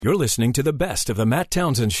You're listening to the best of the Matt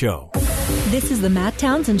Townsend Show. This is the Matt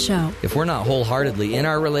Townsend Show. If we're not wholeheartedly in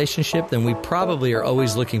our relationship, then we probably are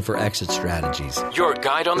always looking for exit strategies. Your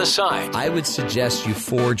guide on the side. I would suggest you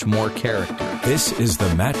forge more character. This is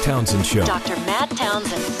the Matt Townsend Show. Dr. Matt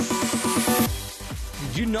Townsend.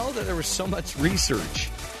 Did you know that there was so much research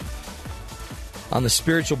on the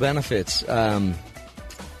spiritual benefits and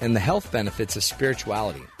the health benefits of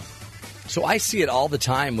spirituality? So I see it all the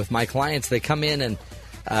time with my clients. They come in and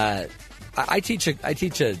I teach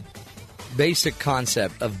a basic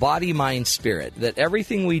concept of body, mind, spirit, that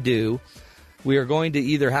everything we do, we are going to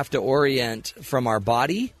either have to orient from our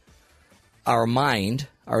body, our mind,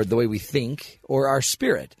 or the way we think, or our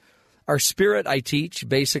spirit. Our spirit, I teach,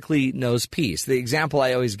 basically knows peace. The example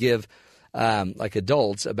I always give, like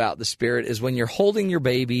adults, about the spirit is when you're holding your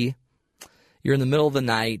baby, you're in the middle of the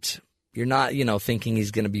night, you're not, thinking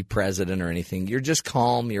he's going to be president or anything. You're just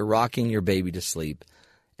calm, you're rocking your baby to sleep.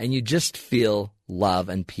 And you just feel love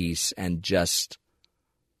and peace and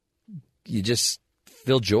you just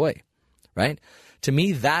feel joy, right? To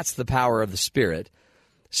me, that's the power of the Spirit.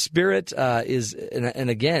 Spirit is,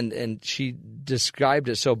 and she described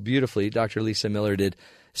it so beautifully, Dr. Lisa Miller did,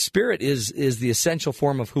 Spirit is the essential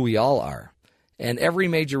form of who we all are. And every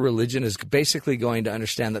major religion is basically going to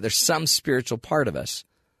understand that there's some spiritual part of us.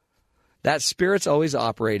 That spirit's always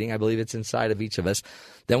operating. I believe it's inside of each of us.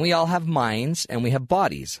 Then we all have minds and we have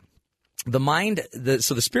bodies. The mind,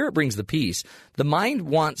 so the spirit brings the peace. The mind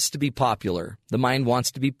wants to be popular. The mind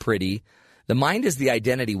wants to be pretty. The mind is the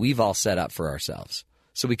identity we've all set up for ourselves.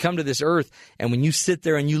 So we come to this earth, and when you sit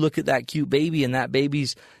there and you look at that cute baby, and that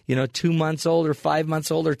baby's, 2 months old or 5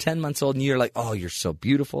 months old or 10 months old, and you're like, oh, you're so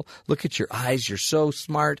beautiful. Look at your eyes. You're so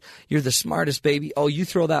smart. You're the smartest baby. Oh, you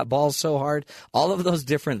throw that ball so hard. All of those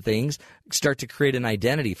different things start to create an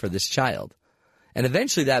identity for this child. And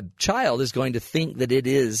eventually that child is going to think that it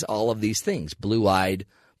is all of these things, blue-eyed,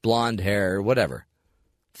 blonde hair, whatever,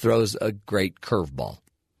 throws a great curveball.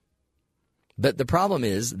 But the problem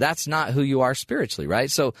is that's not who you are spiritually,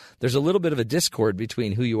 right? So there's a little bit of a discord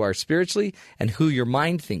between who you are spiritually and who your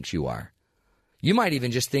mind thinks you are. You might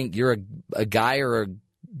even just think you're a guy or a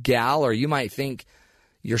gal, or you might think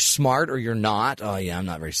you're smart or you're not. Oh, yeah, I'm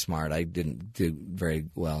not very smart. I didn't do very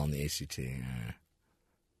well on the ACT.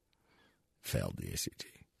 Failed the ACT.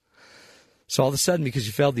 So all of a sudden, because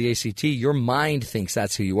you failed the ACT, your mind thinks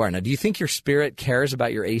that's who you are. Now, do you think your spirit cares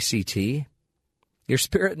about your ACT? Your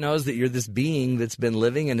spirit knows that you're this being that's been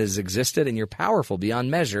living and has existed, and you're powerful beyond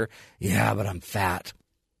measure. Yeah, but I'm fat.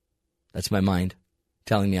 That's my mind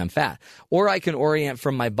telling me I'm fat. Or I can orient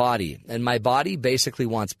from my body, and my body basically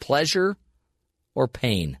wants pleasure or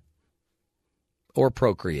pain or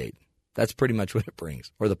procreate. That's pretty much what it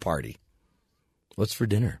brings, or the party. What's for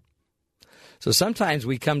dinner? So sometimes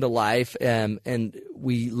we come to life and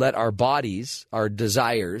we let our bodies, our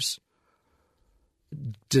desires,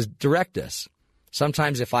 direct us.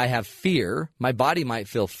 Sometimes if I have fear, my body might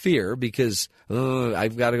feel fear because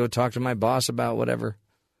I've got to go talk to my boss about whatever.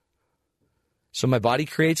 So my body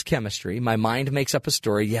creates chemistry. My mind makes up a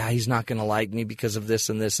story. Yeah, he's not going to like me because of this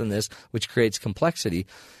and this and this, which creates complexity.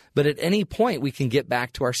 But at any point, we can get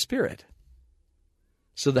back to our spirit.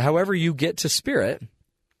 So however you get to spirit,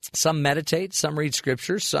 some meditate, some read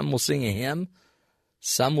scriptures, some will sing a hymn.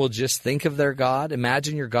 Some will just think of their God.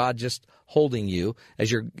 Imagine your God just holding you as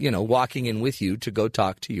you're, walking in with you to go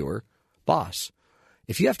talk to your boss.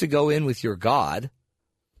 If you have to go in with your God,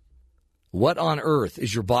 what on earth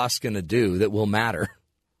is your boss going to do that will matter?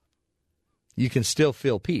 You can still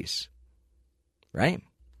feel peace, right?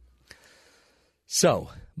 So,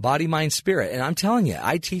 body, mind, spirit. And I'm telling you,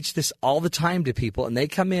 I teach this all the time to people, and they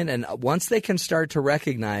come in, and once they can start to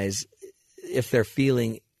recognize if they're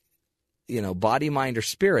feeling body, mind, or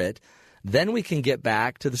spirit, then we can get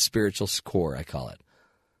back to the spiritual core, I call it.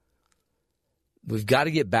 We've got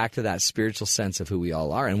to get back to that spiritual sense of who we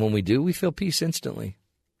all are. And when we do, we feel peace instantly.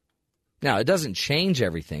 Now, it doesn't change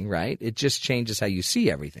everything, right? It just changes how you see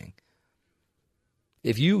everything.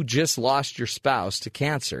 If you just lost your spouse to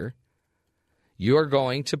cancer, you're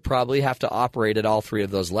going to probably have to operate at all three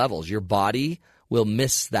of those levels. Your body will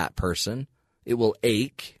miss that person. It will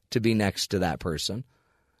ache to be next to that person.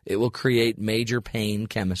 It will create major pain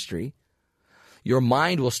chemistry. Your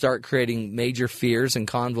mind will start creating major fears and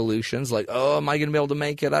convolutions like, oh, am I going to be able to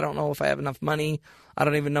make it? I don't know if I have enough money. I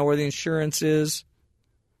don't even know where the insurance is.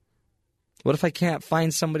 What if I can't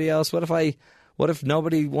find somebody else? What if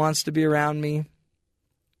nobody wants to be around me?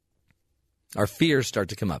 Our fears start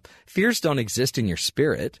to come up. Fears don't exist in your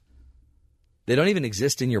spirit. They don't even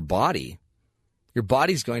exist in your body. Your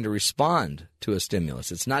body's going to respond to a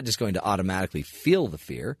stimulus. It's not just going to automatically feel the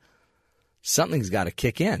fear. something's got to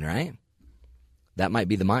kick in, right? That might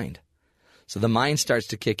be the mind. So the mind starts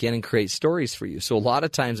to kick in and create stories for you. So a lot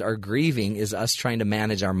of times our grieving is us trying to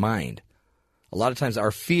manage our mind. A lot of times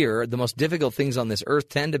our fear, the most difficult things on this earth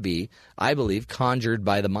tend to be, I believe, conjured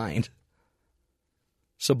by the mind.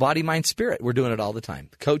 So body, mind, spirit, we're doing it all the time.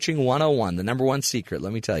 Coaching 101, the number one secret,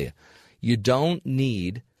 let me tell you. You don't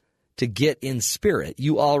need to get in spirit.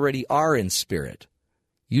 You already are in spirit.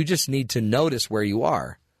 You just need to notice where you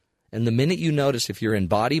are. And the minute you notice if you're in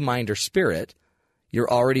body, mind, or spirit, you're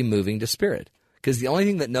already moving to spirit. Because the only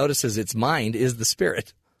thing that notices its mind is the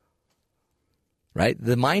spirit. Right?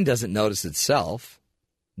 The mind doesn't notice itself.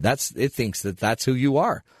 It thinks that that's who you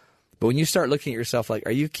are. But when you start looking at yourself like,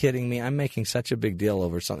 are you kidding me? I'm making such a big deal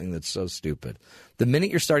over something that's so stupid. The minute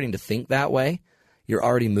you're starting to think that way, you're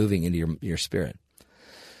already moving into your spirit.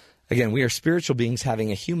 Again, we are spiritual beings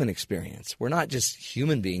having a human experience. We're not just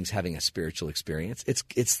human beings having a spiritual experience.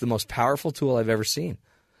 It's the most powerful tool I've ever seen.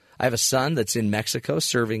 I have a son that's in Mexico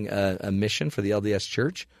serving a mission for the LDS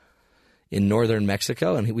Church in northern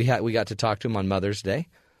Mexico, and we got to talk to him on Mother's Day.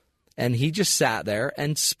 And he just sat there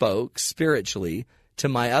and spoke spiritually to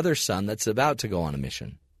my other son that's about to go on a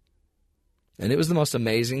mission. And it was the most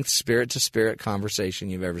amazing spirit-to-spirit conversation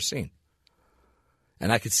you've ever seen.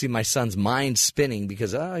 And I could see my son's mind spinning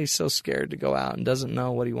because, he's so scared to go out and doesn't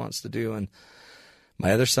know what he wants to do. And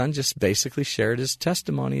my other son just basically shared his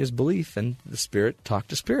testimony, his belief, and the spirit talked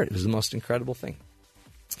to spirit. It was the most incredible thing.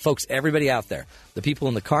 Folks, everybody out there, the people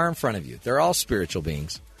in the car in front of you, they're all spiritual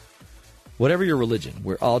beings. Whatever your religion,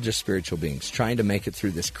 we're all just spiritual beings trying to make it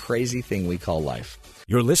through this crazy thing we call life.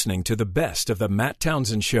 You're listening to the best of the Matt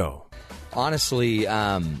Townsend Show. Honestly,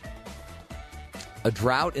 a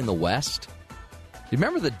drought in the West. You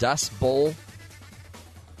remember the Dust Bowl,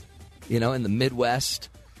 in the Midwest?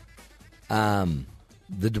 The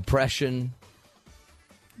Depression.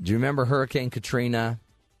 Do you remember Hurricane Katrina?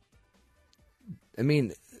 I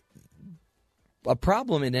mean, a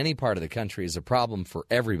problem in any part of the country is a problem for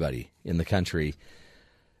everybody in the country.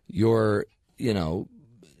 Your,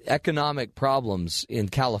 economic problems in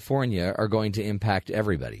California are going to impact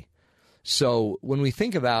everybody. So when we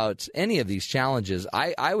think about any of these challenges,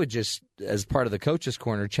 I would just, as part of the Coach's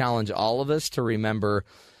Corner, challenge all of us to remember,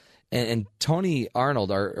 and Tony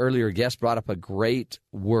Arnold, our earlier guest, brought up a great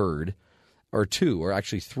word, or two, or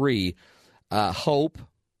actually three, hope.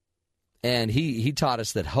 And he taught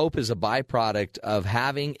us that hope is a byproduct of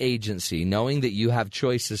having agency, knowing that you have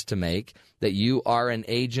choices to make, that you are an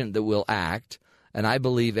agent that will act. And I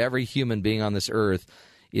believe every human being on this earth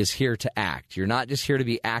is here to act. You're not just here to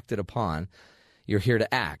be acted upon. You're here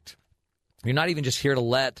to act. You're not even just here to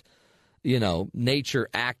let, nature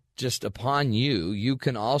act just upon you. You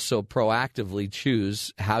can also proactively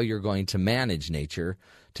choose how you're going to manage nature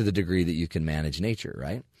to the degree that you can manage nature,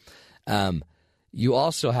 right? You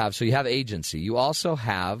also have, so you have agency. You also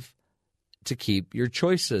have to keep your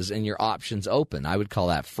choices and your options open. I would call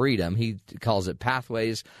that freedom. He calls it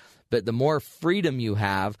pathways. But the more freedom you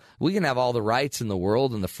have, we can have all the rights in the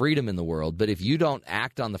world and the freedom in the world. But if you don't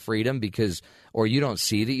act on the freedom or you don't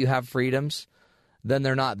see that you have freedoms, then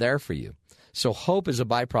they're not there for you. So hope is a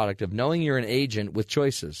byproduct of knowing you're an agent with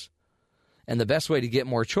choices. And the best way to get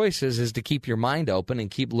more choices is to keep your mind open and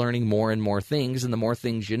keep learning more and more things. And the more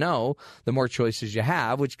things you know, the more choices you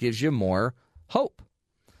have, which gives you more hope,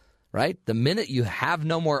 right? The minute you have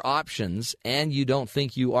no more options and you don't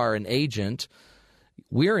think you are an agent,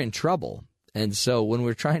 we're in trouble. And so when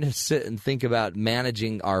we're trying to sit and think about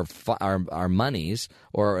managing our monies,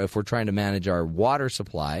 or if we're trying to manage our water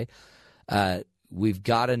supply, we've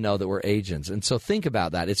got to know that we're agents. And so think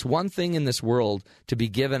about that. It's one thing in this world to be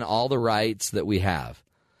given all the rights that we have.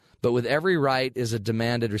 But with every right is a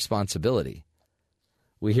demanded responsibility.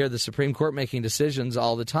 We hear the Supreme Court making decisions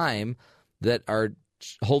all the time that are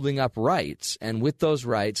holding up rights. And with those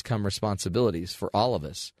rights come responsibilities for all of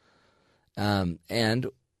us. And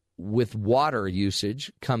with water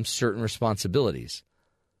usage comes certain responsibilities,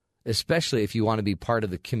 especially if you want to be part of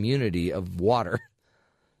the community of water.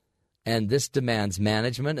 And this demands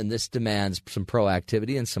management, and this demands some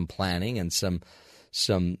proactivity and some planning and some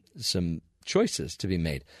choices to be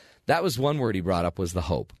made. That was one word he brought up, was the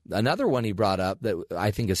hope. Another one he brought up that I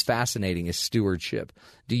think is fascinating is stewardship.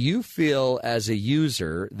 Do you feel as a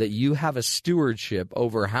user that you have a stewardship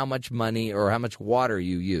over how much money or how much water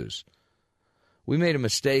you use? We made a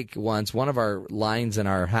mistake once. One of our lines in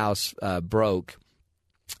our house broke,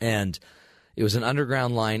 and it was an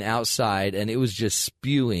underground line outside, and it was just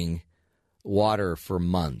spewing water for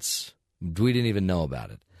months. We didn't even know about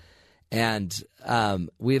it. And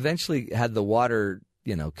we eventually had the water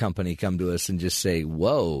company come to us and just say,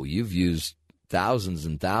 whoa, you've used thousands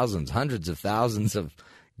and thousands, hundreds of thousands of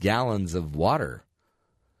gallons of water.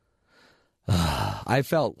 I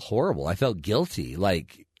felt horrible. I felt guilty.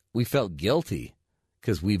 Like, we felt guilty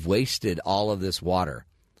because we've wasted all of this water.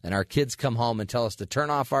 And our kids come home and tell us to turn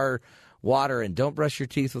off our water and don't brush your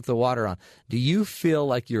teeth with the water on. Do you feel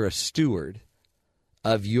like you're a steward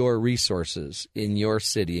of your resources in your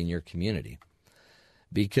city, in your community?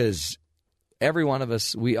 Because every one of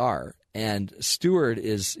us, we are. And steward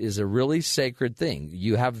is a really sacred thing.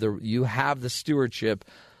 You have the stewardship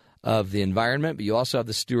of the environment, but you also have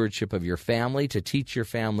the stewardship of your family to teach your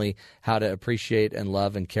family how to appreciate and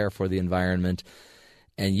love and care for the environment.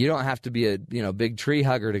 And you don't have to be a big tree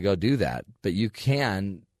hugger to go do that, but you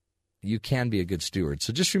can be a good steward.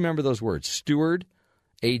 So just remember those words: steward,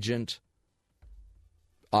 agent,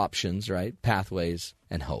 options, right? Pathways,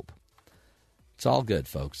 and hope. It's all good,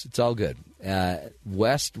 folks. It's all good.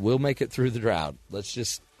 West will make it through the drought. Let's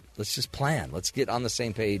just plan. Let's get on the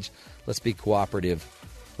same page. Let's be cooperative.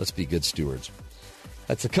 Let's be good stewards.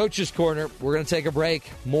 That's the Coach's Corner. We're going to take a break.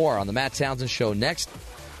 More on the Matt Townsend Show next.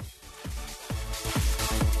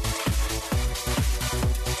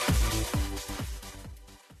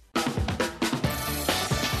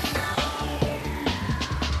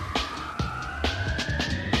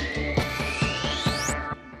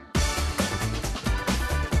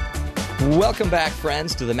 Welcome back,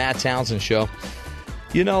 friends, to the Matt Townsend Show.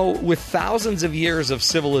 You know, with thousands of years of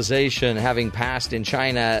civilization having passed in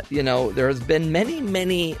China, there has been many,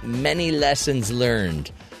 many, many lessons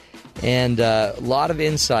learned and a lot of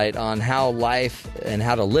insight on how life and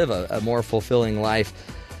how to live a more fulfilling life.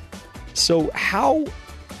 So how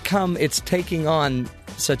come it's taking on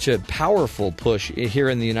such a powerful push here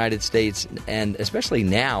in the United States, and especially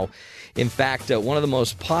now? In fact, one of the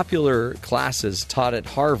most popular classes taught at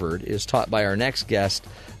Harvard is taught by our next guest,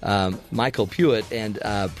 Michael Puett, and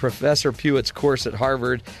Professor Puett's course at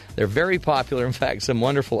Harvard. They're very popular. In fact, some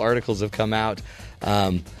wonderful articles have come out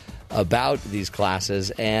about these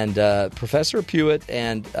classes. And Professor Puett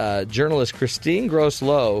and journalist Christine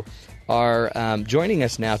Gross-Loh are joining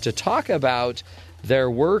us now to talk about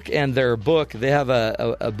their work and their book. They have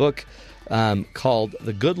a book called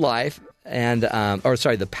The Good Life,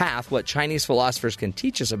 The Path, What Chinese Philosophers Can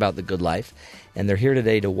Teach Us About the Good Life. And they're here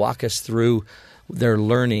today to walk us through their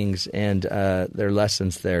learnings and their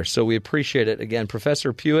lessons there. So we appreciate it. Again,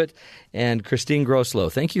 Professor Puett and Christine Gross-Loh,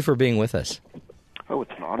 thank you for being with us. Oh,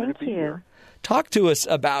 it's an honor to be here. Talk to us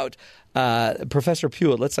about Professor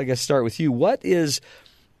Puett. Let's, start with you.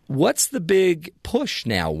 What's the big push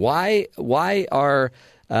now? Why are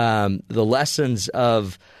the lessons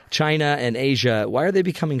of China and Asia, why are they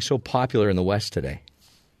becoming so popular in the West today?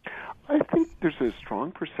 I think there's a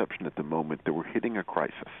strong perception at the moment that we're hitting a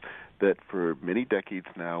crisis, that for many decades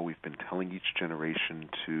now we've been telling each generation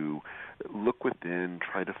to look within,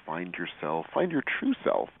 try to find yourself, find your true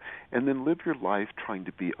self, and then live your life trying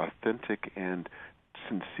to be authentic and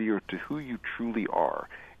sincere to who you truly are.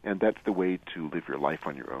 And that's the way to live your life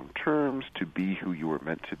on your own terms, to be who you were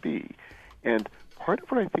meant to be. And part of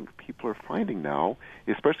what I think people are finding now,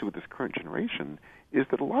 especially with this current generation, is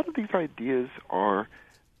that a lot of these ideas are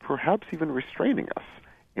perhaps even restraining us.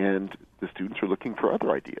 And the students are looking for other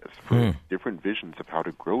ideas, for different visions of how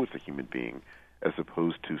to grow as a human being, as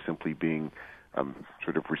opposed to simply being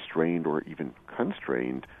sort of restrained or even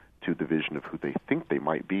constrained to the vision of who they think they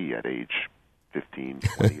might be at age 15,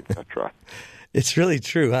 20, etc. It's really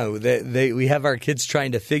true, huh? We have our kids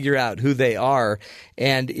trying to figure out who they are,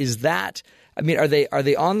 and is that? I mean, are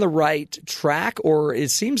they on the right track, or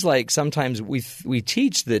it seems like sometimes we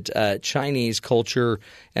teach that Chinese culture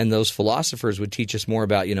and those philosophers would teach us more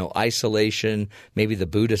about isolation, maybe the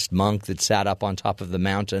Buddhist monk that sat up on top of the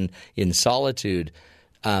mountain in solitude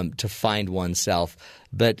to find oneself.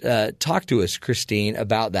 But talk to us, Christine,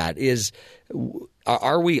 about that.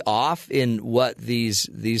 Are we off in what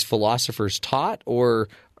these philosophers taught, or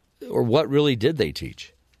what really did they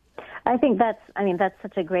teach? I think that's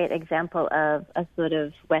such a great example of a sort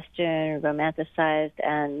of Western romanticized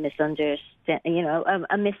and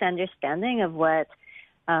a misunderstanding of what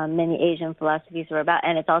many Asian philosophies were about.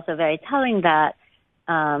 And it's also very telling that,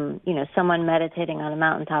 someone meditating on a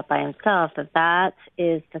mountaintop by himself, that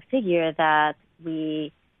is the figure that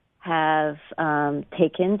we have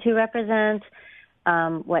taken to represent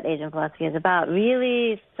what Asian philosophy is about.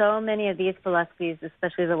 Really, so many of these philosophies,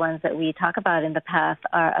 especially the ones that we talk about in the past,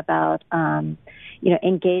 are about,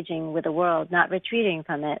 engaging with the world, not retreating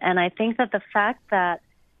from it. And I think that the fact that,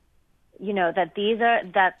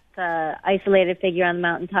 that the isolated figure on the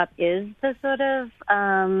mountaintop is the sort of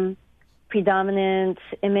predominant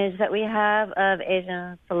image that we have of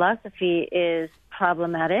Asian philosophy is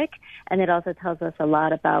problematic, and it also tells us a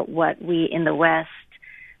lot about what we in the West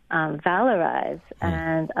valorize.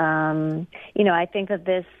 And, I think that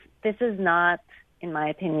this is not, in my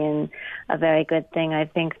opinion, a very good thing. I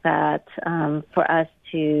think that for us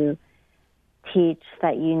to teach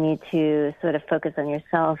that you need to sort of focus on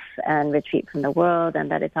yourself and retreat from the world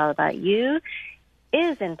and that it's all about you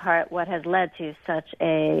is in part what has led to such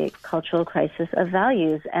a cultural crisis of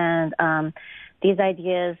values. And these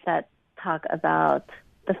ideas that talk about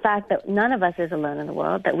the fact that none of us is alone in the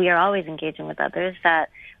world, that we are always engaging with others, that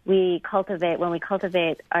when we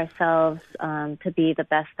cultivate ourselves to be the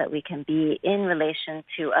best that we can be in relation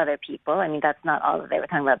to other people. I mean, that's not all that they were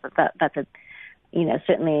talking about, but that's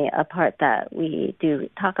certainly a part that we do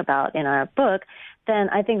talk about in our book. Then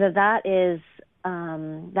I think that is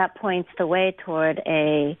that points the way toward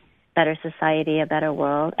a better society, a better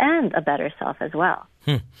world, and a better self as well.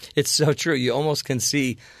 It's so true. You almost can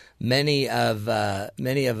see many of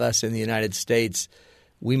us in the United States.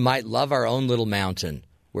 We might love our own little mountain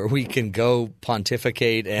where we can go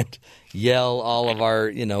pontificate and yell all of our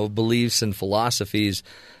beliefs and philosophies.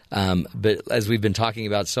 But as we've been talking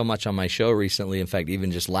about so much on my show recently, in fact,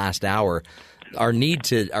 even just last hour, our need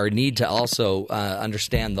to also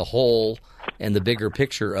understand the whole and the bigger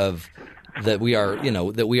picture of that we are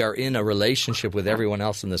in a relationship with everyone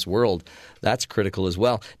else in this world. That's critical as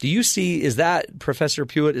well. Do you see, is that, Professor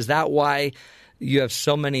Puett, is that why you have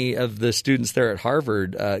so many of the students there at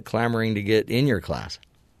Harvard clamoring to get in your class?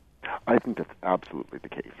 I think that's absolutely the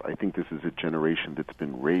case. I think this is a generation that's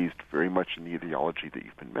been raised very much in the ideology that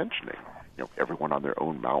you've been mentioning. Everyone on their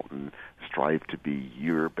own mountain, strive to be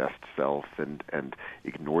your best self and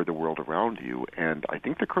ignore the world around you. And I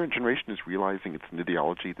think the current generation is realizing it's an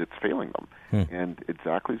ideology that's failing them. And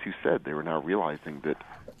exactly as you said, they are now realizing that,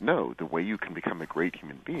 no, the way you can become a great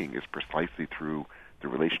human being is precisely through the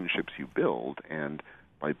relationships you build, and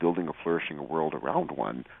by building a flourishing world around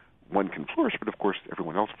one can flourish, but of course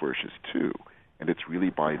everyone else flourishes too. And it's really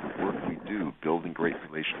by the work we do, building great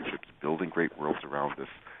relationships, building great worlds around us,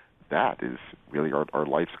 that is really our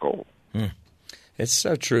life's goal. It's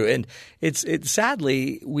so true. And it's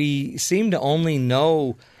sadly, we seem to only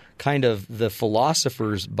know kind of the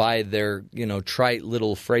philosophers by their, trite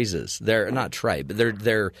little phrases. They're not trite, but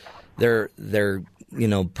they're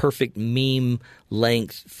perfect meme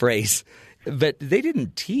length phrase. But they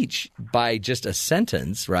didn't teach by just a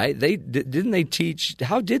sentence, right? Didn't they teach?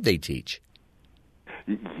 How did they teach?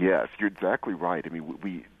 Yes, you're exactly right. I mean,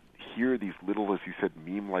 we hear these little, as you said,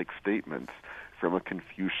 meme-like statements from a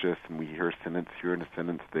Confucius, and we hear a sentence here and a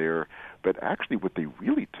sentence there. But actually what they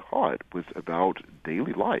really taught was about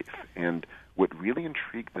daily life. And what really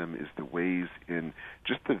intrigued them is the ways in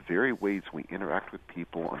just the very ways we interact with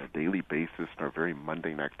people on a daily basis in our very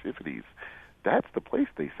mundane activities. That's the place,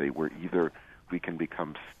 they say, where either we can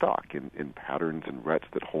become stuck in patterns and ruts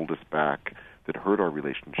that hold us back, that hurt our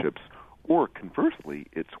relationships, or conversely,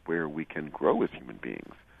 it's where we can grow as human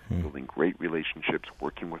beings, building great relationships,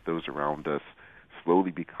 working with those around us,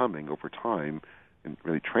 slowly becoming over time, and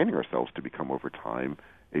really training ourselves to become over time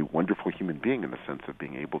a wonderful human being in the sense of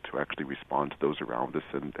being able to actually respond to those around us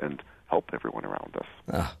and help everyone around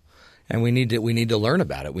us. And we need to learn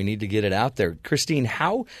about it. We need to get it out there. Christine,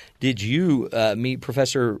 how did you meet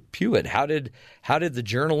Professor Puett? How did the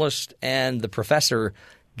journalist and the professor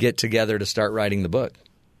get together to start writing the book?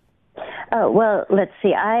 Oh, well, let's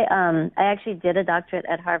see. I actually did a doctorate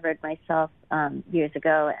at Harvard myself years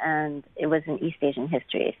ago, and it was in East Asian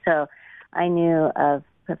history. So I knew of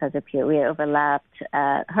Professor Puett. We overlapped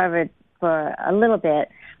at Harvard for a little bit.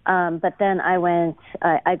 But then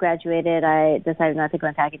I graduated, I decided not to go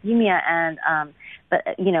into academia, and,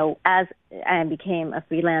 as I became a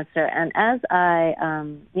freelancer, and as I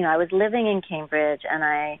was living in Cambridge, and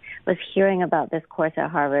I was hearing about this course at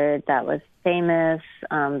Harvard that was famous,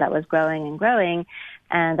 that was growing and growing,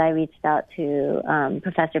 and I reached out to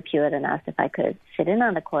Professor Puett and asked if I could sit in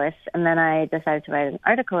on the course, and then I decided to write an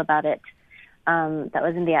article about it that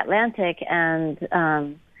was in The Atlantic, and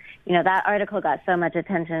that article got so much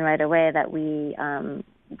attention right away that we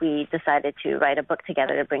decided to write a book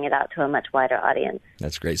together to bring it out to a much wider audience.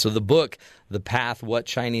 That's great. So the book, The Path, What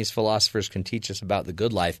Chinese Philosophers Can Teach Us About the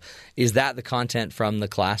Good Life, is that the content from the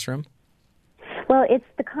classroom? Well, it's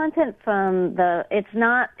the content from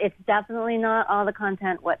it's definitely not all the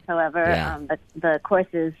content whatsoever. Yeah. The course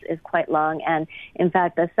is quite long. And in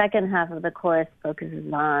fact, the second half of the course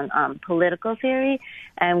focuses on political theory.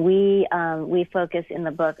 And we focus in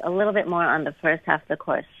the book a little bit more on the first half of the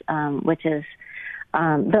course, which is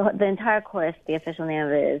the entire course, the official name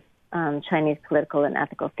of it is Chinese Political and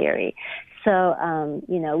Ethical Theory. So,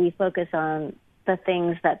 we focus on the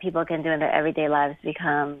things that people can do in their everyday lives to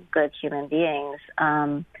become good human beings,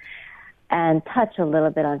 and touch a little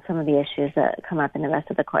bit on some of the issues that come up in the rest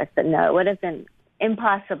of the course. But no, it would have been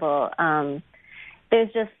impossible.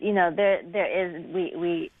 There's just,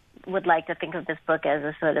 we would like to think of this book as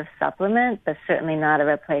a sort of supplement, but certainly not a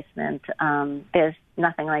replacement. There's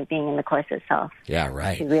nothing like being in the course itself. Yeah,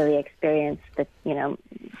 right. To really experience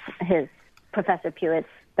his Professor Puett's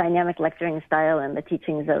dynamic lecturing style and the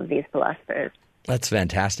teachings of these philosophers. That's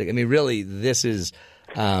fantastic. I mean, really, this is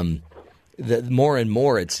more and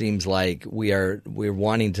more. It seems like we're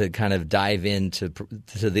wanting to kind of dive into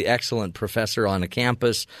to the excellent professor on a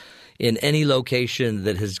campus in any location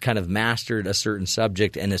that has kind of mastered a certain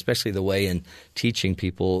subject, and especially the way in teaching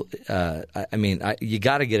people. You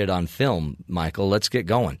got to get it on film, Michael. Let's get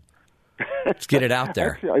going. Let's get it out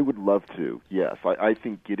there. Actually, I would love to, yes. I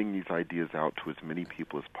think getting these ideas out to as many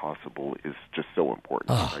people as possible is just so important.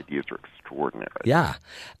 These ideas are extraordinary. Yeah.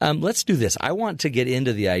 Let's do this. I want to get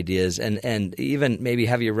into the ideas and even maybe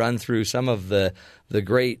have you run through some of the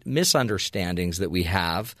great misunderstandings that we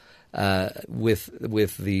have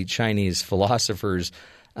with the Chinese philosophers.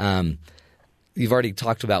 You've already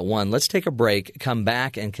talked about one. Let's take a break, come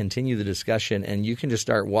back, and continue the discussion, and you can just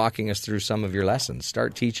start walking us through some of your lessons.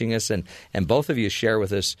 Start teaching us, and both of you share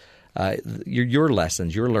with us your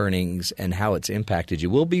lessons, your learnings, and how it's impacted you.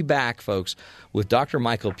 We'll be back, folks, with Dr.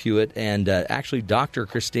 Michael Puett and actually Dr.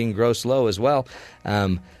 Christine Gross-Loh as well.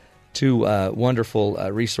 Two wonderful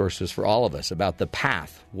resources for all of us about the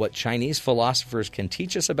path, what Chinese philosophers can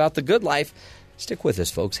teach us about the good life. Stick with us,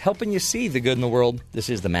 folks, helping you see the good in the world. This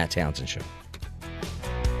is the Matt Townsend Show.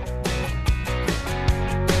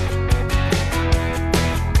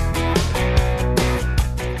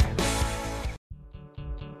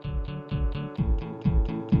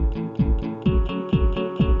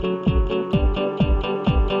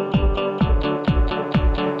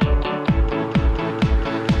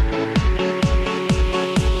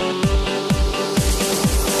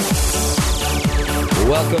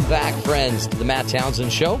 Welcome back, friends, to the Matt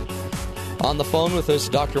Townsend Show. On the phone with us,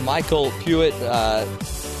 Dr. Michael Puett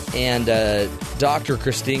and Dr.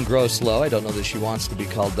 Christine Gross-Loh. I don't know that she wants to be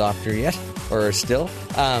called doctor yet, or still.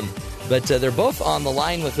 But they're both on the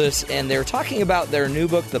line with us, and they're talking about their new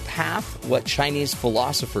book, The Path, What Chinese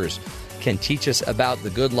Philosophers Can Teach Us About the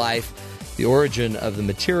Good Life. The origin of the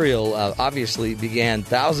material obviously began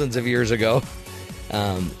thousands of years ago.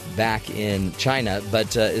 Back in China,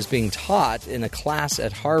 but is being taught in a class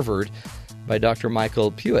at Harvard by Dr.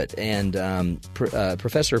 Michael Puett. And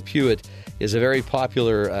Professor Puett is a very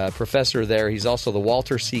popular professor there. He's also the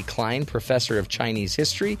Walter C. Klein Professor of Chinese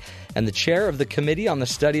History and the chair of the Committee on the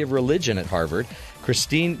Study of Religion at Harvard.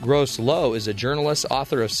 Christine Gross-Loh is a journalist,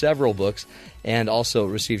 author of several books, and also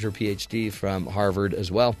received her Ph.D. from Harvard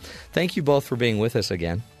as well. Thank you both for being with us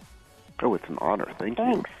again. Oh, it's an honor. Thank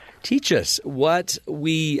you. Teach us what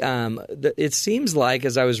it seems like,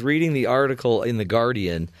 as I was reading the article in The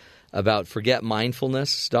Guardian about forget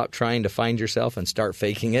mindfulness, stop trying to find yourself and start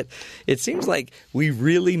faking it. It seems like we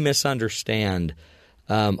really misunderstand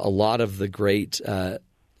a lot of the great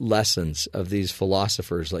lessons of these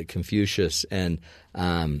philosophers like Confucius and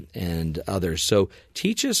others. So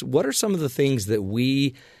teach us, what are some of the things that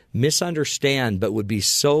we misunderstand but would be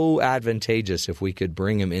so advantageous if we could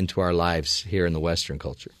bring them into our lives here in the Western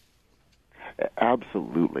culture?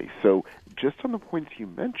 Absolutely. So just on the points you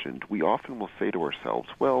mentioned, we often will say to ourselves,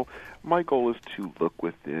 well, my goal is to look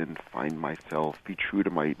within, find myself, be true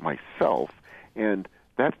to myself, and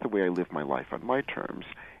that's the way I live my life on my terms.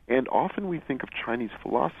 And often we think of Chinese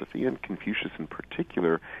philosophy, and Confucius in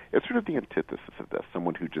particular, as sort of the antithesis of this,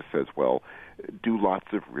 someone who just says, well, do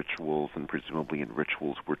lots of rituals, and presumably in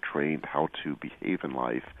rituals we're trained how to behave in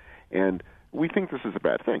life. And we think this is a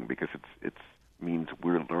bad thing because it's means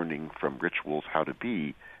we're learning from rituals how to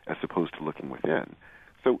be as opposed to looking within.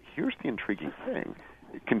 So here's the intriguing thing.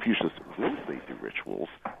 Confucius will say do rituals,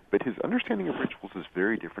 but his understanding of rituals is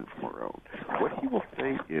very different from our own. What he will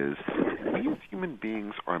say is we as human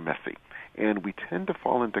beings are messy, and we tend to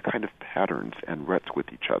fall into kind of patterns and ruts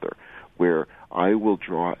with each other, where I will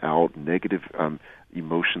draw out negative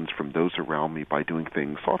emotions from those around me by doing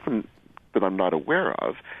things often that I'm not aware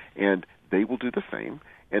of, and they will do the same.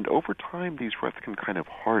 And over time, these ruts can kind of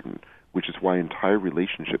harden, which is why entire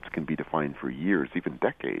relationships can be defined for years, even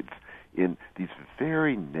decades, in these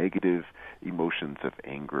very negative emotions of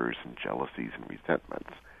angers and jealousies and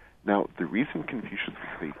resentments. Now, the reason Confucius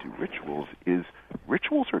would say do rituals is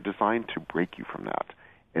rituals are designed to break you from that.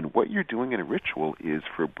 And what you're doing in a ritual is,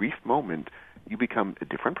 for a brief moment, you become a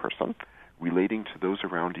different person, relating to those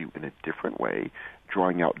around you in a different way,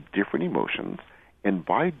 drawing out different emotions, And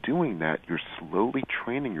by doing that, you're slowly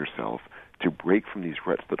training yourself to break from these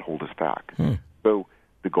ruts that hold us back. So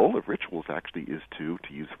the goal of rituals actually is to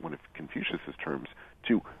use one of Confucius's terms,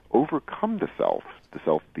 to overcome the self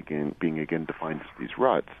being again defined as these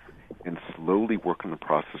ruts, and slowly work on the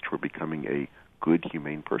process toward becoming a good,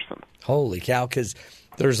 humane person. Holy cow, because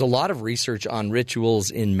there's a lot of research on rituals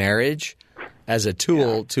in marriage as a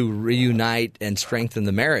tool to reunite and strengthen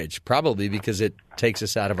the marriage, probably because it takes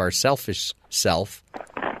us out of our selfish self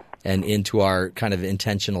and into our kind of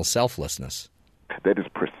intentional selflessness. That is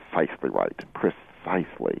precisely right.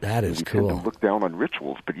 Precisely. That is cool. We tend to look down on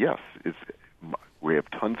rituals, but yes, we have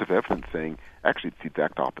tons of evidence saying actually it's the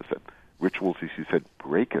exact opposite. Rituals, as you said,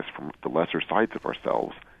 break us from the lesser sides of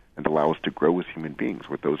ourselves and allow us to grow as human beings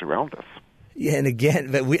with those around us. Yeah, and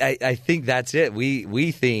again, but I think that's it.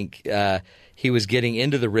 We think he was getting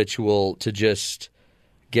into the ritual to just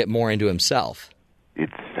get more into himself.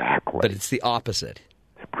 Exactly. But it's the opposite.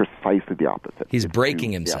 Precisely the opposite. He's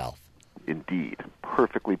breaking himself. Yeah, indeed.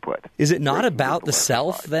 Perfectly put. Is it not about the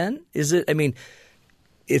self then? Is it? I mean,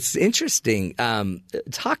 it's interesting.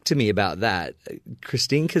 Talk to me about that,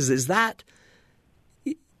 Christine, because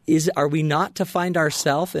are we not to find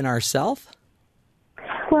ourself in ourself?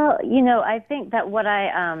 Well, I think that what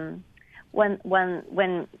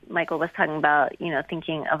when Michael was talking about,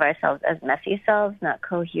 thinking of ourselves as messy selves, not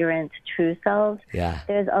coherent, true selves,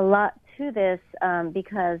 there's a lot to this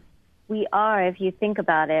because we are, if you think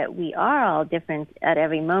about it, we are all different at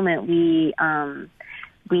every moment. We are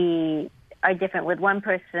different with one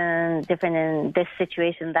person, different in this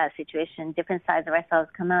situation, that situation, different sides of ourselves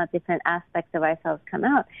come out, different aspects of ourselves come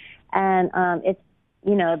out. And it's,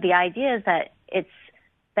 the idea is that it's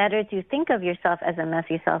better to think of yourself as a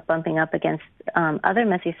messy self bumping up against other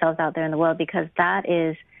messy selves out there in the world, because that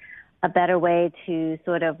is a better way to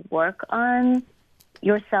sort of work on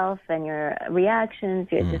yourself and your reactions,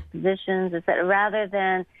 your dispositions, etc., rather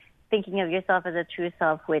than thinking of yourself as a true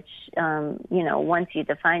self, which, once you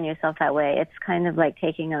define yourself that way, it's kind of like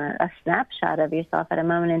taking a snapshot of yourself at a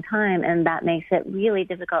moment in time, and that makes it really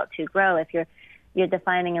difficult to grow if you're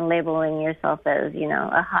defining and labeling yourself as,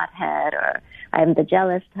 a hothead, or I'm the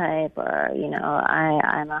jealous type, or,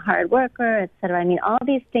 I'm a hard worker, etc. I mean, all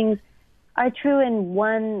these things are true in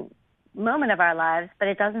one moment of our lives, but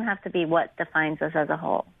it doesn't have to be what defines us as a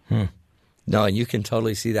whole. No, and you can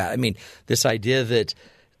totally see that. I mean, this idea that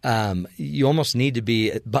you almost need to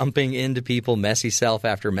be bumping into people, messy self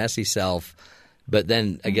after messy self, but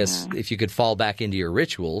then I guess if you could fall back into your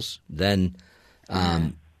rituals, then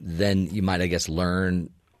you might, I guess, learn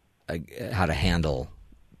how to handle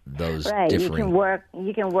those differing.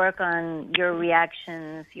 You can work on your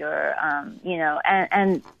reactions, your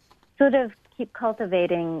and sort of keep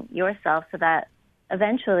cultivating yourself so that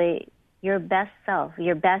eventually your best self,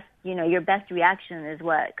 your best reaction is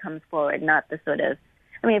what comes forward, not the sort of,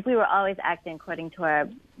 if we were always acting according to our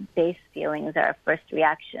base feelings, our first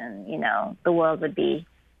reaction, the world would be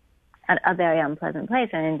a very unpleasant place.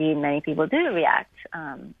 And indeed, many people do react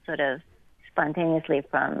sort of spontaneously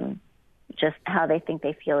from just how they think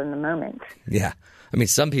they feel in the moment. Yeah.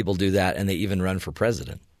 Some people do that, and they even run for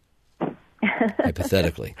president.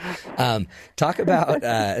 Hypothetically. Talk about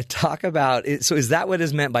it. So is that what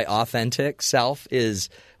is meant by authentic self, is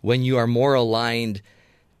when you are more aligned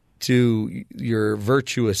to your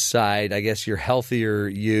virtuous side, I guess your healthier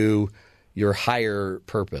you, your higher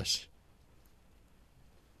purpose?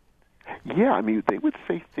 Yeah, they would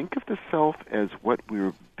say think of the self as what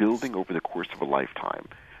we're building over the course of a lifetime.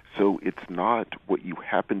 So it's not what you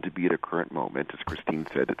happen to be at a current moment. As Christine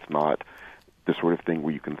said, it's not the sort of thing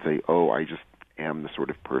where you can say, oh, I just am the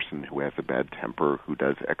sort of person who has a bad temper, who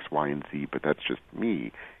does X, Y, and Z, but that's just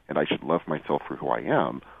me, and I should love myself for who I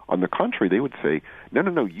am. On the contrary, they would say,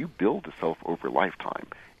 no, you build a self over a lifetime,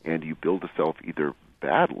 and you build a self either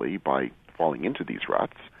badly by falling into these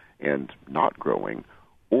ruts and not growing,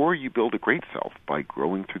 or you build a great self by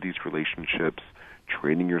growing through these relationships,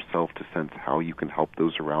 training yourself to sense how you can help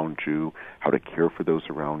those around you, how to care for those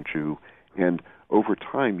around you, and over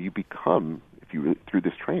time you become, through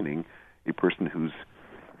this training, a person who's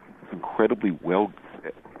incredibly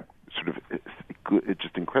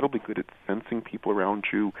incredibly good at sensing people around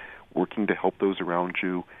you, working to help those around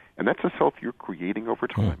you, and that's a self you're creating over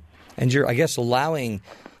time. And you're, I guess,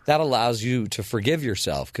 that allows you to forgive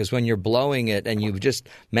yourself, because when you're blowing it and you've just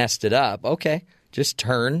messed it up, okay, just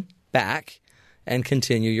turn back and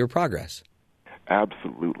continue your progress.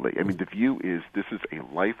 Absolutely. The view is this is a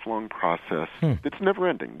lifelong process that's never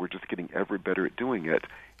ending. We're just getting ever better at doing it.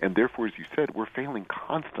 And therefore, as you said, we're failing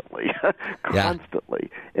constantly. Yeah.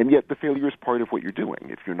 And yet the failure is part of what you're doing.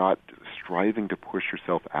 If you're not striving to push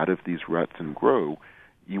yourself out of these ruts and grow,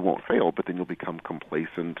 you won't fail, but then you'll become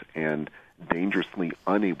complacent and dangerously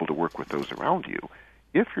unable to work with those around you.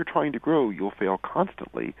 If you're trying to grow, you'll fail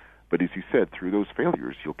constantly. But as you said, through those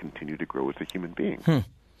failures, you'll continue to grow as a human being.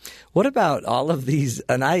 What about all of these,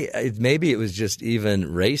 and maybe it was just even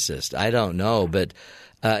racist, I don't know, but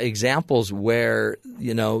examples where,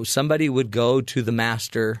 somebody would go to the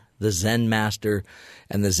master, the Zen master,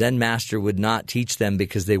 and the Zen master would not teach them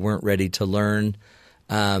because they weren't ready to learn.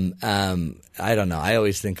 I don't know. I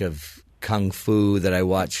always think of Kung Fu that I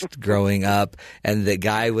watched growing up, and the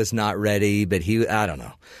guy was not ready, but I don't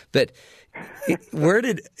know. But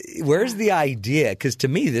where's the idea? Because to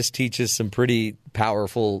me, this teaches some pretty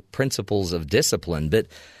powerful principles of discipline. But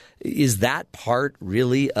is that part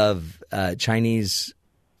really of Chinese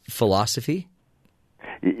philosophy?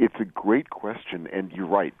 It's a great question, and you're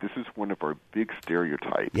right. This is one of our big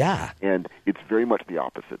stereotypes. Yeah. And it's very much the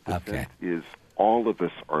opposite. The sense is all of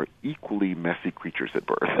us are equally messy creatures at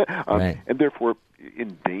birth. Right. And therefore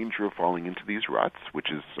in danger of falling into these ruts,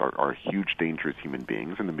 which is our huge danger as human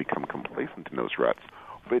beings, and then become complacent in those ruts,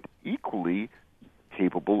 but equally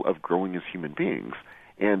capable of growing as human beings.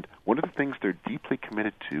 And one of the things they're deeply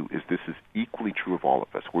committed to is this is equally true of all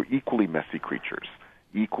of us. We're equally messy creatures,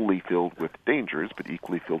 equally filled with dangers, but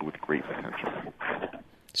equally filled with great potential.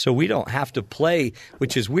 So we don't have to play,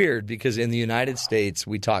 which is weird because in the United States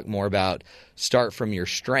we talk more about start from your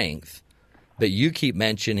strength, but you keep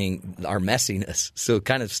mentioning our messiness. So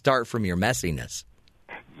kind of start from your messiness.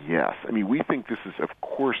 Yes. I mean, we think this is, of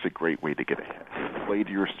course, a great way to get ahead. Play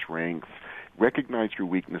to your strengths, recognize your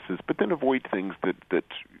weaknesses, but then avoid things that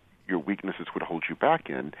your weaknesses would hold you back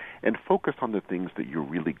in, and focus on the things that you're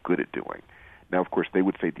really good at doing. Now, of course, they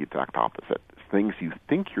would say the exact opposite. Things you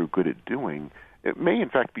think you're good at doing, it may, in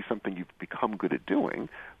fact, be something you've become good at doing,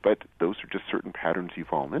 but those are just certain patterns you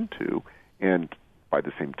fall into. And by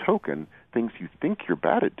the same token, things you think you're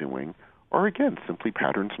bad at doing are, again, simply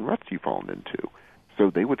patterns and ruts you've fallen into. So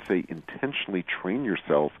they would say intentionally train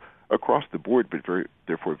yourself across the board, but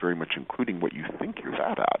therefore very much including what you think you're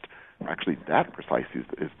bad at. Actually, that precisely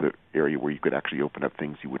is the area where you could actually open up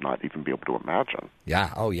things you would not even be able to imagine.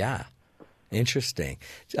 Yeah. Oh, yeah. Interesting.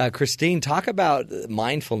 Christine, talk about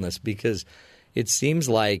mindfulness, because it seems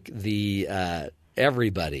like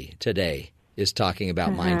everybody today is talking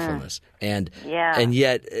about mindfulness. And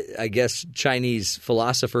yet, I guess Chinese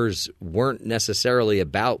philosophers weren't necessarily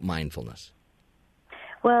about mindfulness.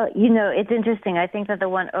 Well, it's interesting. I think that the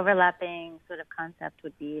one overlapping sort of concept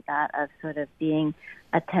would be that of sort of being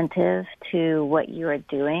attentive to what you are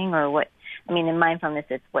doing, or in mindfulness,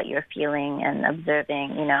 it's what you're feeling and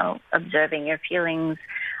observing your feelings.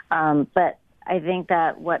 But I think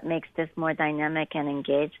that what makes this more dynamic and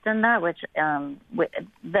engaged than that, which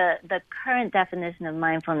the current definition of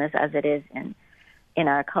mindfulness as it is in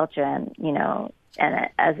our culture and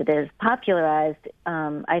as it is popularized,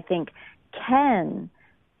 I think can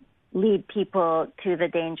lead people to the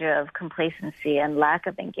danger of complacency and lack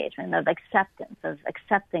of engagement, of acceptance, of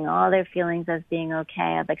accepting all their feelings as being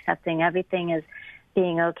okay, of accepting everything as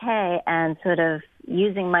being okay, and sort of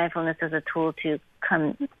using mindfulness as a tool to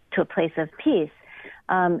come to a place of peace.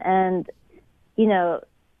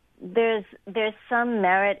 There's some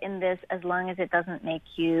merit in this as long as it doesn't make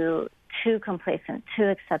you too complacent, too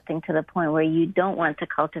accepting to the point where you don't want to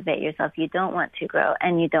cultivate yourself, you don't want to grow,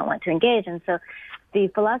 and you don't want to engage. And so the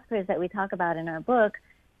philosophers that we talk about in our book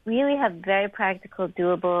really have very practical,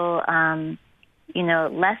 doable,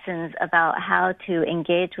 lessons about how to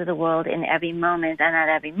engage with the world in every moment. And at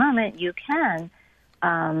every moment, you can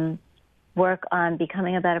work on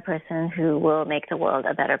becoming a better person who will make the world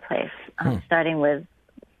a better place, starting with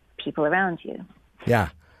people around you. Yeah.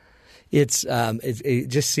 It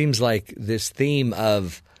just seems like this theme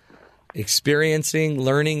of experiencing,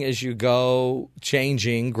 learning as you go,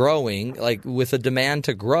 changing, growing, like with a demand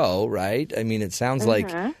to grow, right? I mean, it sounds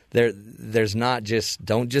like there's not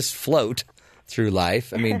don't just float through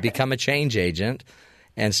life. I mean, become a change agent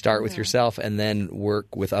and start with yourself, and then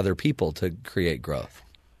work with other people to create growth.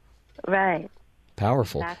 Right.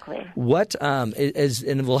 Powerful. Exactly. What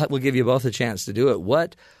and we'll give you both a chance to do it.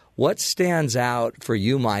 What stands out for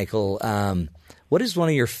you, Michael? What is one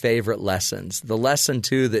of your favorite lessons? The lesson,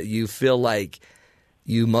 too, that you feel like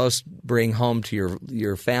you most bring home to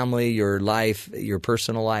your family, your life, your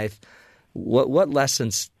personal life? What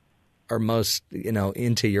lessons are most,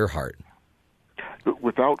 into your heart?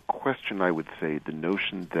 Without question, I would say the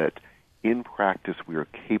notion that in practice we are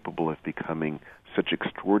capable of becoming such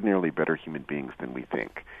extraordinarily better human beings than we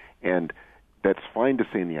think. And that's fine to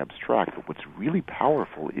say in the abstract, but what's really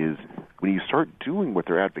powerful is when you start doing what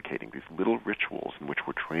they're advocating, these little rituals in which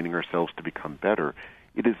we're training ourselves to become better,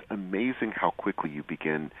 it is amazing how quickly you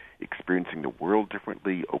begin experiencing the world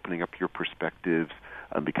differently, opening up your perspectives,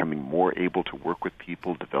 becoming more able to work with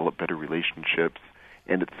people, develop better relationships,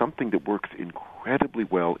 and it's something that works incredibly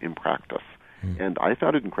well in practice. And I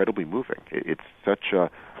found it incredibly moving. It's such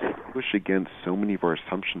a push against so many of our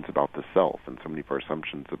assumptions about the self and so many of our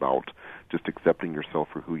assumptions about just accepting yourself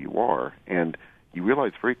for who you are. And you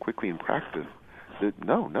realize very quickly in practice that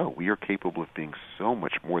no, we are capable of being so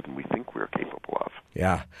much more than we think we are capable of.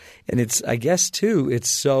 Yeah. And it's, I guess, too,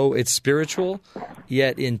 it's spiritual,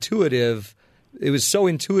 yet intuitive. It was so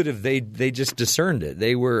intuitive, they just discerned it.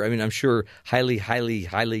 They were, I mean, I'm sure highly, highly,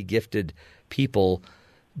 highly gifted people,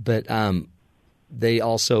 but they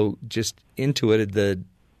also just intuited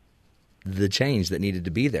the change that needed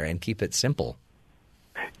to be there and keep it simple.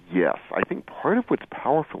 Yes, I think part of what's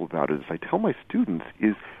powerful about it, as I tell my students,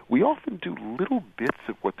 is we often do little bits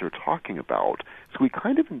of what they're talking about, so we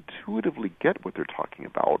kind of intuitively get what they're talking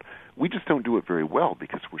about. We just don't do it very well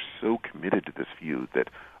because we're so committed to this view that,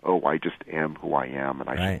 I just am who I am and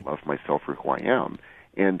I should love myself for who I am.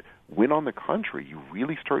 And when, on the contrary, you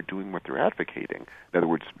really start doing what they're advocating, in other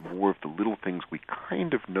words, more of the little things we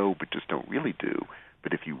kind of know but just don't really do,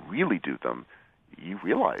 but if you really do them, you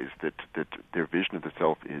realize that their vision of the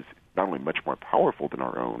self is not only much more powerful than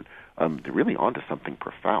our own, they're really onto something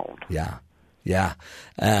profound. Yeah.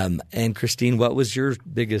 And Christine, what was your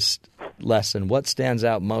biggest lesson? What stands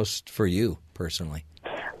out most for you personally?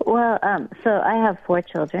 Well, so I have 4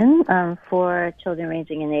 children, 4 children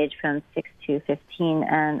ranging in age from 6 to 15,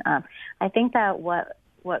 and I think that what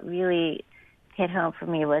really hit home for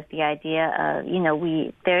me was the idea of,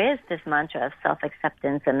 there is this mantra of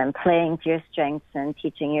self-acceptance and then playing to your strengths and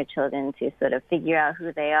teaching your children to sort of figure out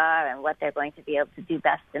who they are and what they're going to be able to do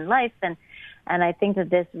best in life. And I think that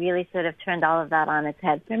this really sort of turned all of that on its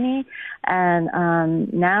head for me. And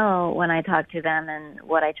now when I talk to them, and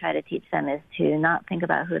what I try to teach them is to not think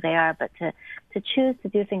about who they are, but to choose to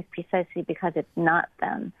do things precisely because it's not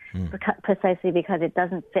them, precisely because it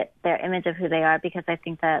doesn't fit their image of who they are, because I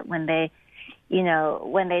think that when they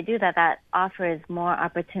do that, that offers more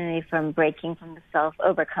opportunity from breaking from the self,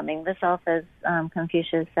 overcoming the self, as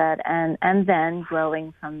Confucius said, and then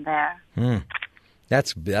growing from there.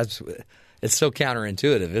 That's it's so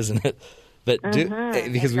counterintuitive, isn't it? But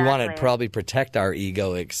because we want to probably protect our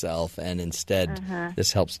egoic self, and instead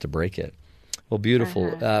this helps to break it. Well,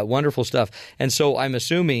 beautiful, wonderful stuff. And so I'm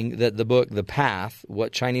assuming that the book, The Path,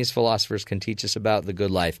 What Chinese Philosophers Can Teach Us About the Good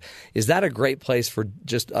Life, is that a great place for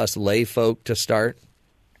just us lay folk to start?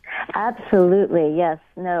 Absolutely, yes.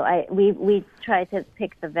 No, we try to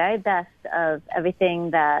pick the very best of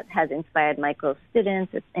everything that has inspired Michael's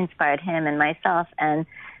students, it's inspired him and myself, and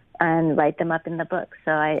write them up in the book.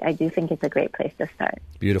 So I do think it's a great place to start.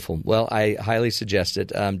 Beautiful. Well, I highly suggest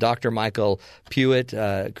it. Dr. Michael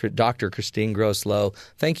Puett, Dr. Christine Gross-Loh,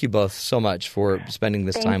 thank you both so much for spending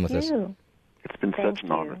this time with us. It's been such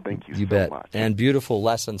an honor. Thank you so bet. much. And beautiful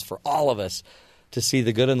lessons for all of us to see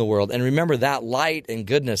the good in the world. And remember, that light and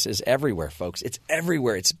goodness is everywhere, folks. It's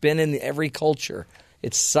everywhere. It's been in every culture.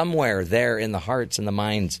 It's somewhere there in the hearts and the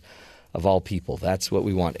minds of all people. That's what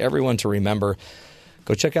we want everyone to remember.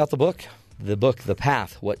 Go check out the book, The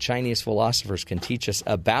Path, What Chinese Philosophers Can Teach Us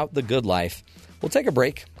About the Good Life. We'll take a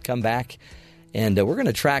break, come back, and we're going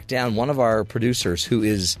to track down one of our producers who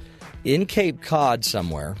is in Cape Cod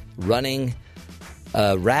somewhere running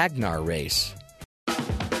a Ragnar race.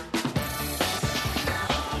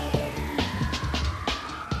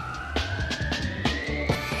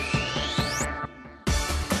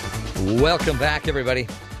 Welcome back, everybody,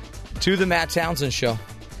 to the Matt Townsend Show.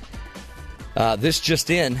 This just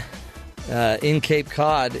in Cape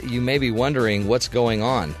Cod, you may be wondering what's going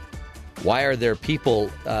on. Why are there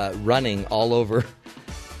people running all over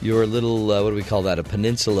your little, what do we call that, a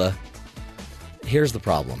peninsula? Here's the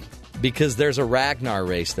problem. Because there's a Ragnar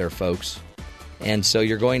race there, folks. And so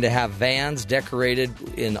you're going to have vans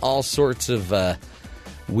decorated in all sorts of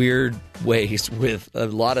weird ways with a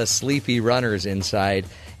lot of sleepy runners inside.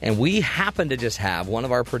 And we happen to just have one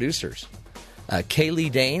of our producers,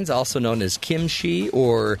 Kaylee Danes, also known as Kimchi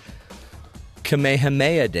or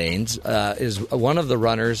Kamehameha Danes, is one of the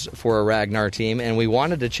runners for a Ragnar team, and we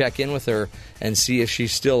wanted to check in with her and see if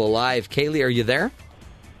she's still alive. Kaylee, are you there?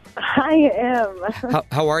 I am.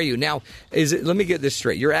 How are you? Now, let me get this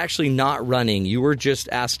straight. You're actually not running. You were just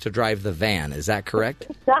asked to drive the van. Is that correct?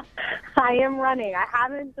 I am running. I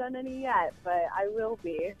haven't done any yet, but I will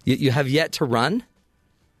be. You have yet to run?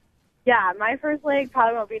 Yeah, my first leg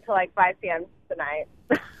probably won't be till like 5 p.m. tonight.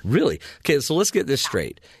 Really? Okay, so let's get this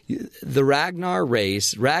straight. The Ragnar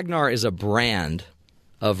race, Ragnar is a brand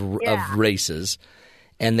of races,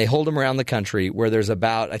 and they hold them around the country where there's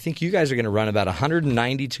about, I think you guys are going to run about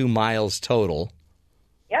 192 miles total.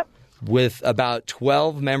 Yep. With about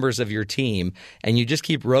 12 members of your team, and you just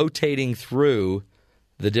keep rotating through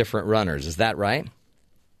the different runners. Is that right?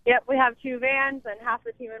 Yep, we have 2 vans, and half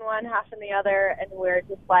the team in one, half in the other, and we're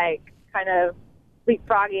just like kind of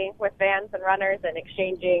leapfrogging with vans and runners and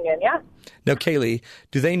exchanging, and yeah. Now, Kaylee,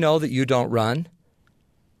 do they know that you don't run?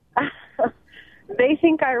 They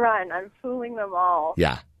think I run. I'm fooling them all.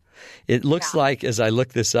 Yeah. It looks like, as I look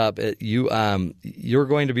this up, you're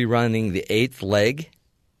going to be running the 8th leg.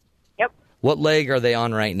 Yep. What leg are they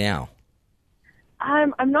on right now?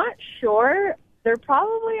 I'm not sure. They're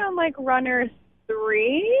probably on like runner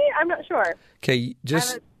 3. I'm not sure. Okay,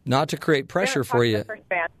 just not to create pressure for you.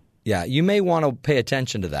 Yeah, you may want to pay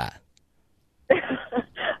attention to that.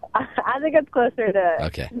 I think it's closer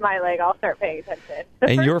to my leg. I'll start paying attention.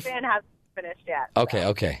 The first band hasn't finished yet. Okay,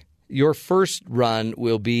 okay. Your first run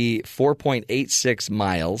will be 4.86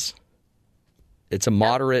 miles. It's a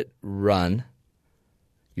moderate run.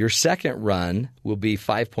 Your second run will be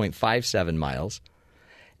 5.57 miles.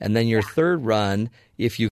 And then your third run,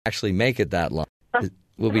 if you actually make it that long,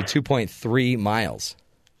 will be 2.3 miles.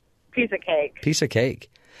 Piece of cake. Piece of cake.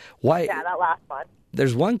 Why? Yeah, that last one.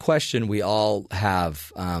 There's one question we all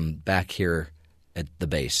have back here at the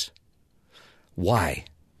base. Why?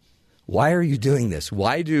 Why are you doing this?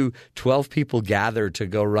 Why do 12 people gather to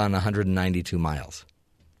go run 192 miles?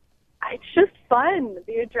 It's just fun,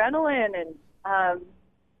 the adrenaline, and I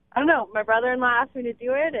don't know. My brother-in-law asked me to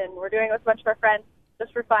do it, and we're doing it with a bunch of our friends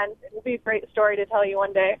just for fun. It will be a great story to tell you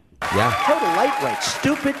one day. Yeah. Total lightweight.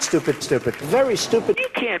 Stupid. Very stupid. You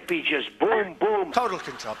can't be just boom, boom. Total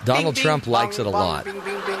control. Donald Bing, Trump bing, likes bong, it a bong, lot. Bing,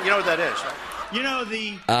 bing, bing. You know what that is, right? You know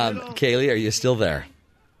the... Kaylee, are you still there?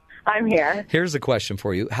 I'm here. Here's a question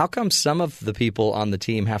for you. How come some of the people on the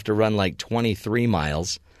team have to run like 23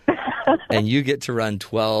 miles and you get to run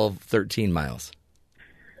 12, 13 miles?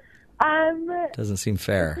 Doesn't seem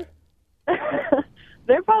fair.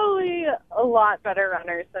 They're probably a lot better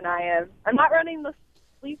runners than I am. I'm not running the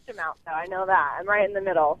least amount, though. I know that. I'm right in the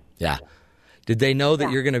middle. Yeah. Did they know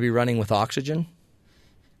that you're going to be running with oxygen?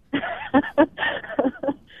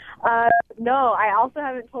 No, I also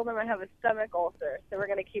haven't told them I have a stomach ulcer, so we're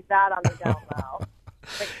going to keep that on the down low.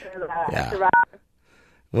 Make sure that I survive.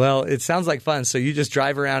 Well, it sounds like fun. So you just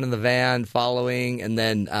drive around in the van following, and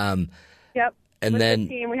then... Yep. And with then... the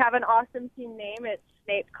team, we have an awesome team name. It's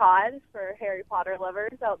Snape Cod for Harry Potter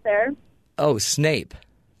lovers out there. Oh, Snape.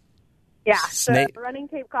 Yeah, Snape. so running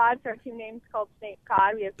Cape Cod, so our team name's called Snape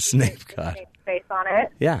Cod. We have Snape Cod. Snape's face on it.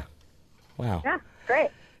 Yeah. Wow. Yeah, great.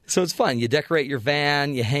 So it's fun. You decorate your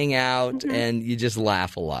van, you hang out, and you just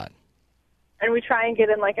laugh a lot. And we try and get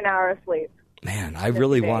in like an hour of sleep. Man, I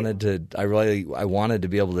wanted to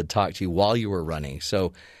be able to talk to you while you were running.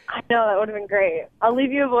 So I know, that would have been great. I'll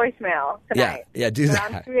leave you a voicemail tonight. Yeah, do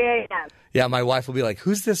that. Around 3 a.m. Yeah, my wife will be like,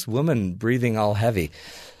 who's this woman breathing all heavy?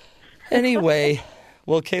 Anyway,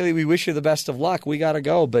 well, Kaylee, we wish you the best of luck. We got to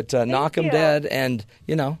go, but knock 'em dead and,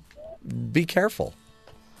 be careful.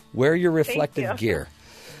 Wear your reflective gear.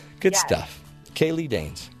 Good stuff. Kaylee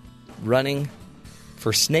Danes, running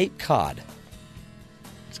for Snape Cod.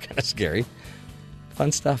 It's kind of scary.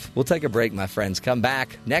 Fun stuff. We'll take a break, my friends. Come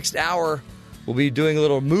back. Next hour, we'll be doing a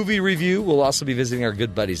little movie review. We'll also be visiting our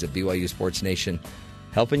good buddies at BYU Sports Nation,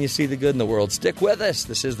 helping you see the good in the world. Stick with us.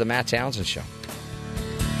 This is the Matt Townsend Show.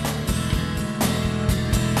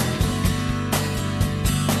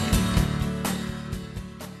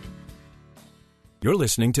 You're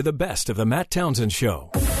listening to the best of the Matt Townsend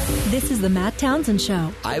Show. This is the Matt Townsend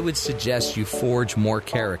Show. I would suggest you forge more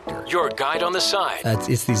character. Your guide on the side.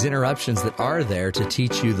 It's these interruptions that are there to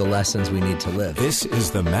teach you the lessons we need to live. This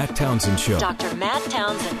is the Matt Townsend Show. Dr. Matt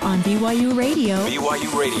Townsend on BYU Radio.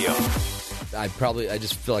 BYU Radio. I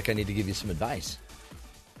just feel like I need to give you some advice.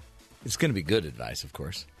 It's going to be good advice, of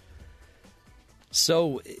course.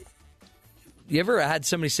 So, you ever had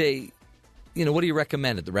somebody say, what do you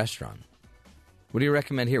recommend at the restaurant? What do you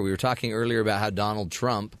recommend here? We were talking earlier about how Donald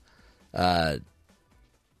Trump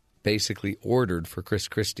basically ordered for Chris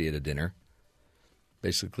Christie at a dinner.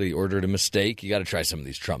 Basically ordered him a steak. You got to try some of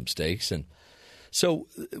these Trump steaks. And so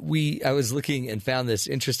I was looking and found this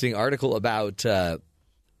interesting article about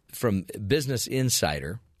from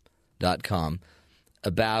BusinessInsider.com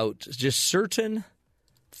about just certain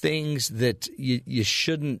things that you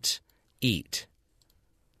shouldn't eat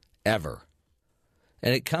ever.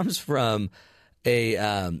 And it comes from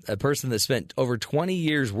a person that spent over 20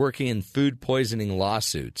 years working in food poisoning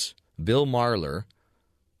lawsuits, Bill Marler,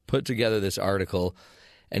 put together this article,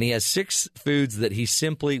 and he has 6 foods that he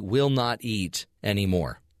simply will not eat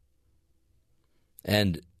anymore.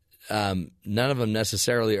 And none of them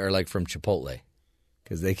necessarily are like from Chipotle,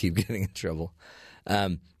 because they keep getting in trouble.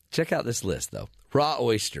 Check out this list, though. Raw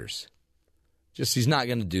oysters. Just, he's not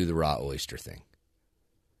going to do the raw oyster thing.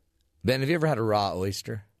 Ben, have you ever had a raw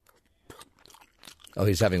oyster? Oh,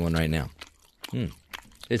 he's having one right now.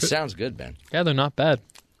 It sounds good, Ben. Yeah, they're not bad.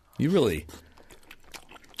 You really...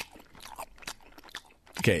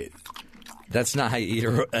 Okay, that's not how you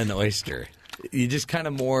eat an oyster. You just kind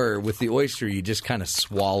of more, with the oyster, you just kind of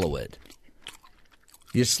swallow it.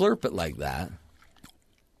 You slurp it like that.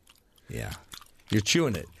 Yeah. You're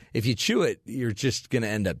chewing it. If you chew it, you're just going to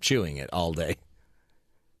end up chewing it all day.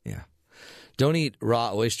 Yeah. Don't eat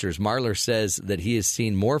raw oysters. Marler says that he has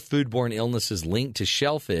seen more foodborne illnesses linked to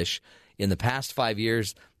shellfish in the past 5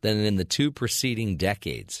 years than in the 2 preceding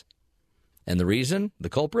decades. And the reason? The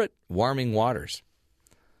culprit? Warming waters.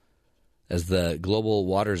 As the global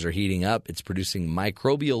waters are heating up, it's producing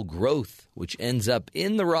microbial growth, which ends up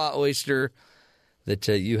in the raw oyster that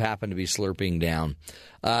you happen to be slurping down.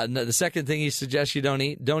 The second thing he suggests you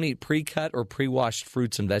don't eat pre-cut or pre-washed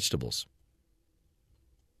fruits and vegetables.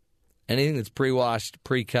 Anything that's pre-washed,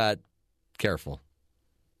 pre-cut, careful.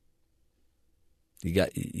 You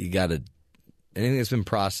got to, anything that's been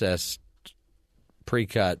processed,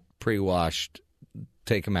 pre-cut, pre-washed,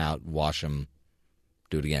 take them out, wash them,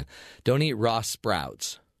 do it again. Don't eat raw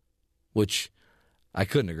sprouts, which I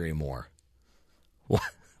couldn't agree more.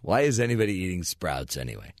 Why is anybody eating sprouts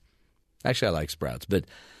anyway? Actually, I like sprouts, but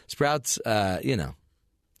sprouts,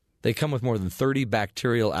 they come with more than 30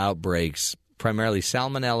 bacterial outbreaks, primarily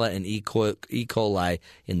salmonella and E. coli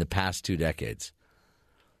in the past 2 decades.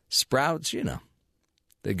 Sprouts,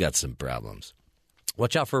 they got some problems.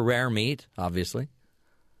 Watch out for rare meat, obviously.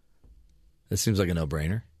 This seems like a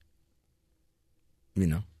no-brainer.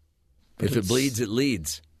 If it bleeds, it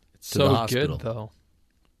leads to the hospital. Good, though.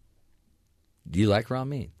 Do you like raw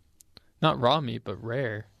meat? Not raw meat, but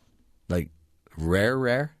rare. Like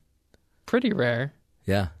rare? Pretty rare.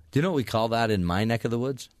 Yeah. Do you know what we call that in my neck of the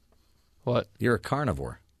woods? What? You're a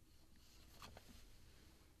carnivore.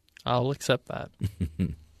 I'll accept that.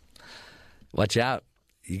 Watch out.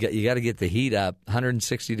 You got to get the heat up,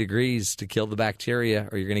 160 degrees to kill the bacteria,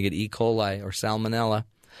 or you're going to get E. coli or salmonella.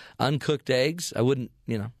 Uncooked eggs, I wouldn't,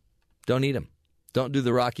 don't eat them. Don't do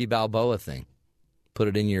the Rocky Balboa thing. Put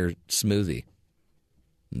it in your smoothie.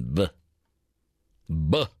 Buh.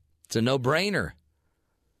 It's a no-brainer.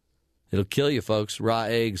 It'll kill you, folks. Raw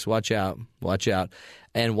eggs, watch out.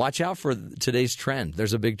 And watch out for today's trend.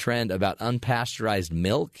 There's a big trend about unpasteurized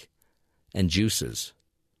milk and juices,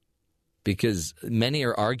 because many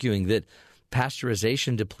are arguing that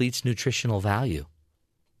pasteurization depletes nutritional value.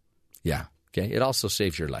 Yeah, okay. It also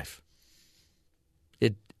saves your life.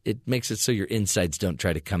 It makes it so your insides don't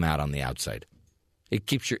try to come out on the outside. It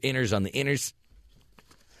keeps your inners on the inners.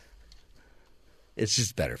 It's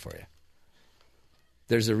just better for you.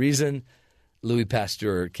 There's a reason Louis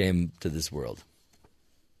Pasteur came to this world.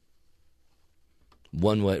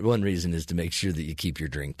 One reason is to make sure that you keep your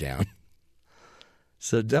drink down.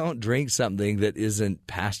 So don't drink something that isn't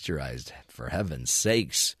pasteurized, for heaven's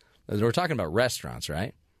sakes. We're talking about restaurants,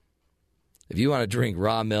 right? If you want to drink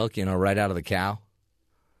raw milk, right out of the cow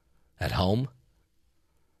at home,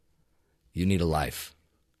 you need a life.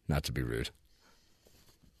 Not to be rude.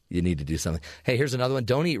 You need to do something. Hey, here's another one.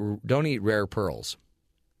 Don't eat rare pearls.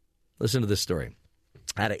 Listen to this story.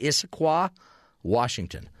 Out of Issaquah,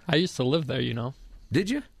 Washington. I used to live there, Did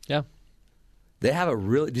you? Yeah. They have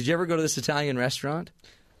did you ever go to this Italian restaurant?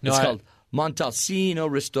 No. It's called Montalcino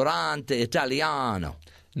Ristorante Italiano.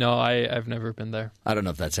 No, I've never been there. I don't know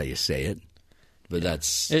if that's how you say it, but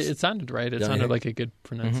that's... It sounded right. It sounded like a good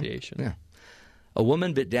pronunciation. Mm-hmm. Yeah. A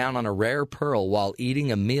woman bit down on a rare pearl while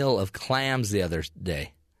eating a meal of clams the other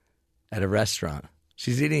day at a restaurant.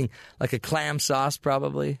 She's eating like a clam sauce,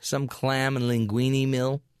 probably. Some clam and linguine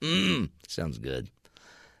meal. Sounds good.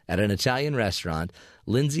 At an Italian restaurant,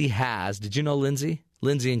 Lindsay has... Did you know Lindsay?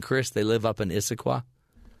 Lindsay and Chris, they live up in Issaquah.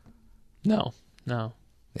 No. Yeah,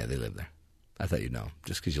 they live there. I thought you'd know,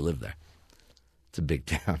 just because you live there. It's a big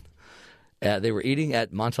town. They were eating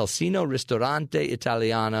at Montalcino Ristorante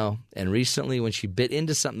Italiano, and recently when she bit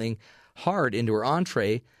into something hard into her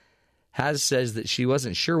entree, says that she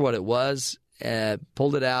wasn't sure what it was,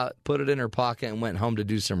 pulled it out, put it in her pocket, and went home to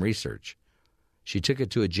do some research. She took it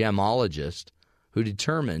to a gemologist who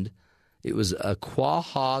determined it was a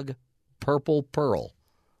quahog purple pearl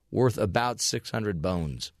worth about 600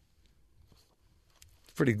 bones.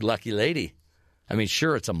 Pretty lucky lady. I mean,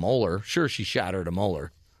 sure, it's a molar. Sure, she shattered a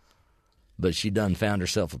molar. but she done found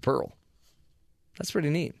herself a pearl. That's pretty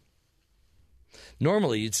neat.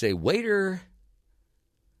 Normally, you'd say, waiter,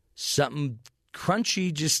 something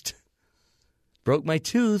crunchy just broke my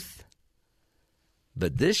tooth.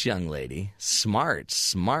 But this young lady, smart.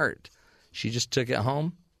 She just took it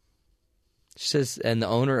home. She says, and the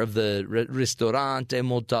owner of the Ristorante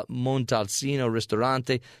Montalcino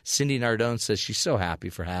Ristorante, Cindy Nardone, says she's so happy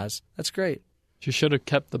for Haz. That's great. She should have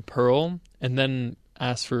kept the pearl and then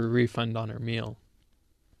asked for a refund on her meal.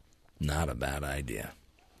 Not a bad idea.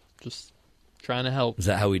 Just trying to help. Is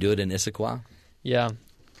that how we do it in Issaquah? Yeah.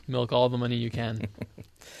 Milk all the money you can.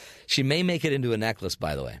 She may make it into a necklace,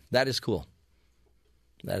 by the way. That is cool.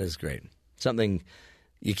 That is great. Something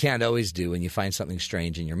you can't always do when you find something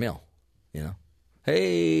strange in your meal. You know?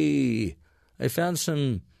 Hey, I found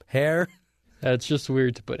some hair. It's just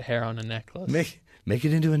weird to put hair on a necklace. Make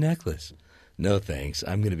it into a necklace. No thanks.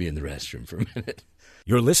 I'm going to be in the restroom for a minute.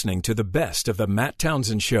 You're listening to the best of the Matt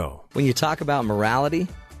Townsend Show. When you talk about morality,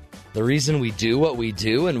 the reason we do what we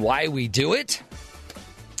do and why we do it,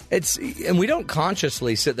 and we don't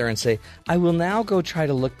consciously sit there and say, I will now go try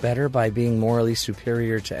to look better by being morally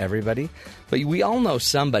superior to everybody. But we all know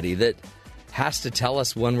somebody that has to tell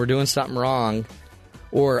us when we're doing something wrong.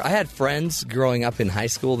 Or I had friends growing up in high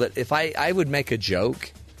school that if I would make a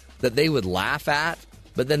joke that they would laugh at,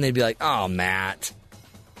 but then they'd be like, oh, Matt,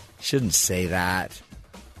 shouldn't say that.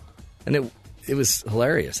 And it was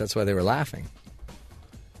hilarious. That's why they were laughing.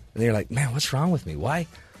 And they were like, man, what's wrong with me? Why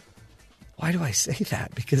do I say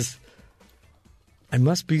that? Because I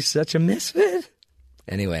must be such a misfit.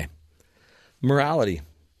 Anyway, morality.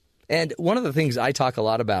 And one of the things I talk a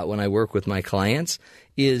lot about when I work with my clients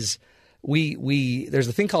is there's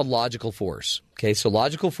a thing called logical force. Okay, so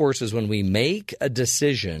logical force is when we make a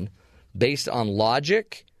decision based on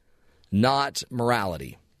logic, not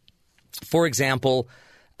morality. For example,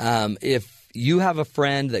 if you have a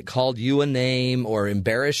friend that called you a name or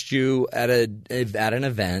embarrassed you at an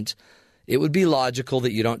event, it would be logical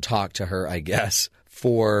that you don't talk to her, I guess,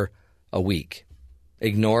 for a week.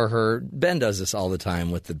 Ignore her. Ben does this all the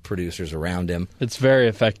time with the producers around him. It's very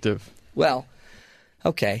effective. Well,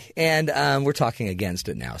 okay. And we're talking against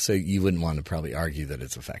it now, so you wouldn't want to probably argue that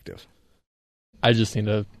it's effective. I just need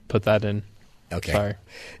to put that in. Okay.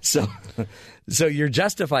 Sorry. So you're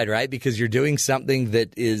justified, right? Because you're doing something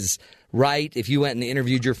that is right. If you went and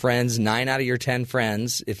interviewed your friends, 9 out of your 10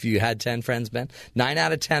 friends, if you had 10 friends, Ben, 9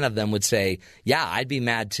 out of 10 of them would say, yeah, I'd be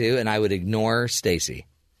mad too, and I would ignore Stacy.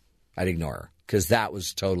 I'd ignore her because that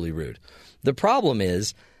was totally rude. The problem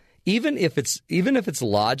is, even if it's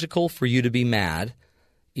logical for you to be mad,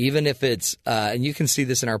 even if it's and you can see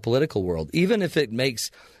this in our political world, even if it makes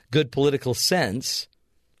good political sense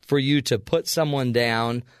for you to put someone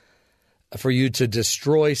down, for you to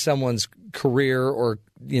destroy someone's career or,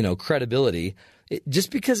 credibility,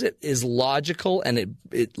 just because it is logical and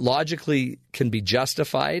it logically can be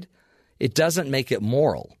justified, it doesn't make it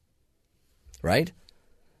moral, right?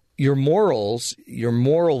 Your morals, your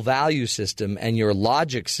moral value system and your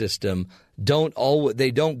logic system don't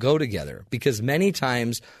go together, because many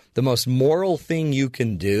times the most moral thing you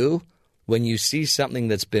can do when you see something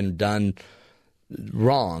that's been done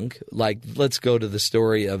wrong, like let's go to the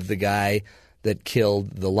story of the guy that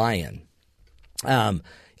killed the lion.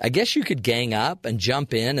 I guess you could gang up and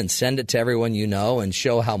jump in and send it to everyone you know and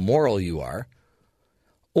show how moral you are.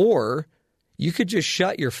 Or you could just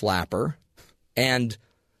shut your flapper and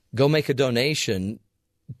go make a donation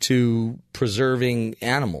to preserving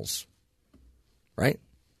animals, right?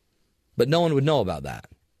 But no one would know about that.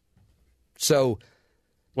 So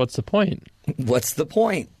what's the point? What's the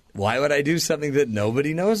point? Why would I do something that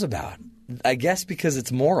nobody knows about? I guess because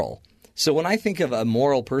it's moral. So when I think of a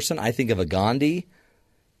moral person, I think of a Gandhi,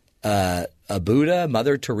 a Buddha,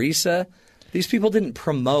 Mother Teresa. These people didn't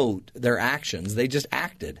promote their actions. They just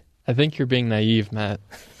acted. I think you're being naive, Matt.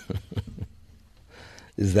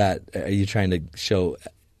 Are you trying to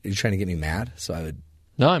get me mad? So I would.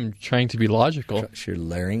 No, I'm trying to be logical. Crush your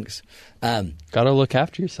larynx. Got to look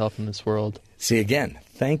after yourself in this world. See, again,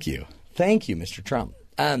 thank you. Thank you, Mr. Trump.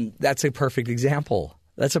 That's a perfect example.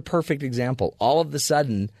 That's a perfect example. All of a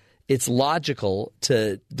sudden, it's logical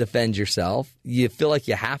to defend yourself. You feel like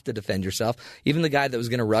you have to defend yourself. Even the guy that was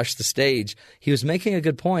going to rush the stage, he was making a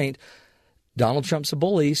good point. Donald Trump's a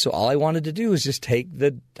bully, so all I wanted to do was just take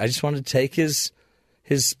his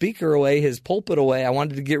speaker away, his pulpit away. I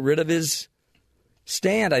wanted to get rid of his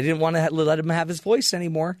stand. I didn't want to let him have his voice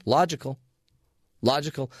anymore. Logical.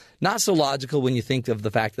 Not so logical when you think of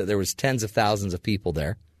the fact that there was tens of thousands of people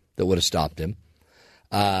there that would have stopped him.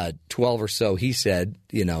 12 or so, he said,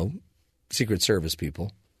 Secret Service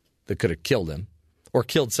people that could have killed him. or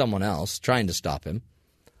killed someone else trying to stop him.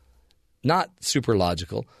 Not super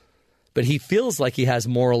logical, but he feels like he has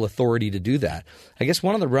moral authority to do that. I guess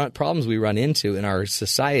one of the problems we run into in our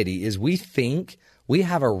society is we think we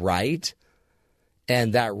have a right,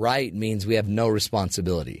 and that right means we have no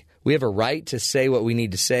responsibility. We have a right to say what we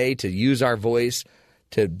need to say, to use our voice,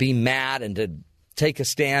 to be mad and to take a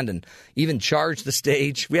stand and even charge the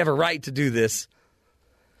stage. We have a right to do this.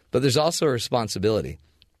 But there's also a responsibility.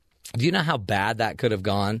 Do you know how bad that could have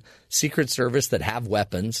gone? Secret Service that have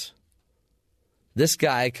weapons. This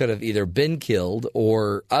guy could have either been killed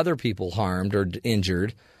or other people harmed or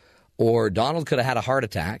injured, or Donald could have had a heart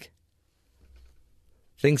attack.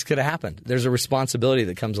 Things could have happened. There's a responsibility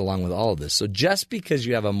that comes along with all of this. So just because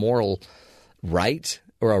you have a moral right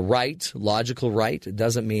or a right, logical right, it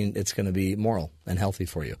doesn't mean it's going to be moral and healthy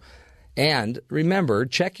for you. And remember,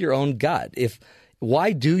 check your own gut.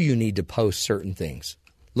 Why do you need to post certain things?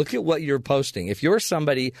 Look at what you're posting. If you're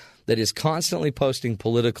somebody that is constantly posting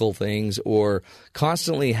political things or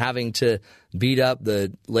constantly having to beat up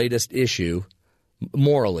the latest issue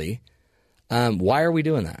morally, why are we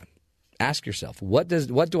doing that? Ask yourself, what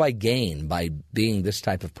do I gain by being this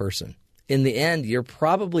type of person? In the end, you're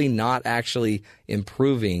probably not actually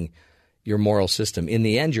improving your moral system. In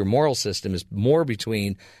the end, your moral system is more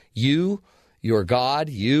between you, your God,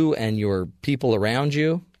 you and your people around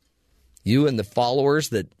you, you and the followers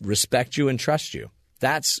that respect you and trust you.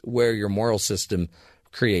 That's where your moral system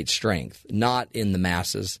creates strength, not in the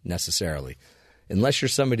masses necessarily. Unless you're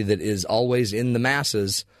somebody that is always in the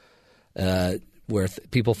masses, where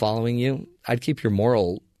people following you, I'd keep your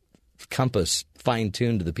moral compass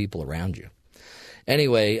fine-tuned to the people around you.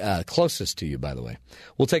 Anyway, closest to you, by the way.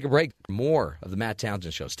 We'll take a break. More of the Matt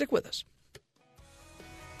Townsend Show. Stick with us.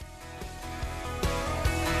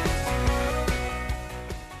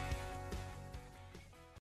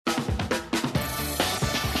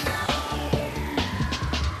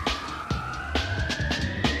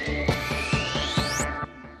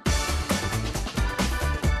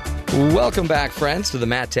 Welcome back, friends, to the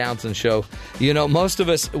Matt Townsend Show. You know, most of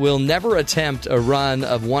us will never attempt a run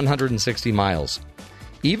of 160 miles.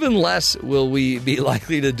 Even less will we be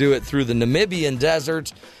likely to do it through the Namibian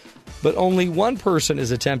desert. But only one person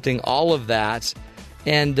is attempting all of that.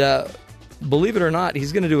 And believe it or not,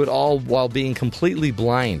 he's going to do it all while being completely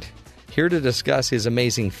blind. Here to discuss his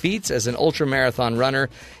amazing feats as an ultramarathon runner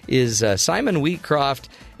is Simon Wheatcroft.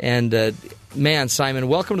 And, man, Simon,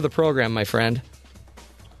 welcome to the program, my friend.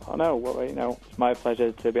 Oh, no. Well, it's my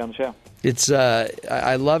pleasure to be on the show. It's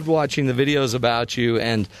I loved watching the videos about you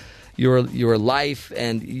and your life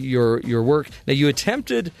and your work. Now, you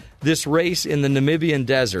attempted this race in the Namibian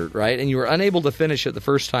desert, right? And you were unable to finish it the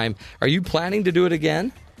first time. Are you planning to do it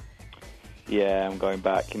again? Yeah, I'm going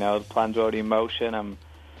back. The plan's already in motion. I'm,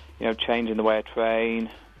 changing the way I train,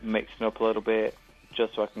 mixing up a little bit,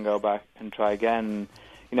 just so I can go back and try again.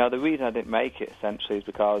 The reason I didn't make it, essentially, is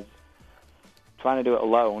because trying to do it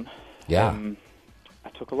alone, I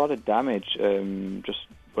took a lot of damage just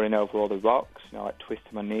running over all the rocks, like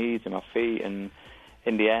twisting my knees and my feet, and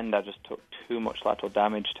in the end I just took too much lateral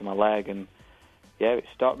damage to my leg, and it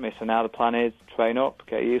stopped me. So now the plan is train up,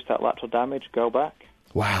 get used to that lateral damage, go back.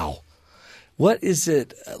 Wow. What is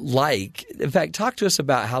it like? In fact, talk to us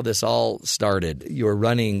about how this all started, your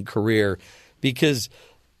running career, because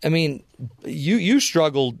you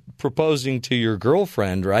struggled proposing to your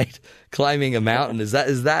girlfriend, right? Climbing a mountain. Is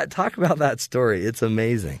that? Talk about that story. It's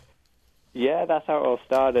amazing. Yeah, that's how it all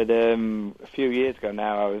started. A few years ago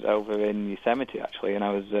now, I was over in Yosemite, actually, and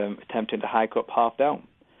I was attempting to hike up Half Dome.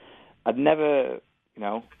 I'd never,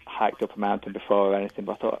 hiked up a mountain before or anything,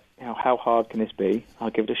 but I thought, how hard can this be? I'll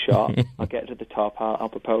give it a shot. I'll get to the top. I'll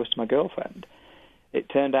propose to my girlfriend. It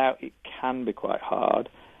turned out it can be quite hard.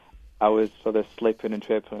 I was sort of slipping and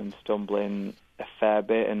tripping and stumbling a fair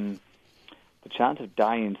bit, and the chance of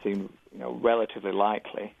dying seemed, relatively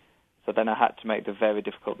likely. So then I had to make the very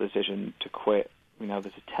difficult decision to quit,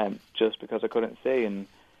 this attempt just because I couldn't see, and,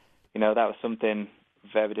 that was something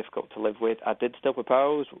very difficult to live with. I did still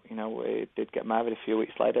propose, we did get married a few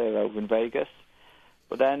weeks later over in Vegas,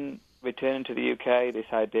 but then returning to the UK, this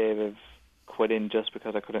idea of quitting just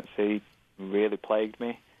because I couldn't see really plagued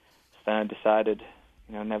me. So then I decided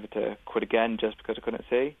never to quit again just because I couldn't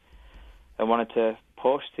see. I wanted to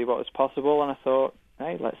push, see what was possible, and I thought,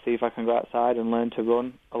 hey, let's see if I can go outside and learn to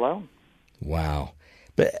run alone. Wow.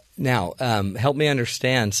 But now, help me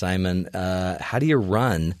understand, Simon, how do you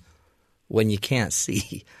run when you can't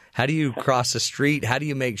see? How do you cross the street? How do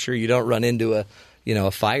you make sure you don't run into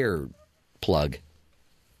a fire plug?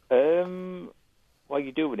 well,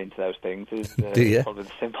 you do run into those things. Is do you? Probably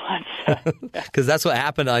the simple answer. Because that's what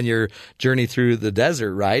happened on your journey through the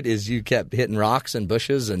desert, right? Is you kept hitting rocks and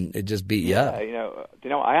bushes, and it just beat you up.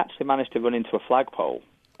 I actually managed to run into a flagpole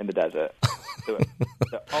in the desert.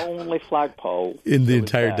 The only flagpole in the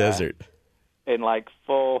entire desert, in like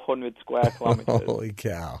 400 square kilometers. Holy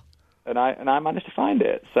cow! And I managed to find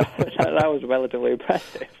it, so that was relatively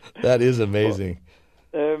impressive. That is amazing.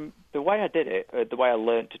 But, the way I did it, the way I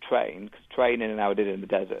learned to train, because training and how I did it in the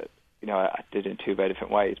desert, I did it in two very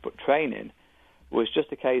different ways. But training was just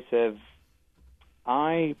a case of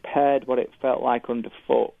I paired what it felt like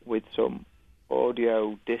underfoot with some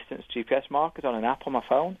audio distance GPS markers on an app on my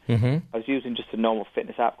phone. Mm-hmm. I was using just a normal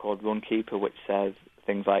fitness app called Runkeeper, which says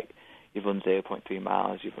things like you've run 0.3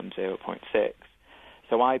 miles, you've run 0.6.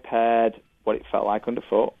 So I paired what it felt like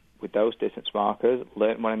underfoot with those distance markers,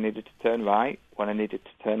 learned when I needed to turn right, when I needed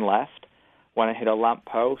to turn left. When I hit a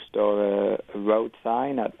lamppost or a road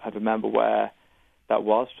sign, I'd remember where that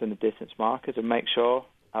was from the distance markers and make sure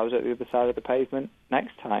I was at the other side of the pavement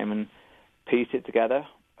next time, and piece it together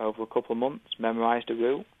over a couple of months, memorised a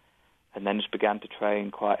route, and then just began to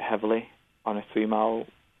train quite heavily on a 3-mile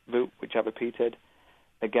route, which I've repeated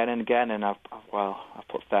again and again, and I've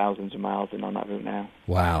put thousands of miles in on that route now.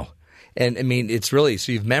 Wow. And I mean, it's really,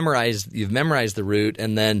 so you've memorized the route,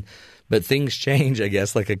 and then, but things change, I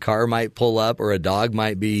guess, like a car might pull up or a dog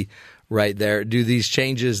might be right there. Do these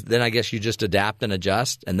changes, then I guess you just adapt and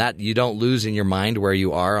adjust, and that you don't lose in your mind where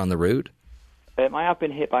you are on the route? I have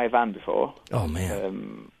been hit by a van before. Oh,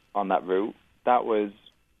 man. On that route. That was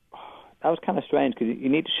kind of strange because you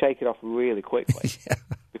need to shake it off really quickly. Yeah.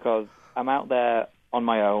 Because I'm out there on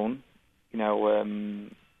my own.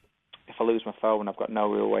 If I lose my phone, I've got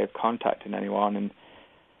no real way of contacting anyone. And,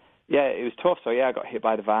 yeah, it was tough. So, yeah, I got hit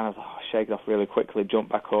by the van. I was shake it off really quickly,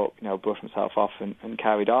 jumped back up, brushed myself off and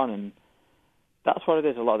carried on. And that's what it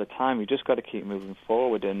is a lot of the time. You just got to keep moving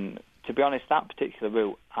forward. And to be honest, that particular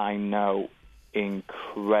route I know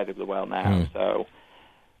incredibly well now. So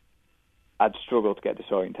I'd struggle to get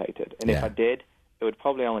disorientated. And if I did, it would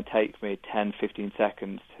probably only take me 10, 15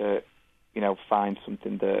 seconds to, find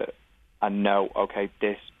something that I know, okay,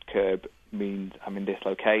 this curb means I'm in this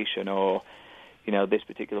location, or, this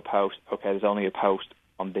particular post, okay, there's only a post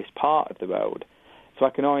on this part of the road. So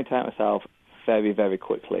I can orientate myself very, very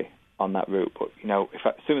quickly on that route. But,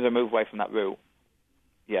 as soon as I move away from that route,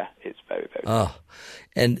 yeah, it's very, very Oh,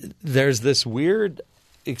 and there's this weird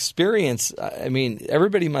experience. I mean,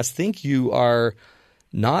 everybody must think you are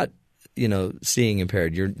not, seeing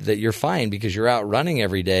impaired. That you're fine because you're out running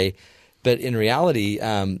every day. But in reality,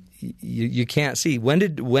 you can't see. When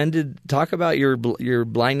did talk about your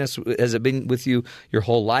blindness? Has it been with you your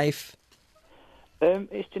whole life?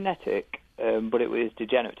 It's genetic, but it was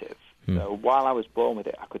degenerative. So while I was born with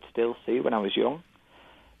it, I could still see when I was young.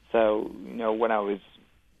 So when I was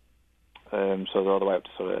all the way up to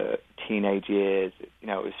sort of teenage years, it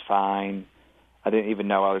was fine. I didn't even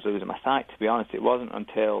know I was losing my sight, to be honest. It wasn't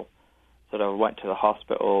until sort of I went to the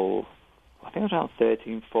hospital, I think it was around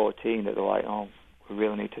 13, 14, that they were like, oh, we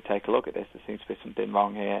really need to take a look at this. There seems to be something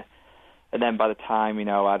wrong here. And then by the time,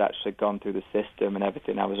 I'd actually gone through the system and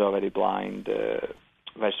everything, I was already blind,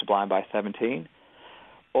 registered blind by 17.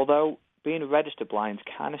 Although being registered blind is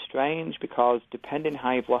kind of strange because depending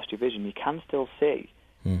how you've lost your vision, you can still see.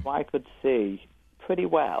 So I could see pretty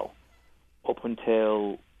well up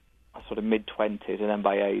until sort of mid-20s, and then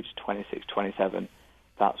by age 26, 27,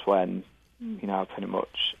 that's when, I pretty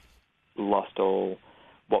much lost all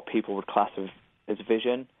what people would class as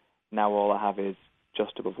vision. Now all I have is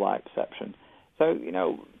just above light perception. So,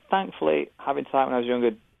 thankfully, having sight when I was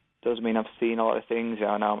younger does mean I've seen a lot of things.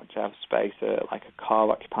 I know how much I have space, like a car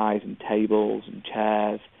occupies, and tables and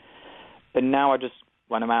chairs. And now I just,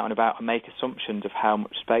 when I'm out and about, I make assumptions of how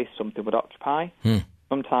much space something would occupy.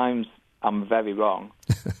 Sometimes I'm very wrong,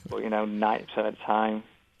 but 90% of the time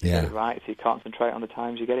you get it right. If you concentrate on the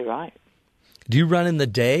times, you get it right. Do you run in the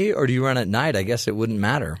day or do you run at night? I guess it wouldn't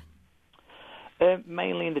matter.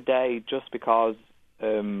 Mainly in the day, just because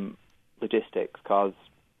logistics. Because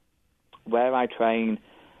where I train,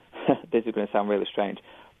 this is going to sound really strange,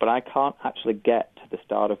 but I can't actually get to the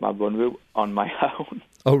start of my run route on my own.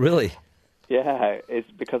 Oh, really? Yeah, it's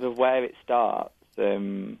because of where it starts.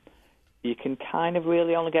 You can kind of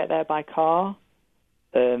really only get there by car.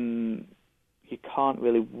 You can't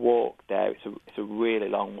really walk there. It's a really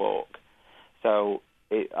long walk. So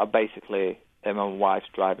I basically, my wife's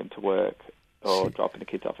driving to work or dropping the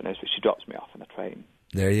kids off in nursery. She drops me off in a train.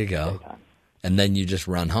 There you go. And then you just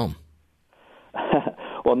run home.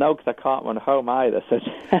 Well, no, because I can't run home either.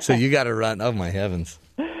 So you got to run. Oh, my heavens.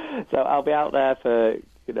 So I'll be out there for,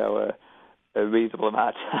 a reasonable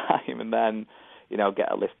amount of time and then,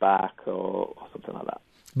 get a lift back or something like that.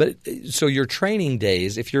 But so your training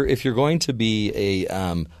days, if you're going to be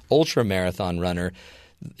a ultra marathon runner,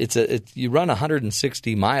 you run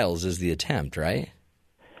 160 miles is the attempt, right?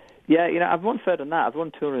 Yeah, I've run further than that. I've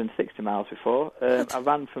run 260 miles before. I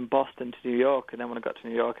ran from Boston to New York, and then when I got to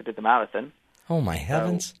New York, I did the marathon. Oh my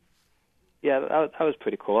heavens! So, yeah, that was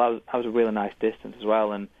pretty cool. That was a really nice distance as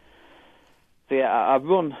well. And so yeah, I've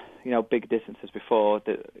run big distances before.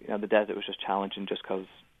 The desert was just challenging just because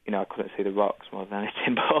I couldn't see the rocks more than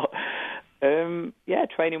anything. But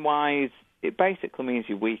training wise, it basically means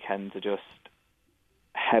your weekends are just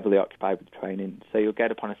heavily occupied with training. So you'll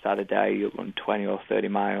get up on a Saturday, you'll run 20 or 30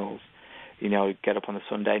 miles. You get up on a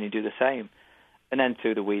Sunday and you do the same. And then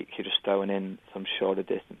through the week, you're just throwing in some shorter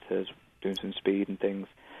distances, doing some speed and things.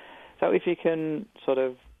 So if you can sort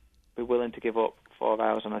of be willing to give up 4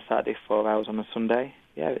 hours on a Saturday, 4 hours on a Sunday,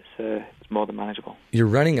 yeah, it's more than manageable. You're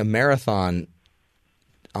running a marathon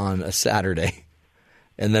on a Saturday,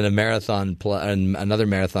 and then and another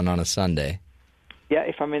marathon on a Sunday. Yeah,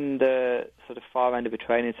 if I'm in the sort of far end of a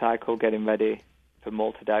training cycle, getting ready for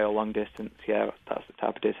multi-day or long distance, yeah, that's the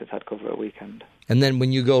type of distance I'd cover a weekend. And then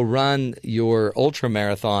when you go run your ultra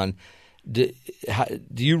marathon, do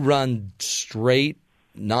you run straight,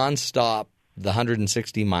 nonstop, the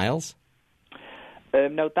 160 miles?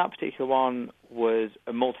 No, that particular one was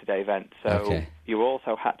a multi-day event, so you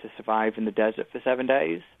also had to survive in the desert for 7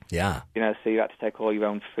 days. Yeah. So you had to take all your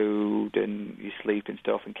own food and your sleep and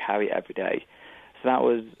stuff and carry it every day. So that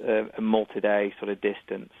was a multi-day sort of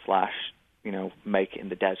distance / make it in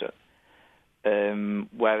the desert.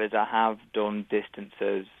 Whereas I have done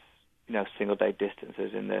distances, single-day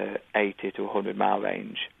distances in the 80 to 100-mile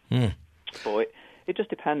range. But it just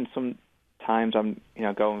depends. Sometimes I'm,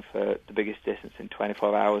 going for the biggest distance in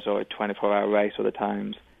 24 hours or a 24-hour race. Other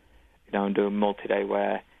times, I'm doing multi-day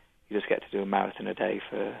where you just get to do a marathon a day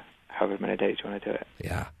for however many days you want to do it.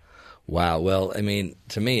 Yeah. Wow. Well, I mean,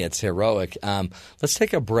 to me, it's heroic. Let's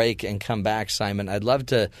take a break and come back, Simon. I'd love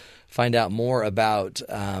to find out more about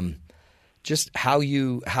just how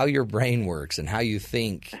your brain works and how you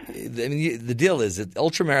think. I mean, the deal is that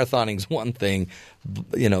ultramarathoning is one thing,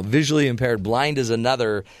 visually impaired, blind is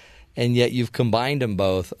another, and yet you've combined them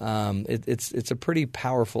both. It's a pretty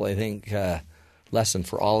powerful, I think, lesson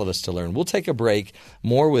for all of us to learn. We'll take a break.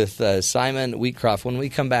 More with Simon Wheatcroft when we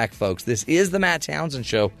come back, folks. This is the Matt Townsend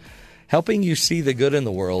Show, helping you see the good in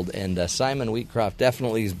the world, and Simon Wheatcroft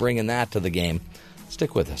definitely is bringing that to the game.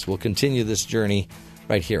 Stick with us. We'll continue this journey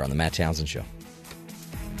right here on the Matt Townsend Show.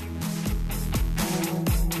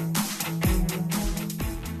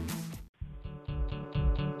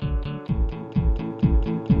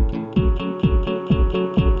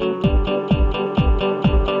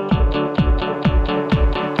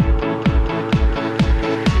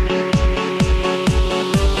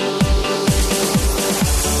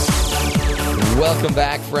 Welcome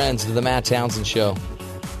back, friends, to the Matt Townsend Show.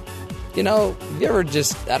 You you ever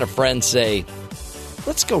just had a friend say,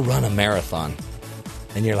 let's go run a marathon?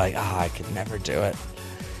 And you're like, I could never do it.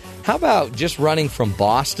 How about just running from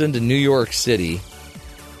Boston to New York City,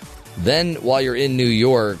 then while you're in New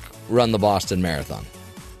York, run the Boston Marathon?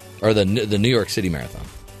 Or the New York City Marathon.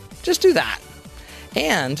 Just do that.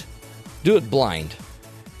 And do it blind.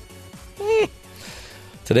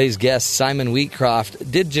 Today's guest, Simon Wheatcroft,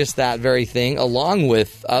 did just that very thing, along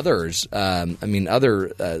with others. Other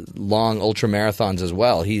long ultramarathons as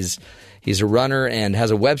well. He's a runner and has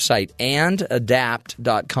a website,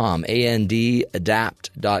 andadapt.com,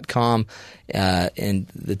 andadapt.com. And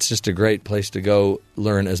it's just a great place to go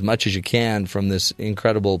learn as much as you can from this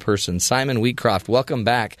incredible person. Simon Wheatcroft, welcome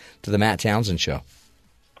back to the Matt Townsend Show.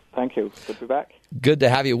 Thank you. Good to be back. Good to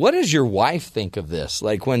have you. What does your wife think of this?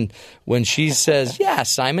 Like when she says, yeah,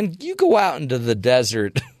 Simon, you go out into the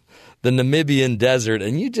desert, the Namibian desert,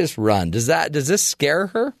 and you just run. Does this scare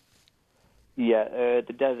her? Yeah,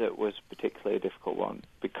 the desert was particularly a difficult one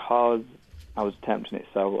because I was attempting it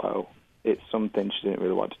solo. It's something she didn't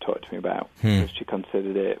really want to talk to me about because she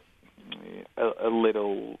considered it a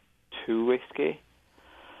little too risky.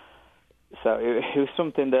 So it was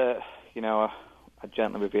something that, I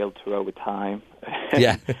gently revealed to her over time.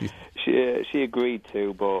 Yeah. She agreed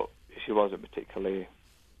to, but she wasn't particularly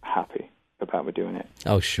happy about me doing it.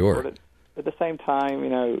 Oh, sure. But at the same time,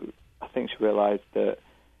 I think she realized that,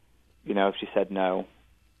 if she said no,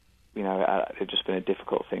 it'd just been a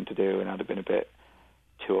difficult thing to do, and I'd have been a bit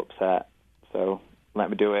too upset. So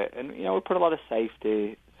let me do it. And, we put a lot of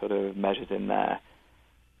safety sort of measures in there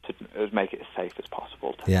to make it as safe as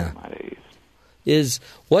possible to put my ease.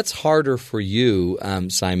 What's harder for you,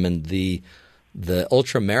 Simon, the The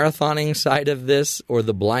ultramarathoning side of this or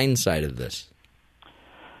the blind side of this?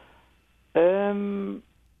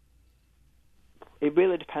 It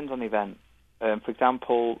really depends on the event. For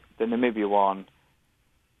example, the Namibia one,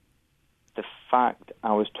 the fact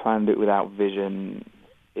I was trying to do it without vision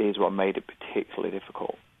is what made it particularly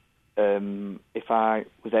difficult. If I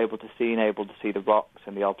was able to see the rocks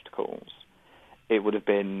and the obstacles, it would have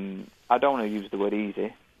been, I don't want to use the word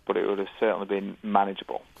easy, but it would have certainly been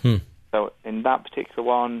manageable. So in that particular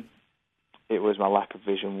one, it was my lack of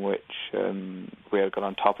vision which really got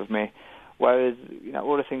on top of me. Whereas,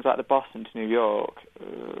 other things like the Boston to New York,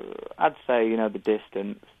 I'd say, the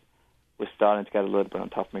distance was starting to get a little bit on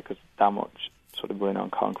top of me because that much sort of running on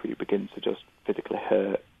concrete begins to just physically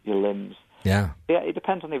hurt your limbs. Yeah, it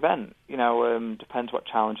depends on the event. Depends what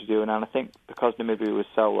challenge you're doing. And I think because Namibia was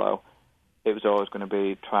solo, it was always going to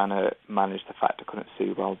be trying to manage the fact I couldn't see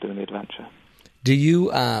while doing the adventure. Do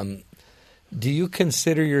you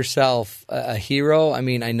consider yourself a hero? I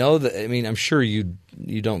mean, I'm sure you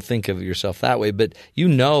don't think of yourself that way, but you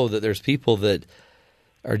know that there's people that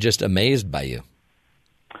are just amazed by you.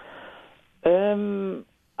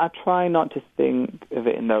 I try not to think of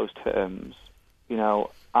it in those terms.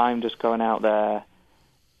 I'm just going out there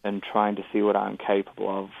and trying to see what I'm capable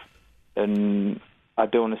of. And I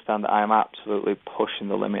do understand that I am absolutely pushing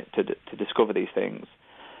the limit to discover these things.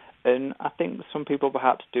 And I think some people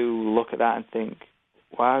perhaps do look at that and think,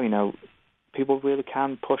 wow, people really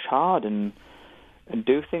can push hard and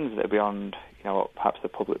do things that are beyond, what perhaps the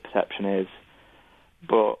public perception is.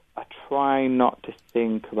 But I try not to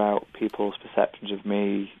think about people's perceptions of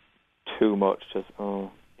me too much. Just,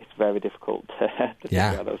 it's very difficult to think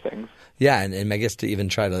about those things. Yeah, and I guess to even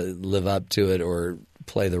try to live up to it or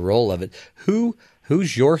play the role of it.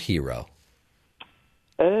 Who's your hero?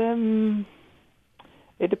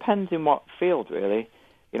 It depends in what field, really.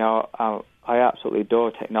 I absolutely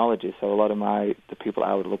adore technology, so a lot of the people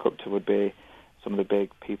I would look up to would be some of the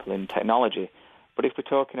big people in technology. But if we're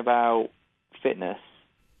talking about fitness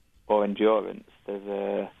or endurance,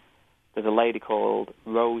 there's a lady called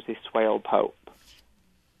Rosie Swale Pope,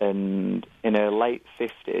 and in her late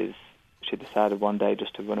 50s, she decided one day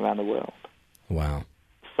just to run around the world. Wow.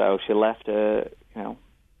 So she left her,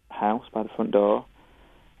 house by the front door,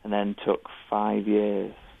 and then took 5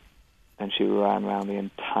 years, and she ran around the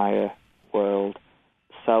entire world,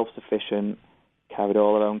 self-sufficient, carried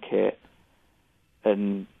all her own kit,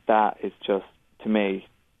 and that is just, to me,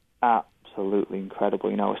 absolutely incredible.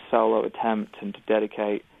 A solo attempt and to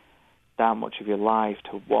dedicate that much of your life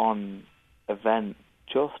to one event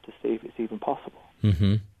just to see if it's even possible.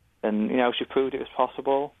 Mm-hmm. And, she proved it was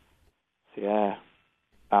possible. So, yeah,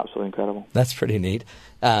 absolutely incredible. That's pretty neat.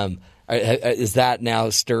 Is that now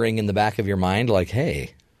stirring in the back of your mind like,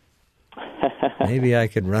 hey, maybe I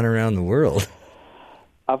could run around the world?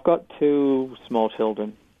 I've got 2 small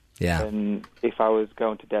children. Yeah. And if I was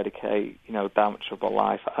going to dedicate, that much of my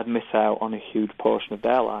life, I'd miss out on a huge portion of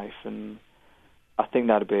their life. And I think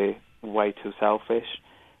that'd be way too selfish.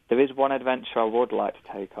 There is one adventure I would like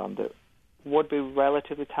to take on that would be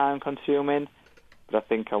relatively time-consuming, but I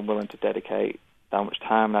think I'm willing to dedicate that much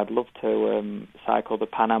time. I'd love to cycle the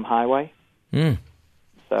Pan Am Highway.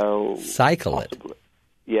 So cycle possibly. It?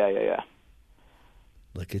 Yeah.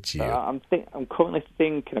 Look at you. So I'm currently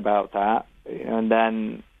thinking about that, and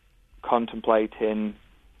then contemplating: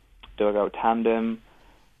 do I go tandem?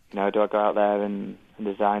 Do I go out there and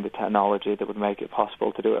design the technology that would make it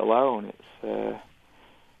possible to do it alone?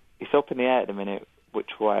 It's up in the air at the minute which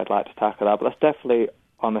way I'd like to tackle that, but that's definitely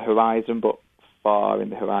on the horizon, but far in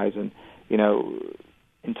the horizon.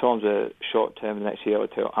 In terms of short term, the next year or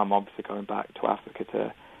two, I'm obviously going back to Africa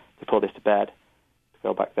to put this to bed, to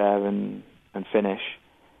go back there and finish,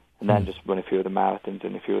 and then just run a few of the marathons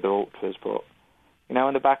and a few of the ultras. But,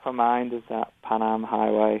 in the back of my mind is that Pan Am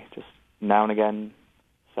Highway, just now and again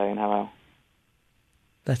saying hello.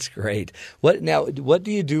 That's great. What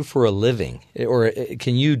do you do for a living? Or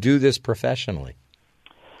can you do this professionally?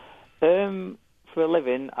 For a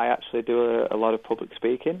living, I actually do a lot of public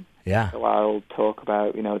speaking. Yeah. So I'll talk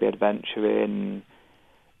about, the adventure in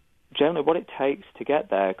generally what it takes to get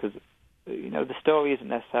there, because, the story isn't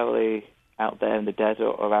necessarily out there in the desert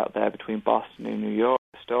or out there between Boston and New York.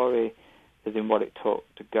 The story is in what it took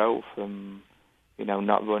to go from,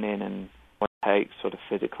 not running and what it takes sort of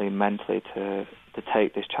physically and mentally to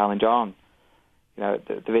take this challenge on.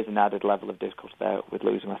 There is an added level of difficulty there with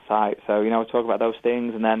losing my sight. So, I talk about those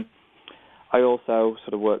things, and then I also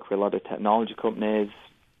sort of work for a lot of technology companies,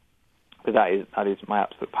 because that is my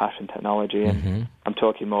absolute passion, technology, and I'm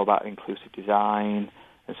talking more about inclusive design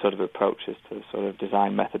and sort of approaches to sort of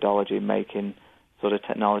design methodology, making sort of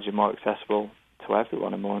technology more accessible to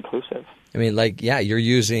everyone and more inclusive. I mean, you're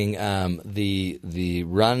using the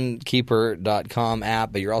runkeeper.com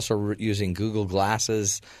app, but you're also using Google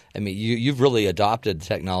Glasses. I mean, you've really adopted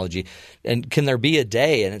technology. And can there be a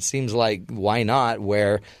day, and it seems like why not,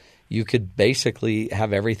 where you could basically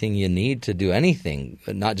have everything you need to do anything,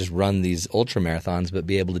 not just run these ultramarathons, but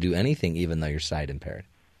be able to do anything even though you're sight impaired?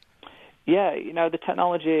 Yeah, the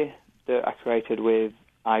technology that I created with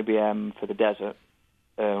IBM for the desert,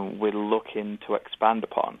 we're looking to expand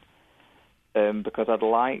upon. Because I'd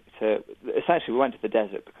like to... Essentially, we went to the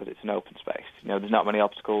desert because it's an open space. There's not many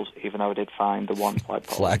obstacles, even though I did find the one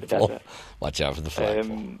flagpole in the desert. Watch out for the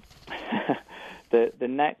flagpole. The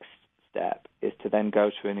next step is to then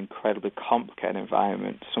go to an incredibly complicated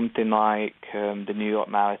environment, something like the New York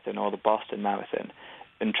Marathon or the Boston Marathon,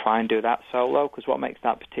 and try and do that solo, because what makes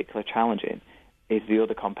that particularly challenging is the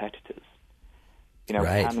other competitors.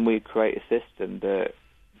 Right. Can we create a system that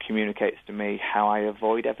communicates to me how I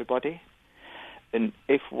avoid everybody? And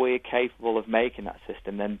if we're capable of making that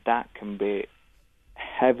system, then that can be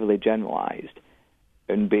heavily generalized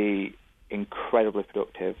and be incredibly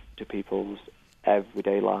productive to people's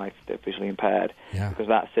everyday life that are visually impaired. Yeah. Because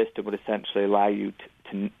that system would essentially allow you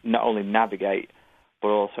to not only navigate, but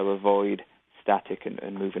also avoid static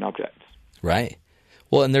and moving objects. Right.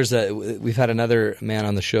 Well, and we've had another man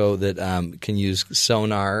on the show that can use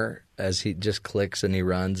sonar as he just clicks and he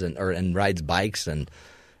runs and rides bikes, and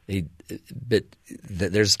but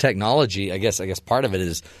there's technology. I guess part of it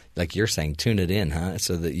is, like you're saying, tune it in, huh?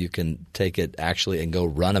 So that you can take it actually and go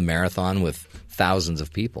run a marathon with thousands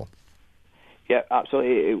of people. Yeah,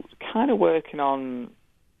 absolutely. It was kind of working on,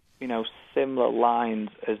 similar lines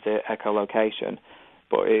as the echolocation,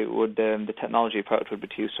 but it would the technology approach would be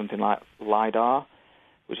to use something like LiDAR,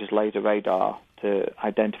 which is laser radar, to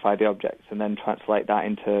identify the objects and then translate that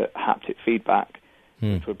into haptic feedback,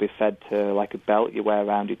 which would be fed to like a belt you wear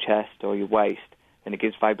around your chest or your waist, and it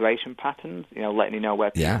gives vibration patterns, letting you know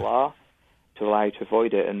where people are to allow you to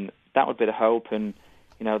avoid it. And that would be the hope, and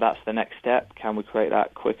that's the next step. Can we create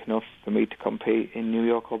that quick enough for me to compete in New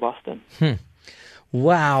York or Boston?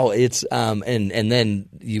 Wow, it's and then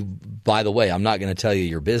you. By the way, I'm not going to tell you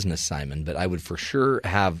your business, Simon, but I would for sure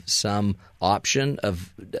have some option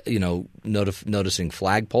of noticing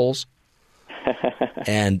flagpoles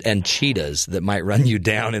and cheetahs that might run you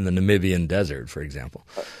down in the Namibian desert, for example.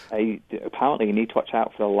 Apparently, you need to watch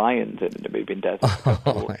out for the lions in the Namibian desert.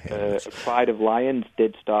 A pride of lions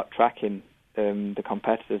did start tracking the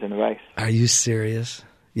competitors in the race. Are you serious?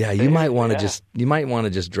 Yeah, you might want to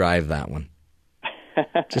just drive that one.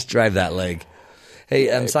 Just drive that leg.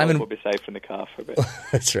 Hey, Simon, we'll be safe in the car for a bit.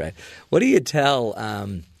 That's right. What do you tell?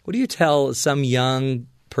 Some young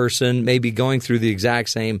person maybe going through the exact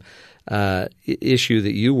same issue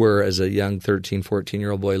that you were as a young 13,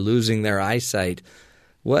 14-year-old boy, losing their eyesight?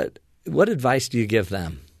 What advice do you give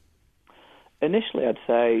them? Initially, I'd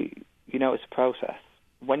say it's a process.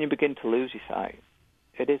 When you begin to lose your sight,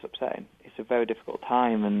 it is upsetting. It's a very difficult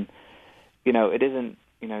time, and it isn't.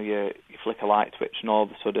 You flick a light switch and all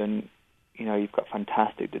of a sudden, you've got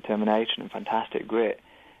fantastic determination and fantastic grit.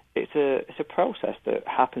 It's a process that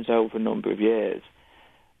happens over a number of years,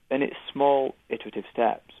 and it's small iterative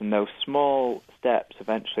steps, and those small steps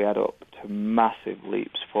eventually add up to massive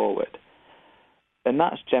leaps forward. And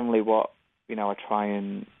that's generally what, I try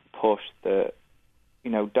and push, that,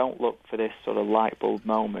 don't look for this sort of light bulb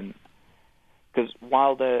moment. Because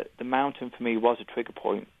while the mountain for me was a trigger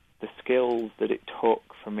point, the skills that it took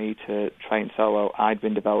for me to train solo, I'd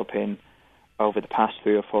been developing over the past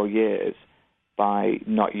 3 or 4 years by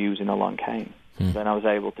not using a long cane. Then I was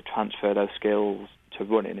able to transfer those skills to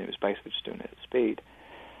running. It was basically just doing it at speed.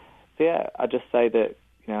 So yeah, I just say that,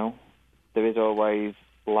 there is always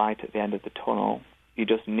light at the end of the tunnel. You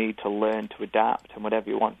just need to learn to adapt, and whatever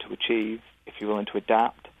you want to achieve, if you're willing to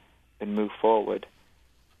adapt and move forward,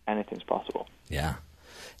 anything's possible. Yeah.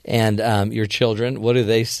 And your children, what do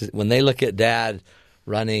they, when they look at Dad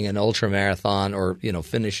running an ultramarathon or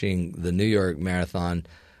finishing the New York Marathon,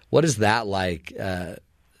 what is that like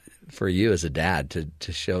for you as a dad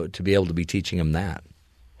to be able to be teaching them that?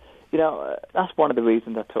 That's one of the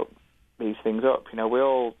reasons I took these things up. We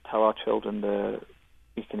all tell our children that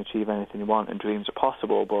you can achieve anything you want and dreams are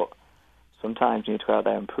possible, but sometimes you need to go out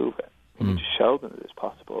there and prove it. You need to show them that it's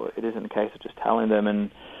possible. It isn't a case of just telling them.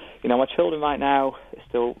 And my children right now are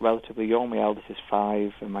still relatively young. My eldest is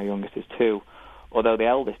 5 and my youngest is 2. Although the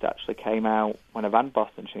eldest actually came out when I ran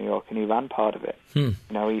Boston to New York, and he ran part of it.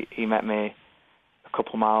 He met me a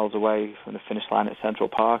couple of miles away from the finish line at Central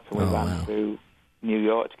Park, and we ran through New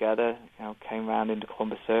York together, came round into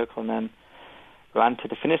Columbus Circle, and then ran to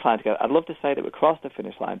the finish line together. I'd love to say that we crossed the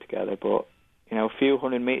finish line together, but, a few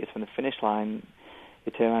hundred meters from the finish line,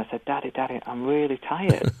 he turned around and said, Daddy, I'm really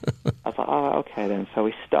tired. I was like, oh, okay then. So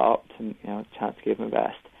we stopped and, a chance to give him a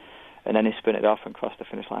rest. And then he sprinted off and crossed the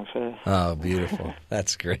finish line first. Oh, beautiful.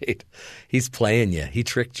 That's great. He's playing you. He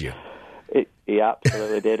tricked you. He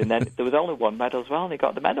absolutely did. And then there was only one medal as well, and he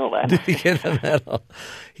got the medal then. Did he get the medal?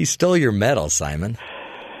 He stole your medal, Simon.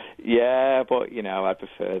 Yeah, but, I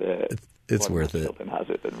prefer the... It's worth it. Children has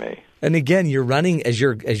it than me. And again, you're running as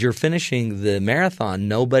you're finishing the marathon.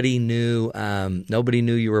 Nobody knew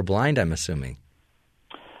you were blind, I'm assuming.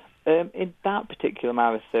 In that particular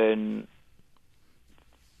marathon,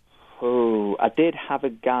 I did have a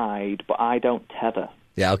guide, but I don't tether.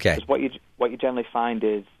 Yeah, okay. Because what you generally find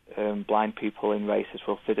is blind people in races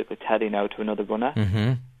will physically tether to another runner.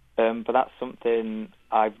 Mm-hmm. But that's something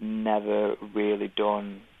I've never really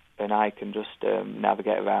done, and I can just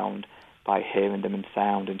navigate around by hearing them in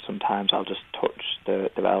sound, and sometimes I'll just touch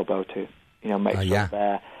their elbow to, make sure I'm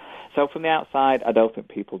there. So from the outside, I don't think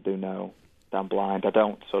people do know that I'm blind. I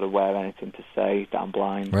don't sort of wear anything to say that I'm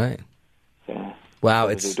blind. Right. Yeah. Wow,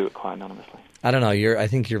 I do it quite anonymously. I don't know. I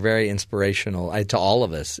think you're very inspirational to all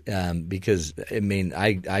of us because,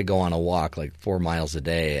 I go on a walk like 4 miles a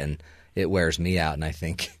day, and it wears me out, and I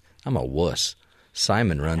think I'm a wuss.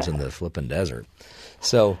 Simon runs in the flipping desert.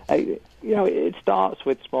 So... it starts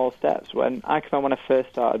with small steps. When I first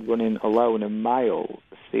started running alone, a mile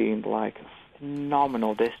seemed like a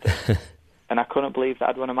phenomenal distance. And I couldn't believe that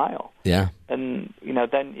I'd run a mile. Yeah. And,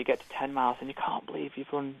 then you get to 10 miles and you can't believe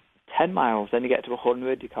you've run 10 miles. Then you get to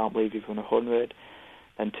 100, you can't believe you've run 100,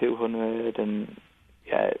 then 200. And,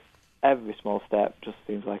 every small step just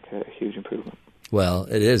seems like a huge improvement. Well,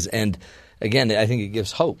 it is. And again, I think it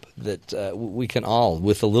gives hope that we can all,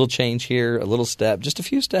 with a little change here, a little step, just a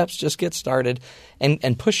few steps, just get started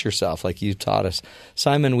and push yourself like you taught us.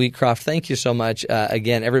 Simon Wheatcroft, thank you so much.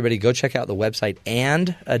 Again, everybody go check out the website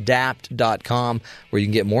andadapt.com where you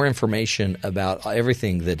can get more information about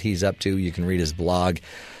everything that he's up to. You can read his blog.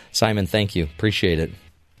 Simon, thank you. Appreciate it.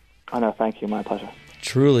 Oh, no, thank you. My pleasure.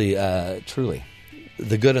 Truly, truly.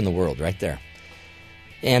 The good in the world right there.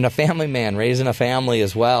 And a family man raising a family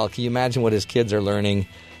as well. Can you imagine what his kids are learning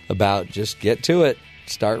about just get to it,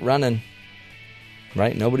 start running,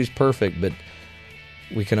 right? Nobody's perfect, but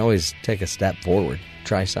we can always take a step forward,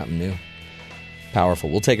 try something new.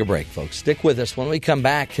 Powerful. We'll take a break, folks. Stick with us. When we come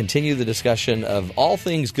back, continue the discussion of all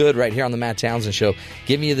things good right here on the Matt Townsend Show,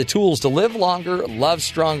 giving you the tools to live longer, love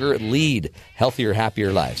stronger, lead healthier,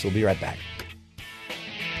 happier lives. We'll be right back.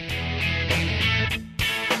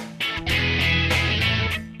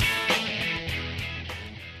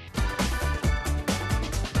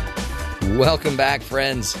 Welcome back,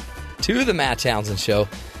 friends, to the Matt Townsend Show.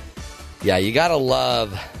 Yeah, you got to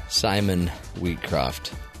love Simon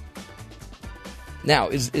Wheatcroft. Now,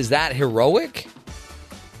 is that heroic?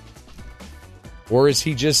 Or is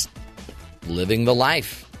he just living the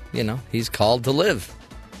life, he's called to live?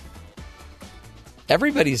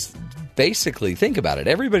 Everybody's basically, think about it,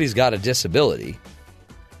 everybody's got a disability.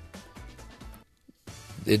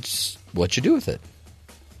 It's what you do with it.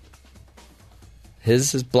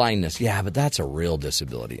 His is blindness. Yeah, but that's a real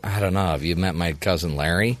disability. I don't know. Have you met my cousin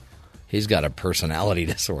Larry? He's got a personality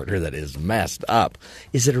disorder that is messed up.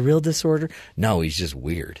 Is it a real disorder? No, he's just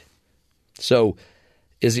weird. So,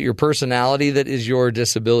 is it your personality that is your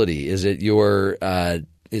disability? Is it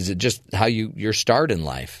just how your start in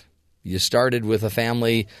life? You started with a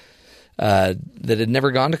family that had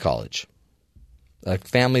never gone to college. A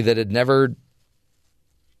family that had never,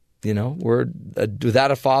 were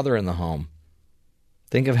without a father in the home.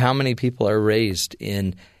 Think of how many people are raised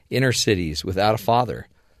in inner cities without a father,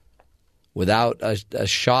 without a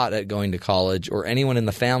shot at going to college, or anyone in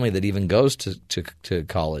the family that even goes to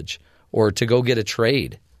college or to go get a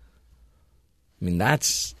trade. I mean, that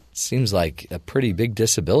seems like a pretty big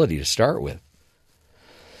disability to start with.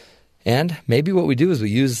 And maybe what we do is we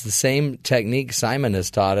use the same technique Simon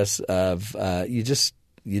has taught us of you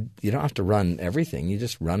don't have to run everything. You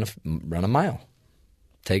just run a mile.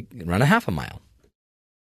 Run a half a mile.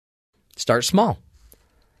 Start small.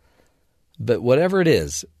 But whatever it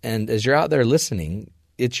is, and as you're out there listening,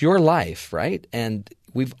 it's your life, right? And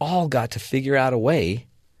we've all got to figure out a way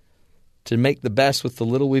to make the best with the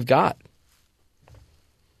little we've got.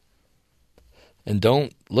 And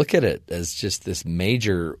don't look at it as just this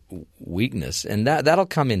major weakness. And that'll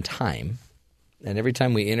come in time. And every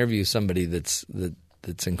time we interview somebody that's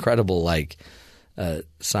incredible like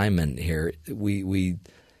Simon here,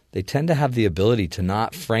 they tend to have the ability to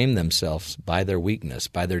not frame themselves by their weakness,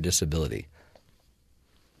 by their disability.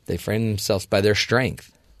 They frame themselves by their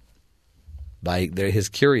strength, by his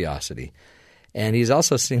curiosity. And he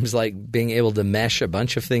also seems like being able to mesh a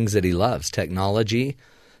bunch of things that he loves, technology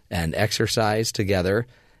and exercise together,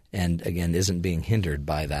 and again, isn't being hindered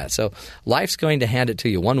by that. So life's going to hand it to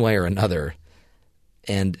you one way or another.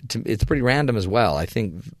 And it's pretty random as well. I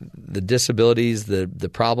think the disabilities, the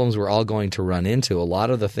problems we're all going to run into, a lot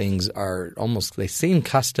of the things are almost, they seem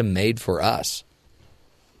custom made for us.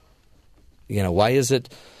 You know, why is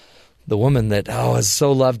it the woman that, has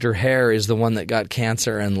so loved her hair is the one that got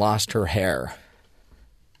cancer and lost her hair?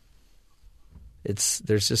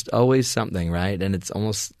 There's just always something, right? And it's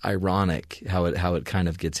almost ironic how it kind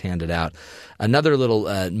of gets handed out. Another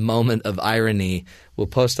little moment of irony we'll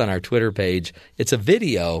post on our Twitter page. It's a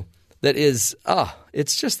video that is,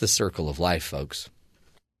 it's just the circle of life, folks.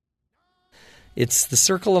 It's the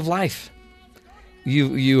circle of life.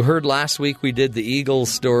 You heard last week we did the eagle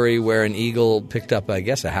story where an eagle picked up, I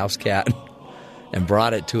guess, a house cat and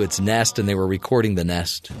brought it to its nest, and they were recording the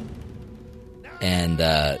nest and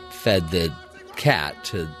fed the cat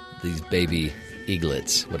to these baby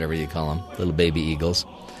eaglets, whatever you call them, little baby eagles.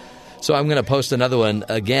 So I'm going to post another one,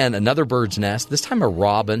 again, another bird's nest, this time a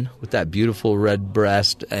robin with that beautiful red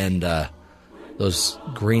breast and those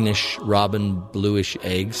greenish robin bluish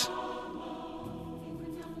eggs.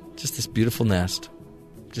 Just this beautiful nest,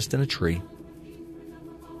 just in a tree.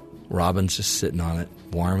 Robin's just sitting on it,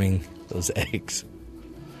 warming those eggs.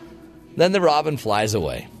 Then the robin flies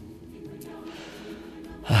away.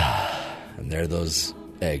 And there those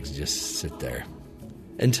eggs just sit there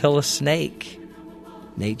until a snake,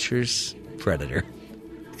 nature's predator,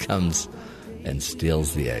 comes and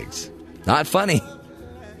steals the eggs. Not funny.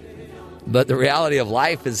 But the reality of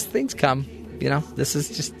life is things come. You know, this is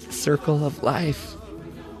just the circle of life.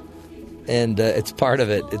 And it's part of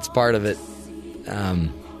it. It's part of it.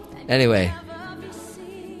 Anyway,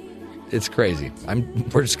 it's crazy.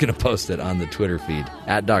 We're just going to post it on the Twitter feed,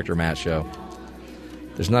 at Dr. Matt Show.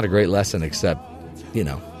 There's not a great lesson except, you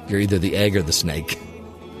know, you're either the egg or the snake.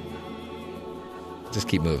 Just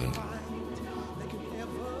keep moving.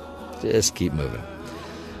 Just keep moving.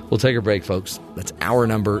 We'll take a break, folks. That's hour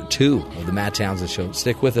number 2 of the Matt Townsend Show.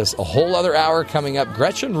 Stick with us. A whole other hour coming up.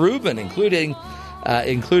 Gretchen Rubin,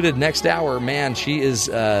 included next hour. Man, she's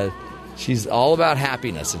all about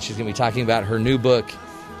happiness, and she's going to be talking about her new book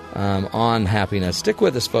on happiness. Stick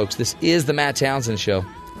with us, folks. This is the Matt Townsend Show.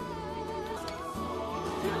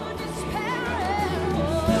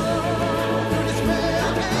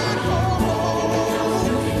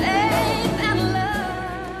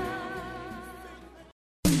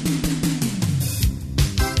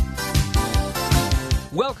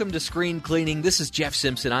 Welcome to Screen Cleaning. This is Jeff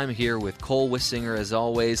Simpson. I'm here with Cole Wissinger, as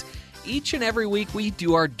always. Each and every week, we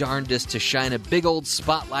do our darndest to shine a big old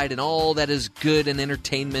spotlight on all that is good in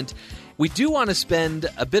entertainment. We do want to spend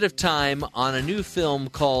a bit of time on a new film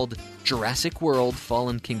called Jurassic World: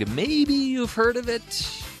 Fallen Kingdom. Maybe you've heard of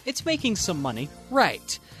it. It's making some money.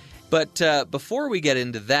 Right. But before we get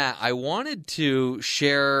into that, I wanted to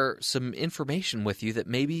share some information with you that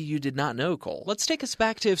maybe you did not know, Cole. Let's take us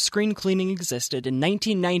back to if screen cleaning existed in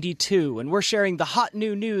 1992, and we're sharing the hot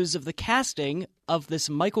new news of the casting of this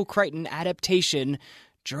Michael Crichton adaptation,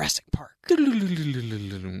 Jurassic Park.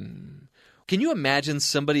 Can you imagine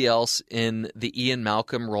somebody else in the Ian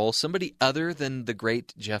Malcolm role, somebody other than the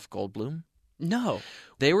great Jeff Goldblum? No.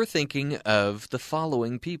 They were thinking of the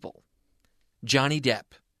following people: Johnny Depp,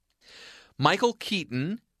 Michael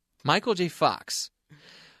Keaton, Michael J. Fox.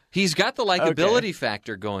 He's got the likability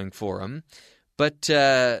factor going for him, but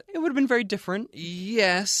it would have been very different.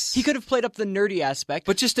 Yes. He could have played up the nerdy aspect.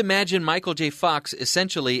 But just imagine Michael J. Fox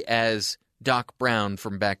essentially as Doc Brown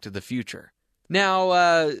from Back to the Future.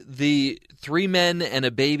 Now, the 3 Men and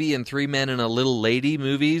a Baby and 3 Men and a Little Lady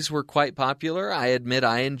movies were quite popular. I admit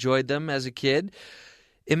I enjoyed them as a kid.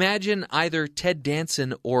 Imagine either Ted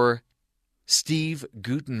Danson or Steve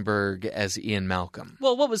Guttenberg as Ian Malcolm.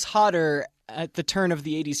 Well, what was hotter at the turn of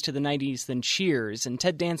the 80s to the 90s than Cheers? And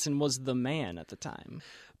Ted Danson was the man at the time.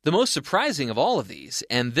 The most surprising of all of these,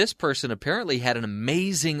 and this person apparently had an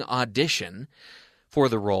amazing audition for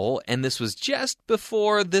the role, and this was just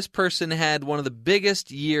before this person had one of the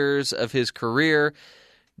biggest years of his career,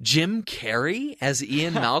 Jim Carrey as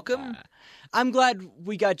Ian Malcolm. I'm glad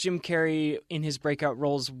we got Jim Carrey in his breakout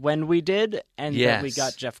roles when we did, and that we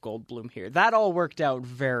got Jeff Goldblum here. That all worked out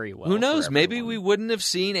very well. Who knows? Maybe we wouldn't have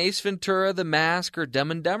seen Ace Ventura, The Mask, or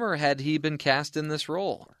Dumb and Dumber had he been cast in this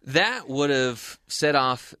role. That would have set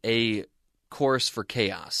off a course for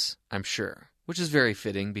chaos, I'm sure, which is very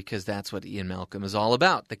fitting because that's what Ian Malcolm is all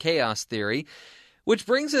about, the chaos theory. Which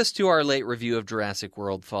brings us to our late review of Jurassic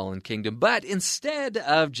World: Fallen Kingdom. But instead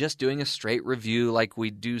of just doing a straight review like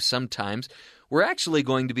we do sometimes, we're actually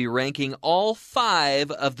going to be ranking all 5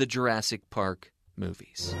 of the Jurassic Park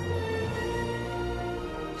movies.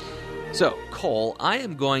 So, Cole, I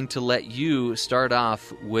am going to let you start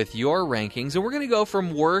off with your rankings, and we're going to go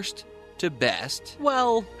from worst to best.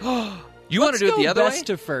 Well, you want to do it the other way? Let's go best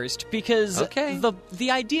to first, because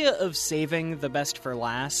the idea of saving the best for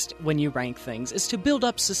last when you rank things is to build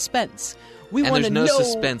up suspense. And there's no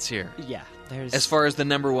suspense here. Yeah, there's. As far as the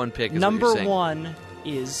number 1 pick is number what you're saying. 1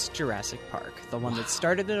 is Jurassic Park, the one that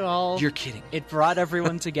started it all. You're kidding. It brought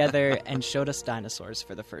everyone together and showed us dinosaurs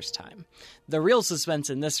for the first time. The real suspense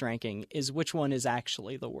in this ranking is which one is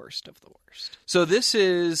actually the worst of the worst. So this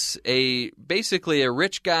is basically a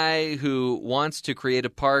rich guy who wants to create a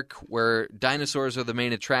park where dinosaurs are the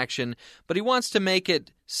main attraction, but he wants to make it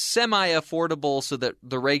semi-affordable so that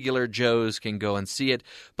the regular Joes can go and see it,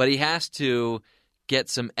 but he has to get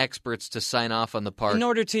some experts to sign off on the park. In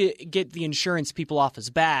order to get the insurance people off his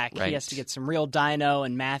back, Right. He has to get some real dino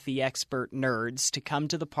and mathy expert nerds to come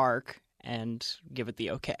to the park and give it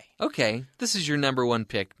the okay. Okay, this is your number 1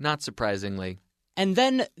 pick, not surprisingly. And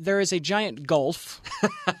then there is a giant gulf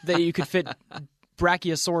that you could fit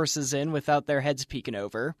brachiosauruses in without their heads peeking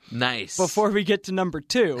over. Nice. Before we get to number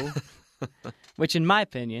 2, which in my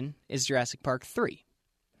opinion is Jurassic Park 3.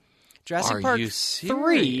 Jurassic Park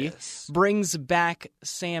 3 brings back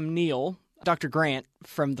Sam Neill, Dr. Grant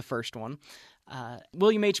from the first one.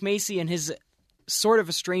 William H. Macy and his sort of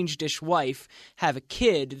estranged-ish wife have a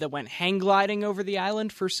kid that went hang gliding over the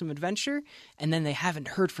island for some adventure, and then they haven't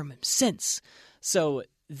heard from him since. So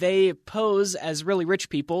they pose as really rich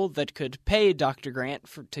people that could pay Dr. Grant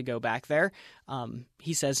to go back there.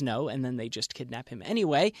 He says no, and then they just kidnap him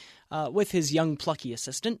anyway with his young plucky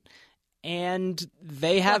assistant. And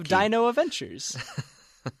they have dino adventures.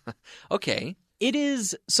 Okay. It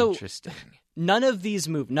is so interesting. None of these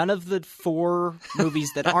none of the 4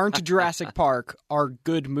 movies that aren't Jurassic Park are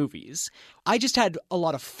good movies. I just had a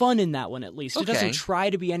lot of fun in that one, at least. Okay. It doesn't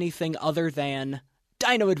try to be anything other than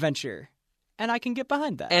dino adventure. And I can get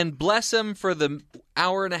behind that. And bless him for the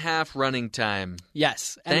hour and a half running time.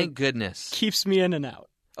 Yes. Thank goodness. Keeps me in and out.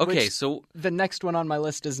 Okay, Which so the next one on my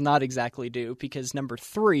list does not exactly do, because number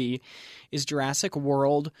 3 is Jurassic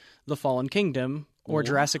World: The Fallen Kingdom, or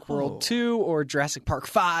Jurassic World 2, or Jurassic Park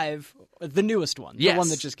 5, the newest one, the one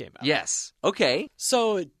that just came out. Yes. Okay.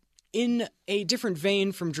 So in a different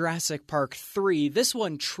vein from Jurassic Park 3, this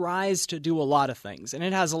one tries to do a lot of things, and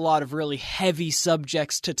it has a lot of really heavy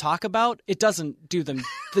subjects to talk about. It doesn't do them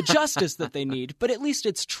the justice that they need, but at least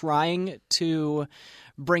it's trying to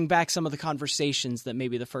bring back some of the conversations that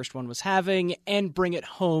maybe the first one was having and bring it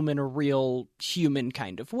home in a real human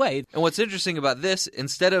kind of way. And what's interesting about this,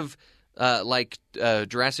 instead of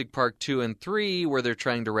Jurassic Park 2 and 3, where they're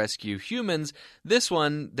trying to rescue humans, this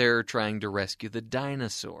one, they're trying to rescue the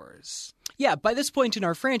dinosaurs. Yeah, by this point in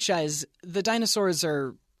our franchise, the dinosaurs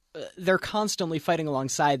are they're constantly fighting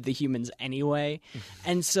alongside the humans anyway.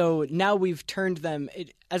 And so now we've turned them,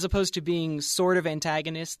 as opposed to being sort of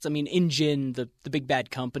antagonists. I mean, InGen, the big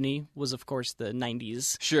bad company, was, of course, the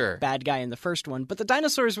 90s bad guy in the first one. But the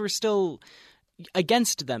dinosaurs were still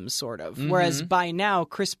against them, sort of. Whereas by now,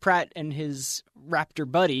 Chris Pratt and his raptor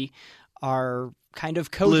buddy are kind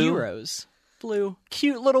of co-heroes. Blue.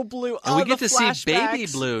 Cute little Blue. And we get to see flashbacks. baby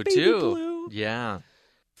Blue, too. Blue. Yeah.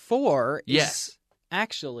 4 is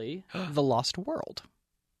actually The Lost World.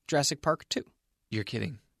 Jurassic Park 2. You're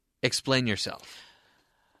kidding. Explain yourself.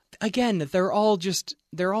 Again, they're all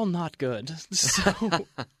not good. So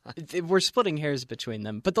we're splitting hairs between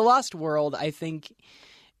them. But The Lost World, I think,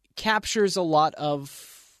 captures a lot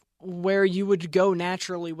of where you would go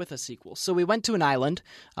naturally with a sequel. So we went to an island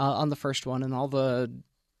on the first one, and all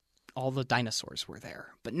the dinosaurs were there.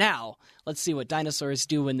 But now, let's see what dinosaurs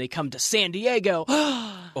do when they come to San Diego.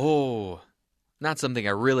 Oh, not something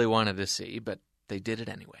I really wanted to see, but they did it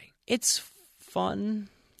anyway. It's fun.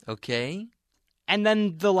 Okay. And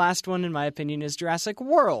then the last one, in my opinion, is Jurassic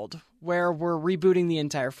World, where we're rebooting the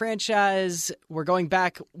entire franchise. We're going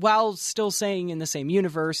back while still staying in the same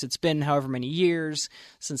universe. It's been however many years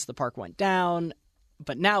since the park went down.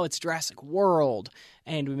 But now it's Jurassic World,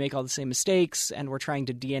 and we make all the same mistakes, and we're trying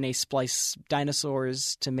to DNA splice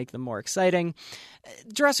dinosaurs to make them more exciting.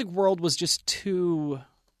 Jurassic World was just too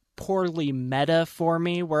poorly meta for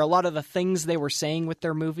me, where a lot of the things they were saying with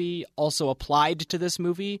their movie also applied to this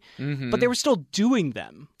movie, but they were still doing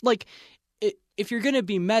them. Like, if you're going to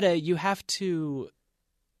be meta, you have to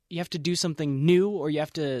do something new, or you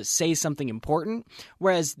have to say something important,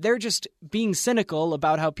 whereas they're just being cynical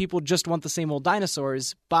about how people just want the same old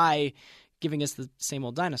dinosaurs by giving us the same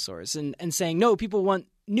old dinosaurs and saying, no, people want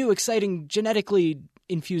new, exciting, genetically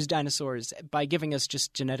infused dinosaurs by giving us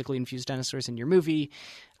just genetically infused dinosaurs in your movie.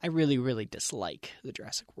 I really, really dislike the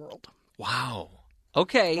Jurassic World. Wow.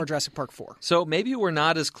 Okay. Or Jurassic Park 4. So maybe we're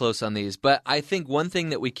not as close on these, but I think one thing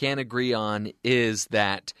that we can agree on is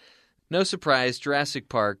that, no surprise, Jurassic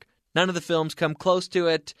Park, none of the films come close to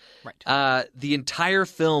it. Right. The entire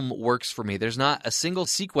film works for me. There's not a single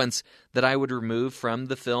sequence that I would remove from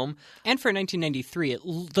the film. And for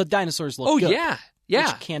 1993, the dinosaurs look good. Oh, yeah.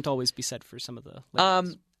 Yeah. Which can't always be said for some of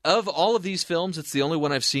the Of all of these films, it's the only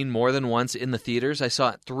one I've seen more than once in the theaters. I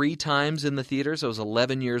saw it 3 times in the theaters. I was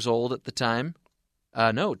 11 years old at the time.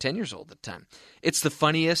 10 years old at the time. It's the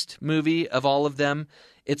funniest movie of all of them.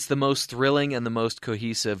 It's the most thrilling and the most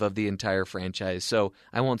cohesive of the entire franchise. So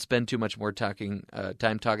I won't spend too much more time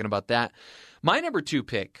talking about that. My number 2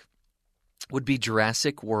 pick would be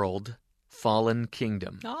Jurassic World: Fallen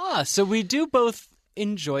Kingdom. So we do both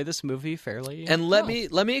enjoy this movie fairly. And let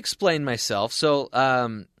me explain myself. So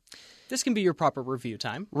this can be your proper review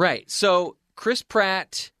time. Right. So Chris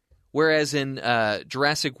Pratt, whereas in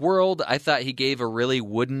Jurassic World, I thought he gave a really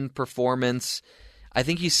wooden performance. I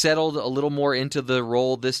think he settled a little more into the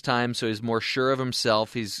role this time, so he's more sure of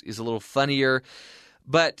himself. He's a little funnier.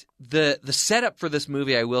 But the setup for this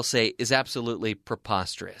movie, I will say, is absolutely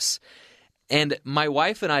preposterous. And my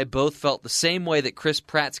wife and I both felt the same way that Chris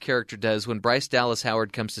Pratt's character does when Bryce Dallas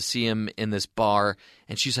Howard comes to see him in this bar,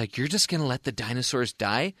 and she's like, "You're just going to let the dinosaurs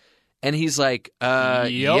die?" And he's like,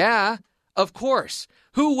 Yeah, of course.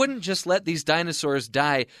 Who wouldn't just let these dinosaurs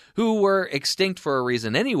die who were extinct for a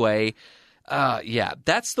reason anyway? Yeah,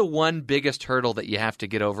 that's the one biggest hurdle that you have to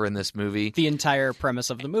get over in this movie. The entire premise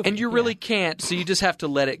of the movie. And you really can't, so you just have to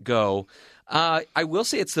let it go. I will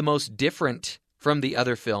say it's the most different from the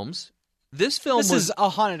other films. This is a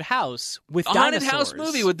haunted house with dinosaurs. A haunted house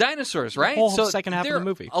movie with dinosaurs, right? The whole second half of the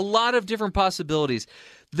movie. A lot of different possibilities.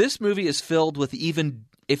 This movie is filled with even,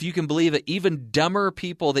 if you can believe it, even dumber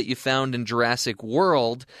people that you found in Jurassic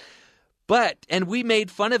World. And we made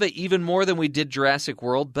fun of it even more than we did Jurassic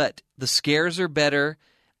World, but the scares are better.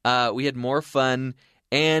 We had more fun,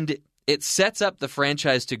 and it sets up the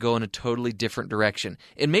franchise to go in a totally different direction.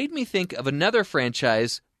 It made me think of another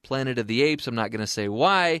franchise, Planet of the Apes, I'm not going to say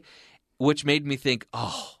why, which made me think,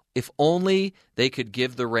 if only they could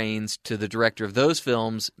give the reins to the director of those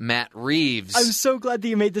films, Matt Reeves. I'm so glad that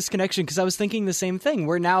you made this connection because I was thinking the same thing.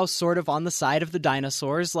 We're now sort of on the side of the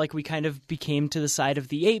dinosaurs like we kind of became to the side of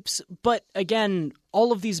the apes. But again,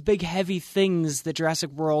 all of these big heavy things that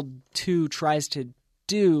Jurassic World 2 tries to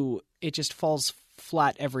do, it just falls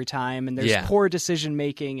flat every time, and there's poor decision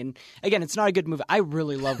making, and again, it's not a good movie. I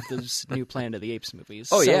really love those new Planet of the Apes movies.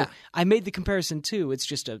 So I made the comparison too. It's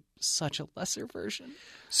just such a lesser version.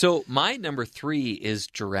 So my number 3 is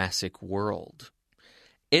Jurassic World.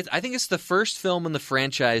 I think it's the first film in the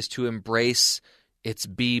franchise to embrace its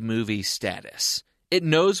B-movie status. It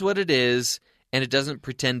knows what it is, and it doesn't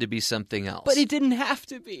pretend to be something else. But it didn't have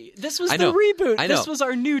to be. This was the reboot. This was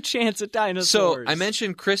our new chance at dinosaurs. So I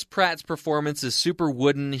mentioned Chris Pratt's performance is super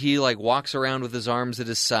wooden. He walks around with his arms at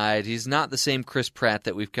his side. He's not the same Chris Pratt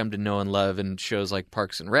that we've come to know and love in shows like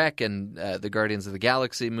Parks and Rec and the Guardians of the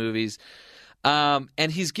Galaxy movies. And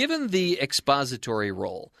he's given the expository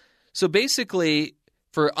role. So basically,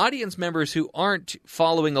 for audience members who aren't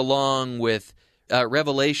following along with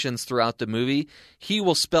revelations throughout the movie, he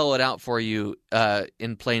will spell it out for you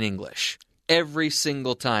in plain English every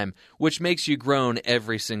single time, which makes you groan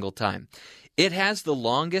every single time. It has the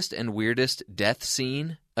longest and weirdest death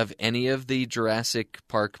scene of any of the Jurassic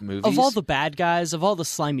Park movies. Of all the bad guys, of all the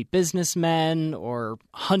slimy businessmen or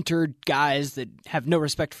hunter guys that have no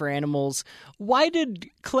respect for animals, why did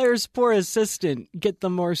Claire's poor assistant get the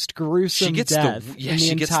most gruesome death in the entire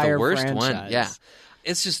she gets the worst franchise? One. Yeah.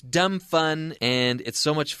 It's just dumb fun, and it's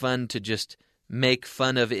so much fun to just make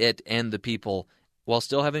fun of it and the people while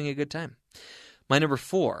still having a good time. My number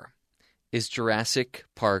 4 is Jurassic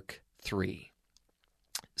Park 3.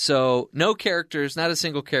 So no characters, not a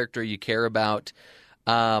single character you care about.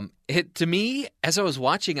 To me, as I was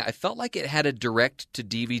watching, I felt like it had a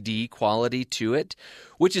direct-to-DVD quality to it,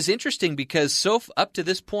 which is interesting because up to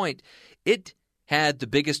this point, it had the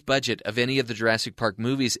biggest budget of any of the Jurassic Park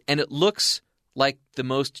movies, and it looks like the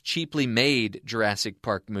most cheaply made Jurassic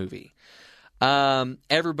Park movie.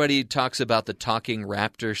 Everybody talks about the talking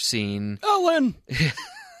raptor scene. Ellen!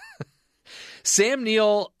 Sam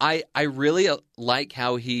Neill, I really like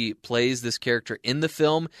how he plays this character in the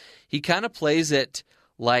film. He kind of plays it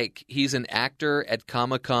like he's an actor at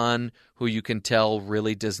Comic-Con who you can tell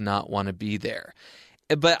really does not want to be there.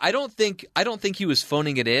 But I don't think he was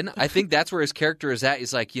phoning it in. I think that's where his character is at.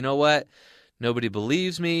 He's like, you know what? Nobody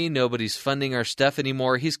believes me. Nobody's funding our stuff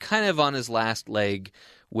anymore. He's kind of on his last leg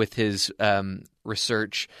with his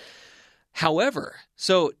research. However,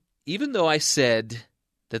 so even though I said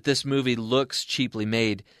that this movie looks cheaply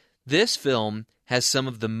made, this film has some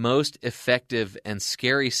of the most effective and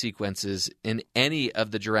scary sequences in any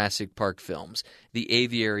of the Jurassic Park films. The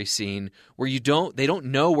aviary scene where they don't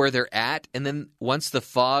know where they're at, and then once the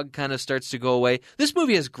fog kind of starts to go away, this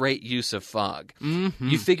movie has great use of fog. Mm-hmm.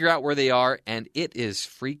 You figure out where they are, and it is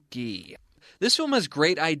freaky. This film has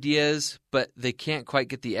great ideas, but they can't quite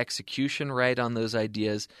get the execution right on those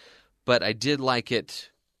ideas. But I did like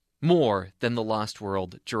it more than The Lost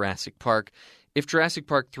World Jurassic Park. If Jurassic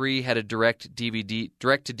Park 3 had a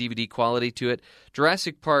direct-to-DVD quality to it,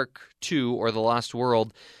 Jurassic Park 2, or The Lost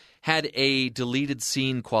World, had a deleted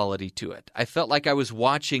scene quality to it. I felt like I was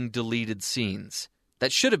watching deleted scenes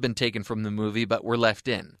that should have been taken from the movie but were left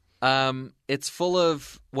in. It's full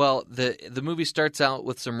of, the movie starts out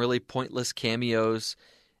with some really pointless cameos.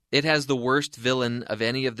 It has the worst villain of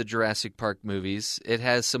any of the Jurassic Park movies. It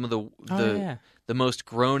has some of the most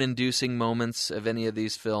groan-inducing moments of any of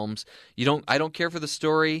these films. I don't care for the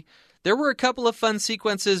story. There were a couple of fun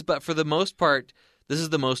sequences, but for the most part, this is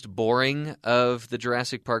the most boring of the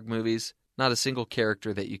Jurassic Park movies. Not a single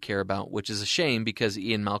character that you care about, which is a shame because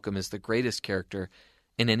Ian Malcolm is the greatest character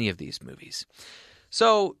in any of these movies.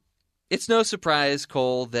 So it's no surprise,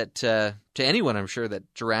 Cole, that to anyone, I'm sure, that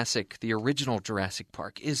the original Jurassic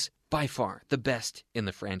Park is by far the best in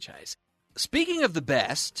the franchise. Speaking of the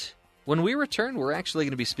best, when we return, we're actually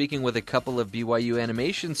going to be speaking with a couple of BYU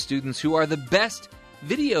animation students who are the best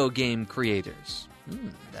video game creators.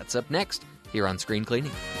 That's up next here on Screen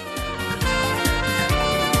Cleaning.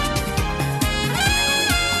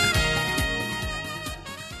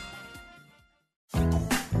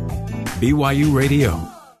 BYU Radio.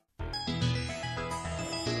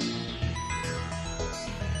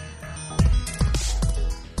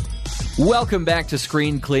 Welcome back to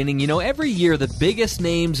Screen Cleaning. You know, every year the biggest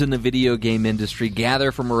names in the video game industry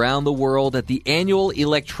gather from around the world at the annual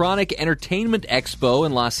Electronic Entertainment Expo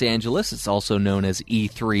in Los Angeles. It's also known as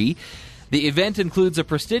E3. The event includes a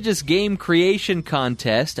prestigious game creation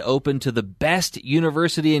contest open to the best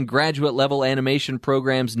university and graduate-level animation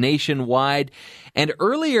programs nationwide. And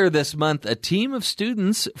earlier this month, a team of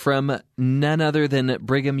students from none other than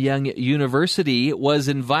Brigham Young University was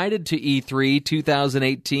invited to E3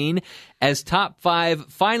 2018 as top 5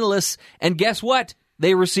 finalists. And guess what?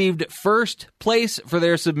 They received first place for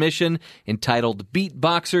their submission entitled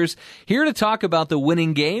Beatboxers. Here to talk about the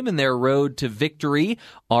winning game and their road to victory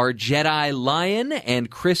are Jedi Lion and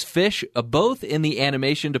Chris Fish, both in the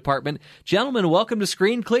animation department. Gentlemen, welcome to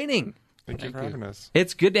Screen Cleaning. Thank you for having us.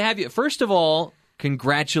 It's good to have you. First of all,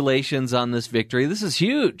 congratulations on this victory. This is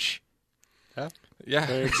huge. Yeah.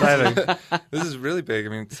 Very exciting. This is really big. I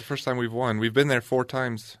mean, it's the first time we've won. We've been there 4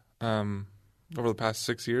 times over the past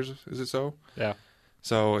 6 years. Is it so? Yeah.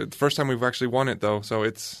 So it's the first time we've actually won it, though. So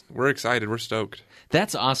we're excited. We're stoked.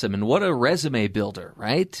 That's awesome. And what a resume builder,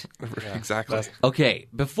 right? Yeah, exactly. Okay,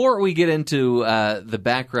 before we get into the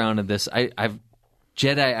background of this, I've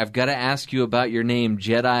got to ask you about your name,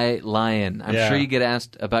 Jedi Lion. I'm sure you get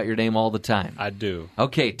asked about your name all the time. I do.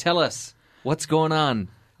 Okay, tell us. What's going on?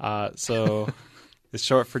 So it's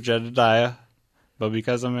short for Jedediah. But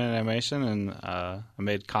because I'm in animation and I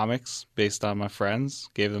made comics based on my friends,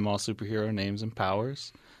 gave them all superhero names and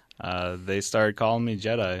powers, they started calling me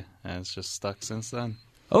Jedi, and it's just stuck since then.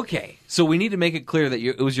 Okay, so we need to make it clear that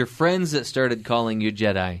it was your friends that started calling you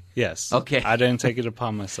Jedi. Yes. Okay. I didn't take it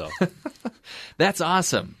upon myself. That's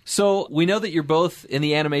awesome. So we know that you're both in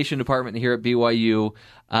the animation department here at BYU.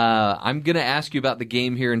 I'm going to ask you about the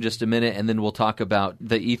game here in just a minute, and then we'll talk about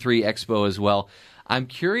the E3 Expo as well. I'm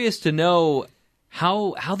curious to know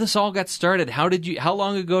how this all got started. How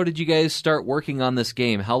long ago did you guys start working on this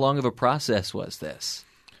game? How long of a process was this?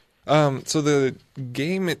 So the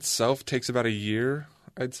game itself takes about a year,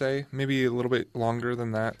 I'd say. Maybe a little bit longer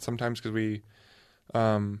than that sometimes, because we,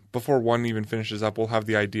 before one even finishes up, we'll have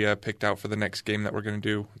the idea picked out for the next game that we're going to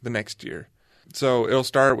do the next year. So it'll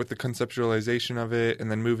start with the conceptualization of it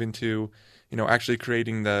and then move into, actually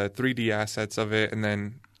creating the 3D assets of it, and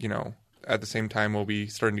then, at the same time, we'll be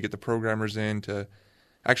starting to get the programmers in to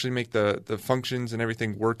actually make the functions and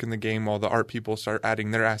everything work in the game while the art people start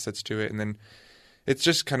adding their assets to it. And then it's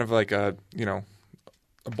just kind of like a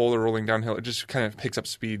boulder rolling downhill. It just kind of picks up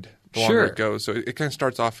speed the longer it goes. So it kind of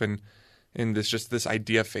starts off in this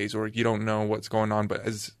idea phase where you don't know what's going on. But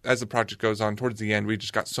as the project goes on, towards the end, we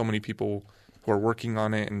just got so many people who are working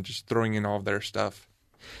on it and just throwing in all of their stuff.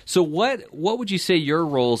 So what would you say your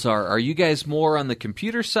roles are? Are you guys more on the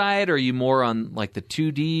computer side, or are you more on like the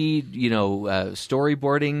 2D,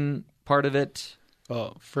 storyboarding part of it?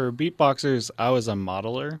 Well, for Beatboxers, I was a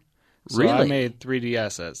modeler. So Really? I made 3D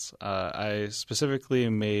assets. I specifically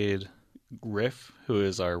made Riff, who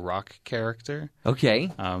is our rock character.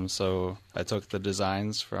 Okay. So I took the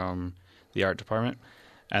designs from the art department,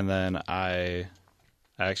 and then I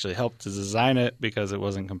actually helped to design it because it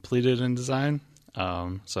wasn't completed in design.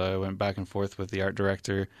 So I went back and forth with the art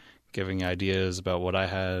director, giving ideas about what I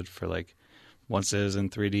had for, like, once it was in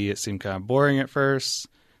 3D, it seemed kind of boring at first.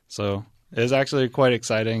 So it was actually quite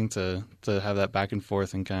exciting to have that back and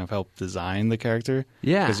forth and kind of help design the character.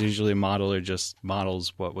 Yeah. Because usually a modeler just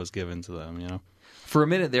models what was given to them, you know? For a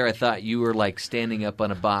minute there, I thought you were like standing up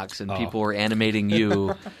on a box and people were animating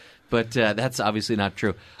you. But that's obviously not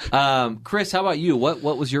true. Chris, how about you? What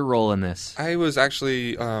was your role in this? I was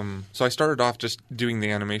actually so I started off just doing the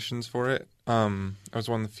animations for it. I was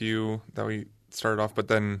one of the few that we started off, but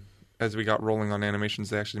then as we got rolling on animations,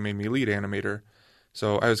 they actually made me lead animator.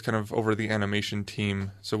 So I was kind of over the animation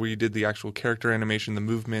team. So we did the actual character animation, the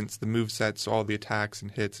movements, the movesets, all the attacks and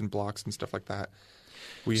hits and blocks and stuff like that.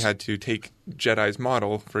 We had to take Jedi's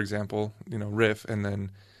model, for example, Riff, and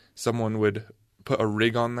then someone would put a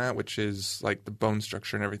rig on that, which is like the bone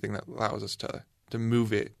structure and everything that allows us to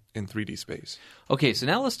move it in 3D space. Okay, so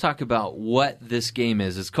now let's talk about what this game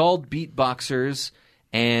is. It's called Beatboxers,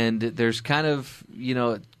 and there's kind of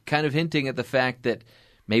hinting at the fact that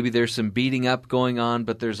maybe there's some beating up going on,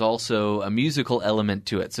 but there's also a musical element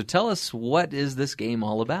to it. So tell us, what is this game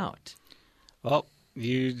all about? Well,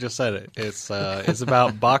 you just said it. It's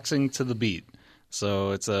about boxing to the beat.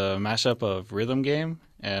 So it's a mashup of rhythm game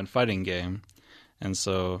and fighting game. And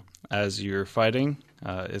so as you're fighting,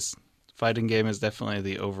 fighting game is definitely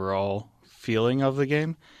the overall feeling of the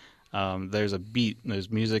game. There's a beat, there's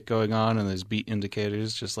music going on, and there's beat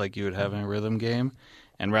indicators just like you would have in a rhythm game.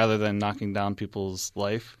 And rather than knocking down people's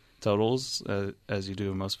life totals, as you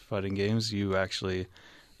do in most fighting games, you actually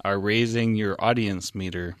are raising your audience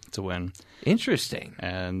meter to win. Interesting.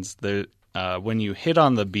 And when you hit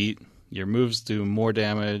on the beat, your moves do more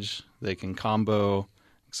damage, they can combo,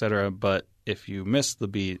 etc. But if you miss the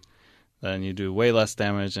beat, then you do way less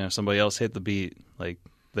damage, and if somebody else hit the beat, like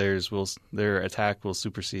their attack will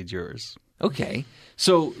supersede yours. Okay.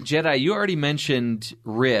 So, Jedi, you already mentioned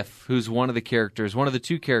Riff, who's one of the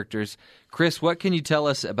two characters. Chris, what can you tell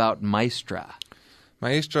us about Maestra?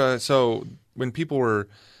 Maestra, so when people were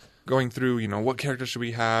going through, what character should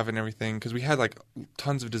we have and everything, because we had like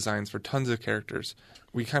tons of designs for tons of characters,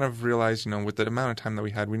 we kind of realized, with the amount of time that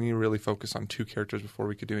we had, we need to really focus on two characters before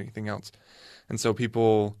we could do anything else. And so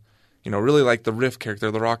people, really like the Riff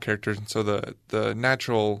character, the rock character, and so the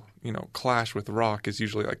natural, clash with rock is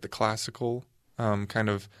usually like the classical kind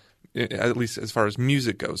of, at least as far as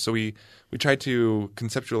music goes. So we tried to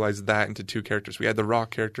conceptualize that into two characters. We had the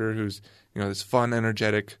rock character who's, this fun,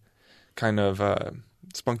 energetic kind of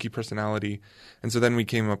spunky personality. And so then we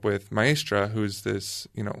came up with Maestra, who's this,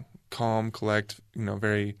 calm,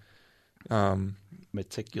 very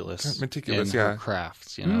meticulous in her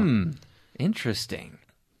crafts, Interesting.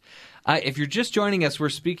 If you're just joining us, we're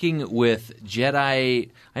speaking with Jedi.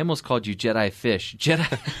 I almost called you Jedi Fish.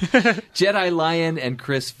 Jedi Lion and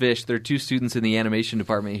Chris Fish. They're two students in the animation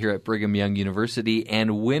department here at Brigham Young University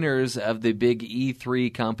and winners of the big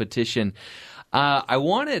E3 competition. I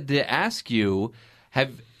wanted to ask you,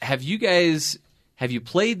 have you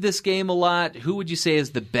played this game a lot? Who would you say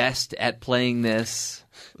is the best at playing this?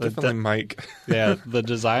 Definitely Mike. Yeah, the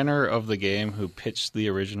designer of the game who pitched the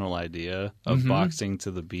original idea of boxing to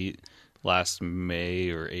the beat last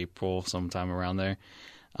May or April, sometime around there.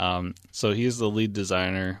 So he's the lead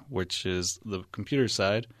designer, which is the computer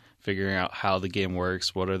side, figuring out how the game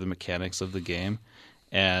works, what are the mechanics of the game.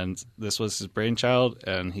 And this was his brainchild,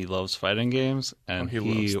 and he loves fighting games, and he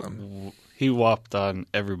loves them. He whopped on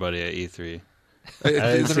everybody at E3. I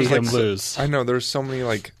didn't see him lose. I know, there's so many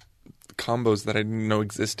combos that I didn't know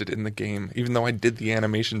existed in the game, even though I did the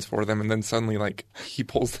animations for them, and then suddenly he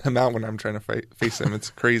pulls them out when I'm trying to face him.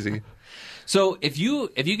 It's crazy. So if you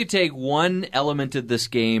could take one element of this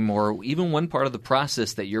game, or even one part of the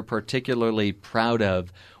process that you're particularly proud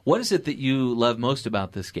of, what is it that you love most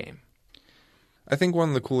about this game? I think one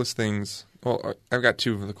of the coolest things, well, I've got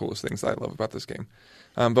two of the coolest things that I love about this game.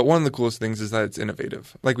 But one of the coolest things is that it's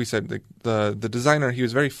innovative. Like we said, the designer, he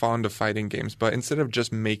was very fond of fighting games, but instead of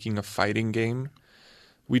just making a fighting game,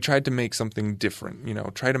 we tried to make something different,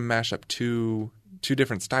 try to mash up two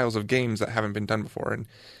different styles of games that haven't been done before. And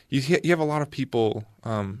you have a lot of people,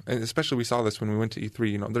 and especially we saw this when we went to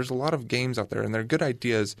E3, there's a lot of games out there, and they're good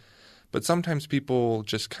ideas, But sometimes people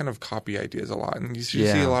just kind of copy ideas a lot, and you see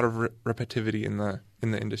a lot of repetitivity in the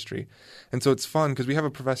industry. And so it's fun because we have a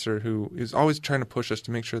professor who is always trying to push us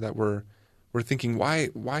to make sure that we're thinking,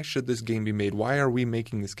 why should this game be made? Why are we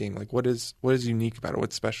making this game? Like, what is unique about it?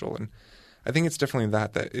 What's special? And I think it's definitely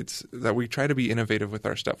that we try to be innovative with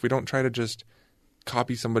our stuff. We don't try to just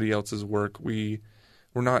copy somebody else's work. We're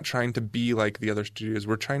not trying to be like the other studios.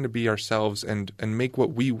 We're trying to be ourselves and make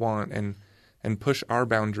what we want and push our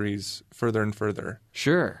boundaries further and further.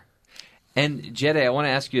 Sure. And Jedi, I want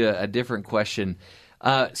to ask you a different question.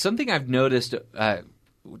 Something I've noticed,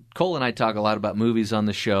 Cole and I talk a lot about movies on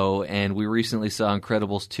the show, and we recently saw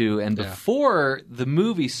Incredibles 2, and before the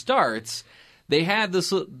movie starts, they have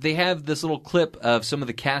this little clip of some of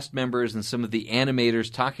the cast members and some of the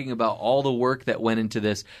animators talking about all the work that went into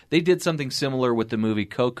this. They did something similar with the movie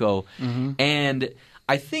Coco, and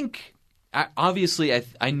I think obviously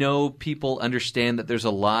I know people understand that there's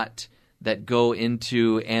a lot that go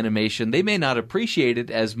into animation. They may not appreciate it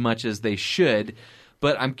as much as they should,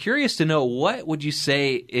 but I'm curious to know, what would you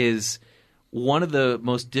say is one of the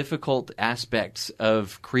most difficult aspects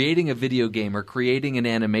of creating a video game or creating an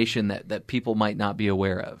animation that people might not be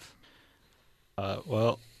aware of?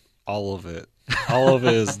 Well, all of it. All of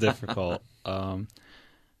it is difficult. I'd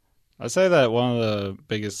say that one of the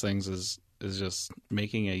biggest things is just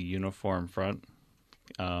making a uniform front.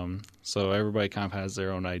 So everybody kind of has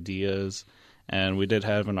their own ideas. And we did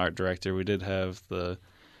have an art director. We did have the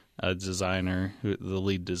designer, the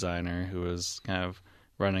lead designer, who was kind of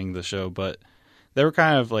running the show. But they were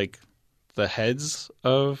kind of like the heads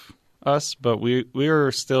of us. But we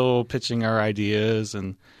were still pitching our ideas,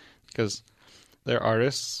 and because they're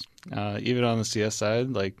artists, even on the CS side,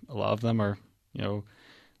 like a lot of them are,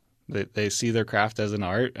 they see their craft as an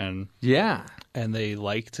art, and they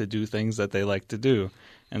like to do things that they like to do.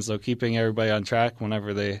 And so keeping everybody on track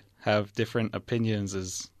whenever they have different opinions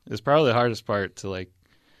is probably the hardest part, to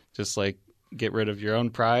just get rid of your own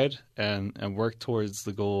pride and work towards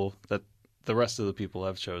the goal that the rest of the people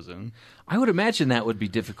have chosen. I would imagine that would be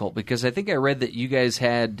difficult, because I think I read that you guys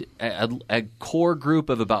had a core group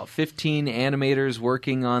of about 15 animators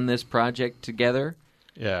working on this project together.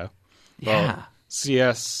 Yeah. Well,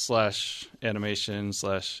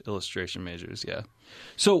 CS/animation/illustration majors, yeah.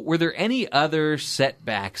 So were there any other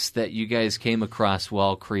setbacks that you guys came across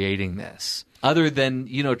while creating this, other than,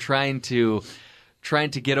 trying to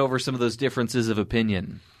get over some of those differences of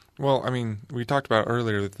opinion? Well, I mean, we talked about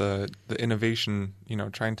earlier the innovation,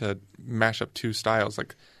 trying to mash up two styles.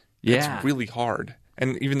 It's really hard.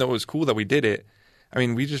 And even though it was cool that we did it, I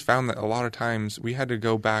mean, we just found that a lot of times we had to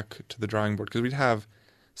go back to the drawing board, because we'd have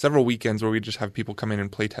several weekends where we'd just have people come in and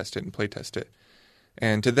play test it.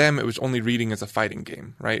 And to them, it was only reading as a fighting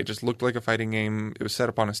game, right? It just looked like a fighting game. It was set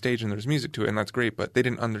up on a stage and there was music to it, and that's great, but they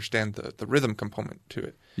didn't understand the rhythm component to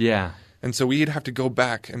it. Yeah. And so we'd have to go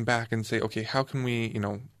back and say, okay, how can we,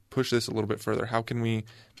 push this a little bit further? How can we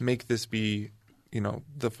make this be,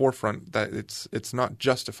 the forefront, that it's not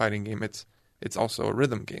just a fighting game, it's also a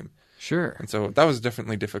rhythm game. Sure. And so that was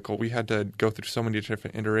definitely difficult. We had to go through so many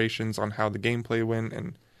different iterations on how the gameplay went,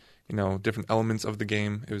 and different elements of the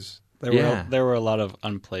game. It was there were a lot of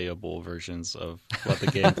unplayable versions of what the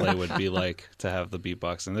gameplay would be like to have the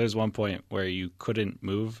beatbox. And there's one point where you couldn't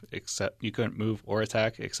move or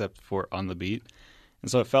attack except for on the beat. And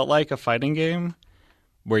so it felt like a fighting game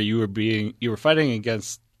where you were fighting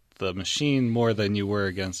against the machine more than you were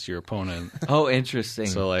against your opponent. Oh, interesting.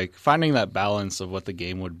 So finding that balance of what the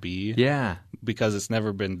game would be, because it's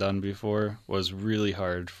never been done before, was really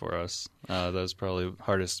hard for us. That was probably the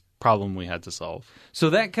hardest problem we had to solve.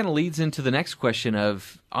 So that kind of leads into the next question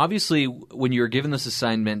of, obviously, when you were given this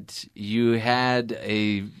assignment, you had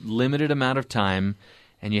a limited amount of time,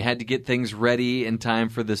 and you had to get things ready in time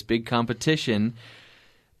for this big competition.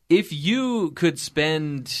 If you could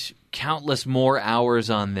spend countless more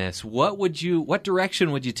hours on this, what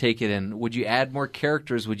direction would you take it in? Would you add more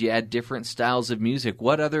characters? Would you add different styles of music?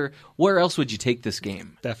 Where else would you take this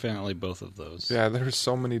game? Definitely both of those. Yeah, there's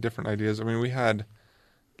so many different ideas. I mean, we had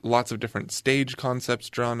lots of different stage concepts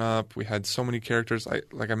drawn up. We had so many characters,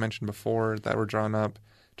 like I mentioned before, that were drawn up.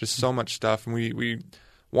 Just so much stuff, and we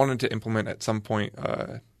wanted to implement at some point,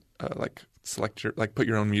 put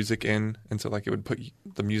your own music in, and so it would put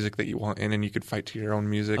the music that you want in, and you could fight to your own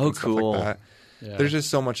music and stuff like that. Yeah. There's just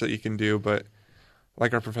so much that you can do, but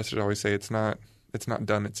like our professors always say, it's not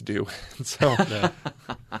done, it's due. So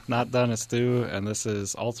not done, it's due, and this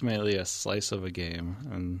is ultimately a slice of a game,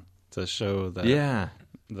 and to show that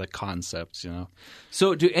the concepts,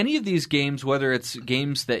 So do any of these games, whether it's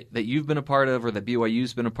games that you've been a part of or that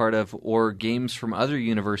BYU's been a part of, or games from other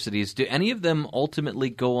universities, do any of them ultimately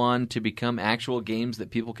go on to become actual games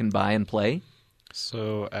that people can buy and play?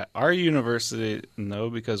 So at our university, no,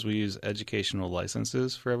 because we use educational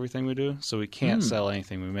licenses for everything we do, so we can't sell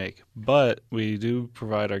anything we make. But we do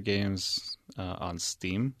provide our games on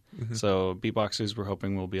Steam. Mm-hmm. So Beatboxers, we're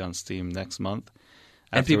hoping will be on Steam next month.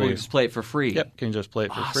 And people can just play it for free. Yep, can just play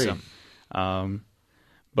it for free.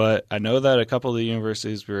 But I know that a couple of the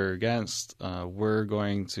universities we're against were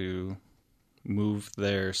going to move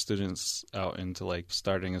their students out into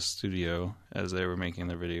starting a studio as they were making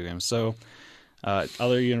their video games. So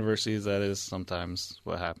other universities, that is sometimes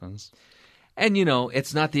what happens. And,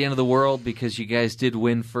 it's not the end of the world because you guys did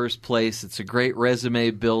win first place. It's a great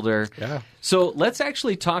resume builder. Yeah. So let's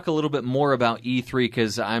actually talk a little bit more about E3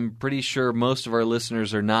 because I'm pretty sure most of our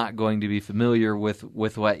listeners are not going to be familiar with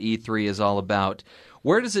what E3 is all about.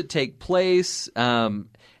 Where does it take place? And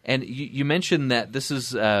you mentioned that this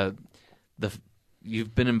is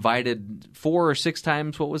you've been invited 4 or 6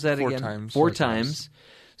 times. What was that again? Four times.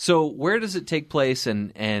 So where does it take place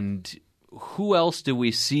and who else do we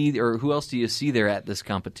see, or who else do you see there at this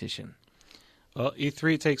competition? Well,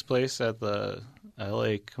 E3 takes place at the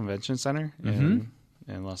LA Convention Center in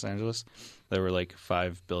Los Angeles. There were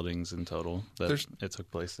 5 buildings in total that it took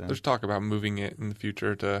place in. There's talk about moving it in the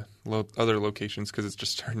future to other locations because it's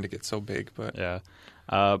just starting to get so big. But yeah,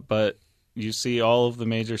 but you see all of the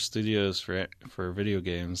major studios for video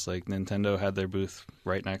games. Like Nintendo had their booth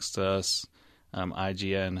right next to us.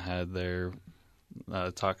 IGN had their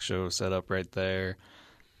talk show set up right there,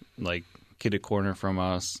 kitty corner from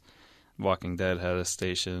us. Walking Dead had a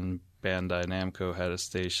station. Bandai Namco had a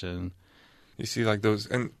station. You see those,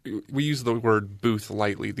 and we use the word booth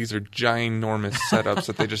lightly. These are ginormous setups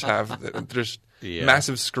that they just have, just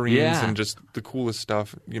massive screens and just the coolest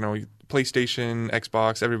stuff. PlayStation,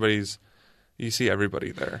 Xbox, you see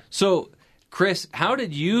everybody there. So, Chris, how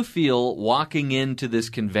did you feel walking into this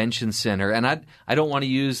convention center? And I don't want to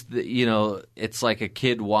use it's like a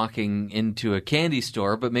kid walking into a candy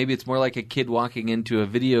store, but maybe it's more like a kid walking into a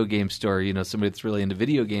video game store, somebody that's really into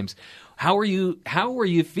video games. How were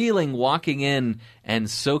you feeling walking in and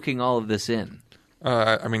soaking all of this in?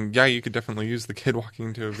 You could definitely use the kid walking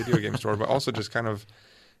into a video game store, but also just kind of,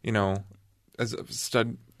 as a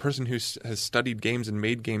person who has studied games and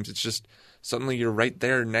made games, it's just suddenly you're right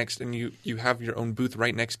there next, and you have your own booth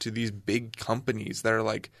right next to these big companies that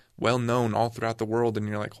are well known all throughout the world, and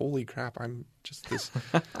you're like, holy crap, I'm just this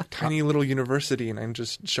tiny little university, and I'm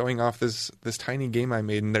just showing off this tiny game I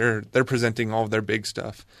made, and they're presenting all of their big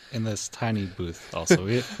stuff in this tiny booth. Also,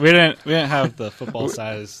 we didn't have the football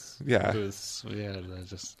size booths. We had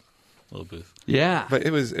just a little booth. Yeah, but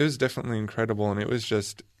it was definitely incredible, and it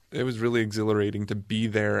was really exhilarating to be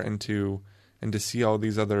there and to see all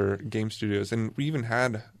these other game studios. And we even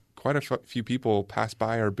had quite a few people pass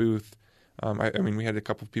by our booth. We had a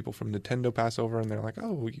couple of people from Nintendo pass over, and they're like,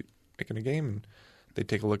 oh, you making a game? And they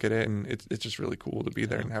take a look at it, and it's just really cool to be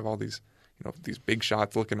there and have all these, these big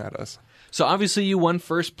shots looking at us. So obviously you won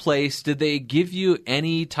first place. Did they give you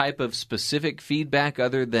any type of specific feedback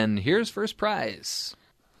other than, here's first prize?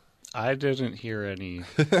 I didn't hear any,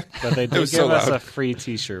 but they did give us a free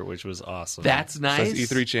T-shirt, which was awesome. That's nice. It says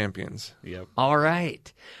E3 champions. Yep. All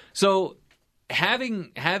right. So,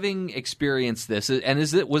 having experienced this, and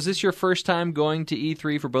was this your first time going to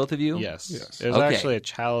E3 for both of you? Yes. It was actually a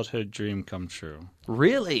childhood dream come true.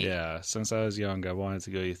 Really? Yeah. Since I was young, I wanted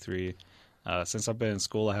to go to E3. Since I've been in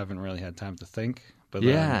school, I haven't really had time to think. But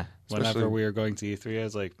then whenever we were going to E3, I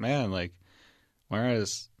was like, man, when I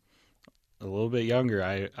was a little bit younger,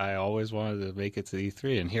 I always wanted to make it to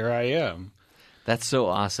E3, and here I am. That's so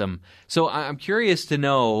awesome. So I'm curious to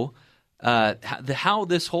know how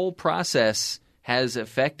this whole process has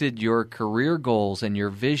affected your career goals and your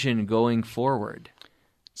vision going forward.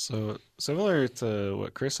 So similar to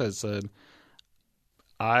what Chris had said,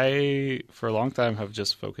 I, for a long time, have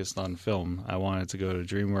just focused on film. I wanted to go to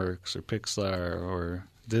DreamWorks or Pixar or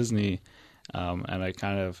Disney, and I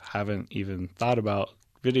kind of haven't even thought about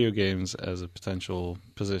video games as a potential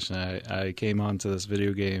position. I came onto this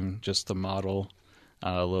video game just to model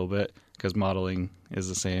a little bit, because modeling is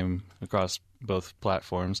the same across both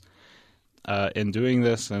platforms. In doing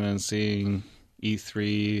this and then seeing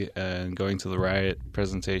E3 and going to the Riot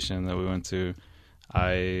presentation that we went to,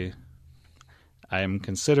 I am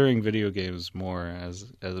considering video games more as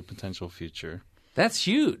a potential future. That's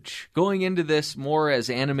huge. Going into this more as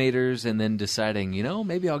animators and then deciding,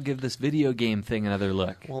 maybe I'll give this video game thing another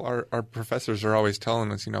look. Well, our professors are always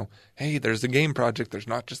telling us, hey, there's the game project. There's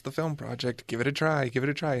not just the film project. Give it a try.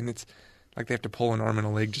 And it's like they have to pull an arm and a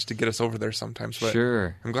leg just to get us over there sometimes. But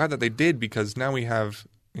sure. I'm glad that they did, because now we have,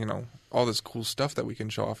 all this cool stuff that we can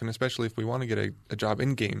show off. And especially if we want to get a job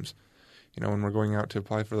in games, when we're going out to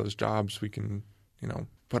apply for those jobs, we can,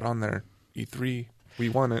 put on there E3. We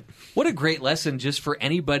want it. What a great lesson just for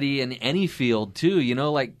anybody in any field, too.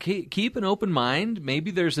 Keep an open mind.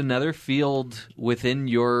 Maybe there's another field within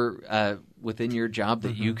your job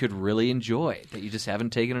that you could really enjoy that you just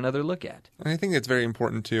haven't taken another look at. And I think it's very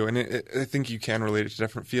important, too. And I think you can relate it to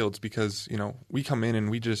different fields because, we come in and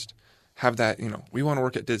we just have that, we want to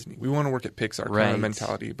work at Disney. We want to work at Pixar kind of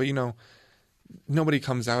mentality. But, nobody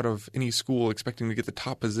comes out of any school expecting to get the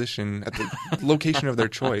top position at the location of their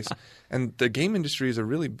choice. And the game industry is a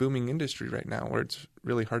really booming industry right now where it's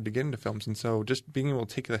really hard to get into films. And so just being able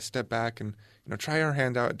to take a step back and, try our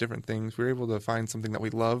hand out at different things, we were able to find something that we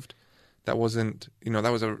loved that wasn't,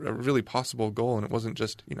 that was a really possible goal. And it wasn't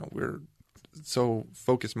just, we're so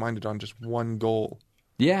focused-minded on just one goal.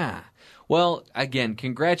 Yeah. Well, again,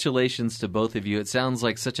 congratulations to both of you. It sounds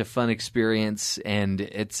like such a fun experience, and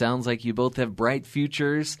it sounds like you both have bright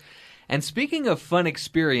futures. And speaking of fun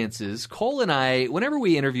experiences, Cole and I, whenever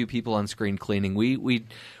we interview people on Screen Cleaning, we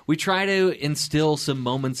try to instill some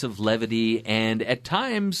moments of levity, and at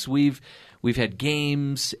times we've had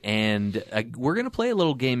games, and we're going to play a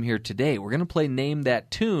little game here today. We're going to play Name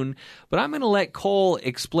That Tune, but I'm going to let Cole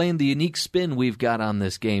explain the unique spin we've got on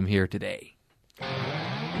this game here today.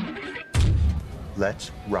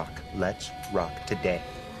 Let's rock today.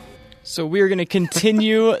 So we are going to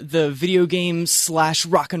continue the video game /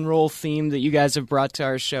 rock and roll theme that you guys have brought to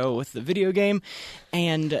our show with the video game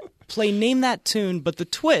and play Name That Tune. But the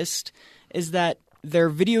twist is that they're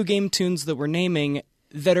video game tunes that we're naming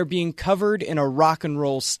that are being covered in a rock and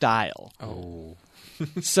roll style. Oh.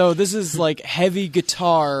 So this is like heavy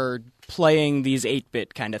guitar playing these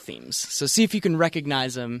 8-bit kind of themes. So see if you can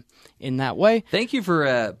recognize them in that way. Thank you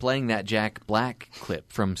for playing that Jack Black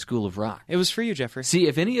clip from School of Rock. It was for you, Jeffrey. See,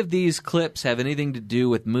 if any of these clips have anything to do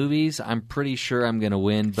with movies, I'm pretty sure I'm going to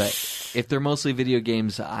win. But if they're mostly video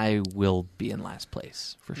games, I will be in last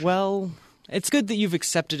place, for sure. Well, it's good that you've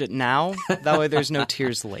accepted it now. That way there's no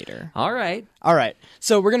tears later. All right.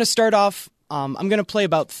 So we're going to start off. I'm going to play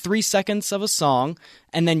about 3 seconds of a song,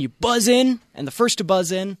 and then you buzz in, and the first to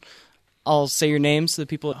buzz in, I'll say your name so the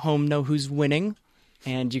people at home know who's winning,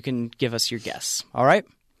 and you can give us your guess. All right?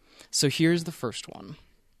 So here's the first one.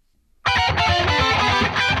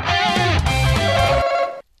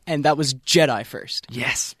 And that was Jedi first.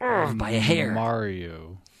 Yes, by a hair.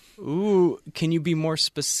 Mario. Ooh, can you be more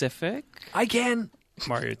specific? I can.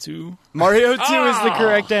 Mario 2. Mario 2 is the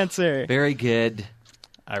correct answer. Very good.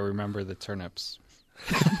 I remember the turnips.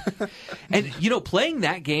 And, playing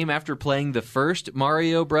that game after playing the first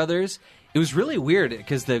Mario Brothers, it was really weird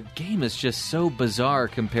because the game is just so bizarre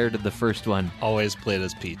compared to the first one. Always played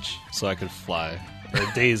as Peach, so I could fly. Or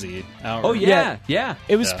Daisy. Yeah.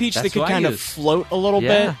 It was Peach that could kind of float a little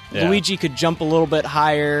bit. Yeah. Luigi could jump a little bit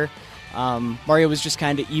higher. Mario was just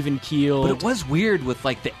kind of even-keeled. But it was weird with,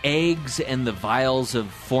 the eggs and the vials of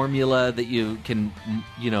formula that you can,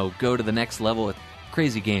 go to the next level with.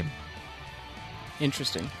 Crazy game.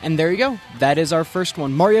 Interesting. And there you go. That is our first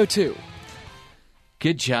one, Mario 2.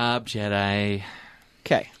 Good job, Jedi.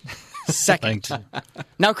 Okay. Second.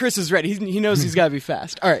 Now Chris is ready. He knows he's got to be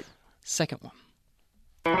fast. All right. Second one.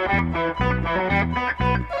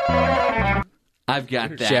 I've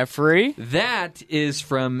got that. Jeffrey? That is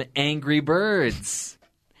from Angry Birds.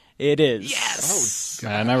 It is. Yes. Oh,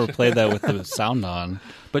 I never played that with the sound on.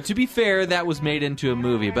 But to be fair, that was made into a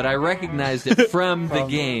movie, but I recognized it from the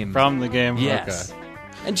game. From the game? Yes. Okay.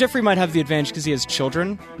 And Jeffrey might have the advantage because he has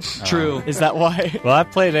children. True. Is that why? Well,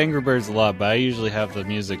 I've played Angry Birds a lot, but I usually have the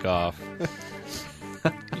music off.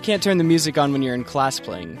 You can't turn the music on when you're in class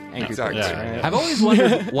playing Angry Birds. Yeah. Right? I've always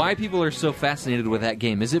wondered why people are so fascinated with that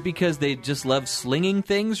game. Is it because they just love slinging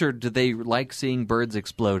things, or do they like seeing birds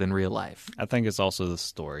explode in real life? I think it's also the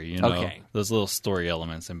story, Okay. Those little story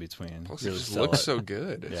elements in between. Plus, really it just looks so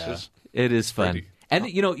good. It is fun. Pretty.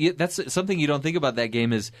 And, that's something you don't think about that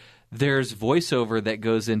game is there's voiceover that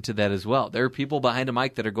goes into that as well. There are people behind a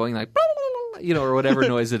mic that are going like, or whatever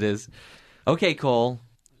noise it is. Okay, Cole.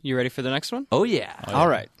 You ready for the next one? Oh, yeah. All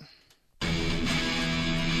right.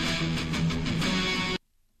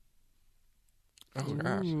 Oh,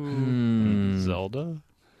 gosh. Zelda?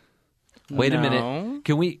 Wait a minute.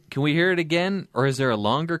 Can we hear it again, or is there a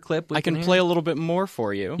longer clip? I can play a little bit more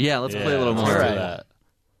for you. Yeah, let's play a little more. All right. That.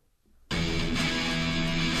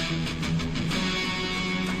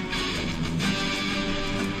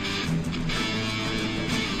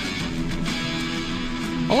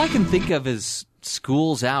 All I can think of is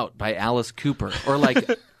School's Out by Alice Cooper, or like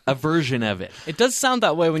a version of it. It does sound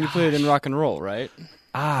that way when you put it in rock and roll, right?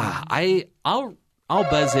 I'll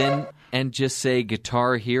buzz in and just say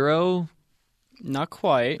Guitar Hero. Not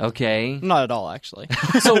quite. Okay. Not at all, actually.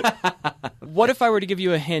 So what if I were to give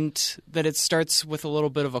you a hint that it starts with a little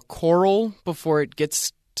bit of a choral before it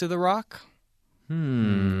gets to the rock?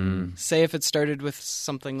 Say if it started with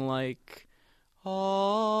something like...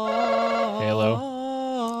 Halo.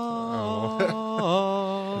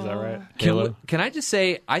 Is that right? Halo. Can I just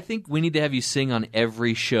say, I think we need to have you sing on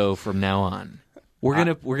every show from now on. We're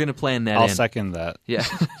gonna plan that. I'll in. second that. Yeah.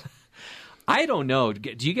 I don't know.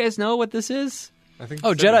 Do you guys know what this is? I think.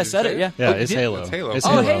 Jedi said it. Yeah. Yeah, it's Halo. It's Halo. It's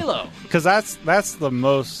Halo. Because that's the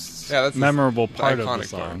most memorable part of the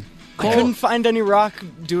song. I couldn't find any rock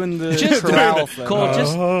doing the chorale thing. Cole,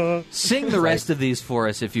 just sing the rest of these for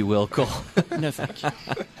us, if you will, Cole. No, thank you.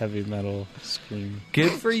 Heavy metal scream.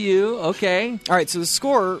 Good for you. Okay. All right, so the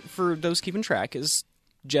score for those keeping track is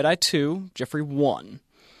Jedi 2, Jeffrey 1.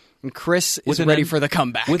 And Chris is ready for the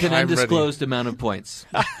comeback. With an undisclosed amount of points.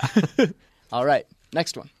 All right,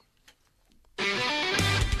 next one.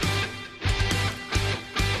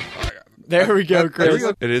 There we go, Chris.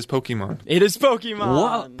 It is Pokemon. It is Pokemon.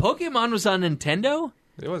 What? Pokemon was on Nintendo?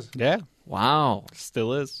 It was. Yeah. Wow.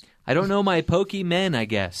 Still is. I don't know my Pokemon, I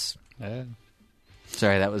guess. Yeah.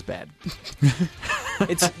 Sorry, that was bad.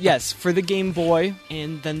 It's, for the Game Boy,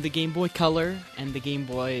 and then the Game Boy Color, and the Game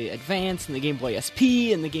Boy Advance, and the Game Boy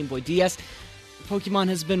SP, and the Game Boy DS. Pokemon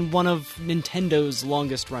has been one of Nintendo's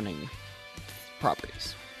longest-running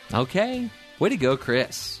properties. Okay. Way to go,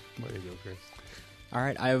 Chris. Way to go, Chris. All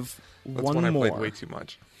right, I have That's one one more. I played way too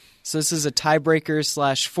much. So this is a tiebreaker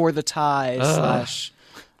 / for the tie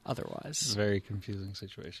 / otherwise. It's a very confusing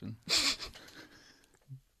situation.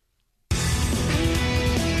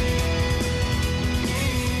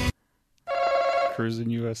 Cruising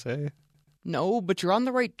USA? No, but you're on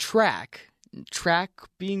the right track. Track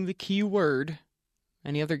being the key word.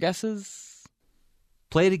 Any other guesses?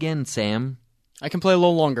 Play it again, Sam. I can play a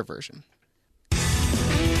little longer version.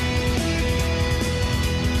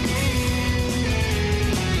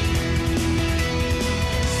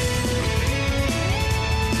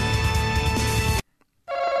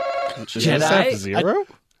 Jedi? F-Zero?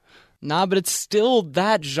 Nah, but it's still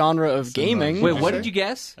that genre of gaming. Wait, what did you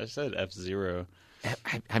guess? I said F-Zero.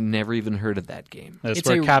 I've never even heard of that game. That's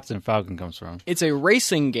where Captain Falcon comes from. It's a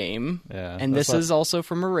racing game, Yeah, and this is also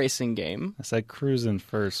from a racing game. I said cruising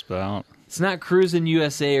first, but I don't... It's not Cruising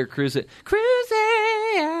USA or Cruising...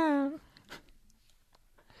 Cruising!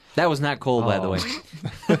 That was not Cole, by the way.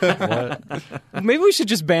 What? Maybe we should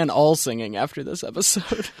just ban all singing after this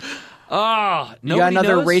episode. Oh, you got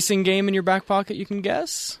another racing game in your back pocket you can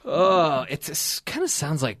guess? Oh, it kind of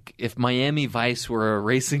sounds like if Miami Vice were a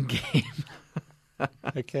racing game.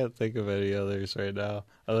 I can't think of any others right now,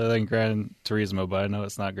 other than Gran Turismo, but I know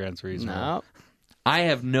it's not Gran Turismo. No. I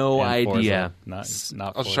have no idea. Not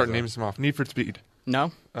I'll start naming some off. Need for Speed.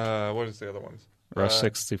 No. What is the other ones? Rush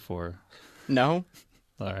 64. No.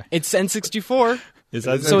 All right. It's N64. Is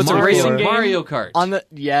that so? It's Mario, a racing game. Mario Kart. On the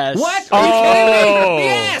yes. What? Oh!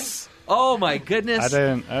 Yes. Oh my goodness. I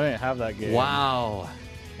didn't have that game. Wow.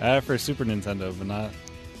 I had it for Super Nintendo, but not.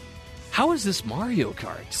 How is this Mario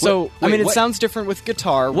Kart? So it sounds different with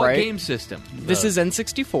guitar, what right? What game system? This is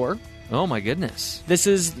N64. Oh my goodness. This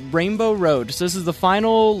is Rainbow Road. So this is the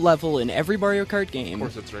final level in every Mario Kart game.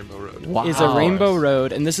 Of course it's Rainbow Road. Wow. Is a Rainbow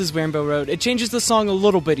Road, and this is Rainbow Road. It changes the song a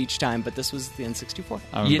little bit each time, but this was the N64.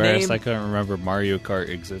 I'm embarrassed I couldn't remember Mario Kart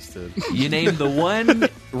existed. You named the one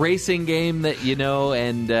racing game that you know,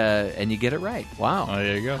 and you get it right. Wow. Oh,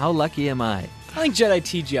 there you go. How lucky am I? I think Jedi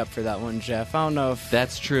teed you up for that one, Jeff. I don't know if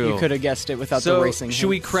that's true. You could have guessed it without the racing. Should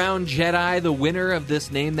we crown Jedi the winner of this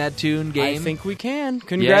Name That Tune game? I think we can.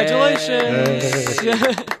 Congratulations.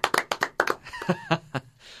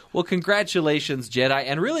 Well, congratulations, Jedi.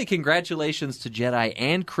 And really congratulations to Jedi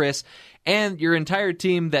and Chris and your entire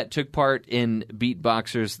team that took part in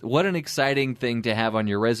Beatboxers. What an exciting thing to have on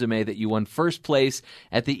your resume that you won first place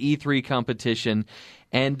at the E3 competition.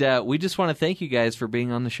 And we just want to thank you guys for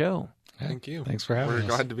being on the show. Thank you. Thanks for having us. We're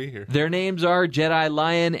glad to be here. Their names are Jedi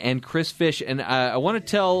Lion and Chris Fish. And I want to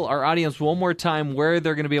tell our audience one more time where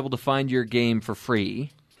they're going to be able to find your game for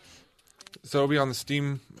free. So it'll be on the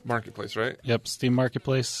Steam Marketplace, right? Yep, Steam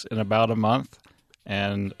Marketplace in about a month.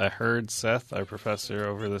 And I heard Seth, our professor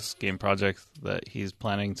over this game project, that he's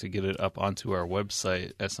planning to get it up onto our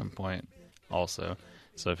website at some point also.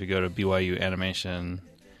 So if you go to BYU Animation...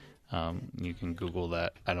 you can Google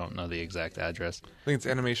that. I don't know the exact address. I think it's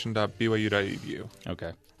animation.byu.edu.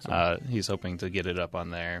 Okay. He's hoping to get it up on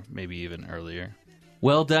there, maybe even earlier.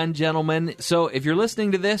 Well done, gentlemen. So if you're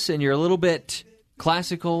listening to this and you're a little bit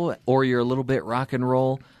classical or you're a little bit rock and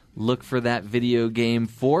roll, look for that video game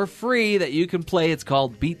for free that you can play. It's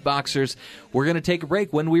called Beatboxers. We're going to take a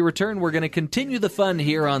break. When we return, we're going to continue the fun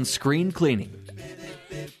here on Screen Cleaning.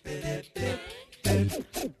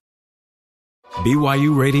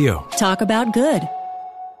 BYU Radio. Talk about good.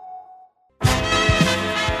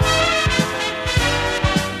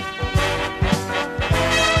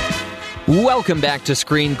 Welcome back to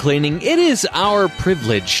Screen Cleaning. It is our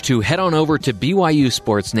privilege to head on over to BYU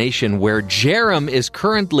Sports Nation, where Jerem is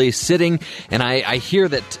currently sitting, and I hear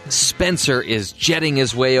that Spencer is jetting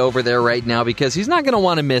his way over there right now because he's not going to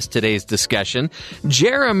want to miss today's discussion.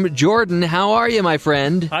 Jerem Jordan, how are you, my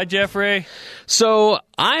friend? Hi, Jeffrey. So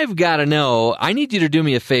I've got to know, I need you to do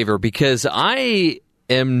me a favor because I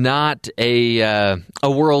am not a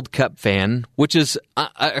World Cup fan, which is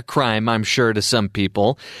a crime, I'm sure, to some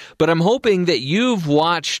people. But I'm hoping that you've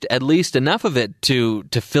watched at least enough of it to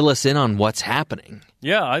fill us in on what's happening.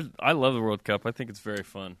 Yeah, I love the World Cup. I think it's very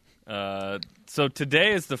fun. So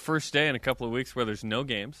today is the first day in a couple of weeks where there's no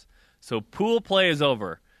games. So pool play is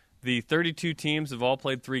over. The 32 teams have all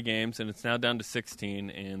played 3 games, and it's now down to 16,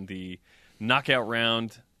 and the knockout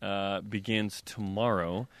round begins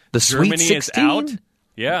tomorrow. The Germany Sweet 16? is out.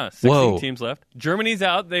 Yeah, 16 Whoa. teams left. Germany's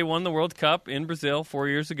out. They won the World Cup in Brazil 4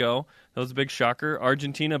 years ago. That was a big shocker.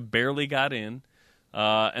 Argentina barely got in.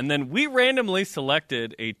 And then we randomly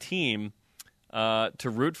selected a team to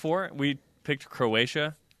root for. We picked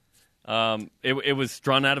Croatia. It was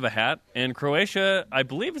drawn out of a hat. And Croatia, I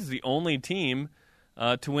believe, is the only team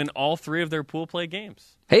to win all 3 of their pool play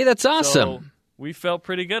games. Hey, that's awesome. So we felt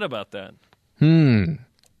pretty good about that.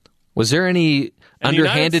 Was there any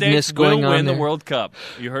underhandedness going on will win there? the World Cup.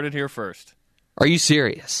 You heard it here first. Are you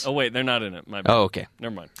serious? Oh, wait, they're not in it. My bad. Oh, okay.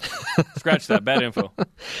 Never mind. Scratch that. Bad info.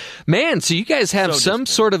 Man, so you guys have some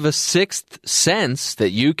sort of a sixth sense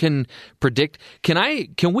that you can predict.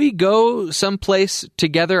 Can we go someplace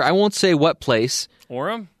together? I won't say what place.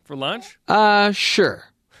 Orem for lunch? Sure.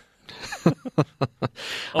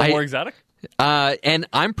 More exotic? And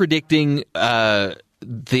I'm predicting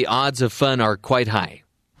the odds of fun are quite high.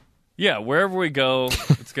 Yeah, wherever we go,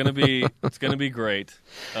 it's gonna be great.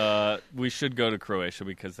 We should go to Croatia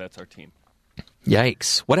because that's our team.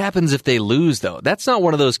 Yikes! What happens if they lose, though? That's not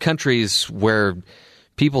one of those countries where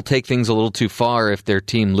people take things a little too far if their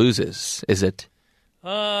team loses, is it?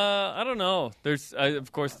 I don't know. There's,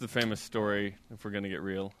 of course, the famous story, if we're going to get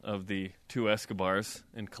real, of the 2 Escobars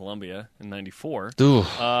in Colombia in '94.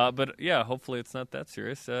 But yeah, hopefully it's not that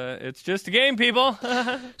serious. It's just a game, people.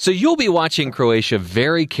 So you'll be watching Croatia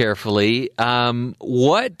very carefully.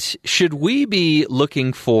 What should we be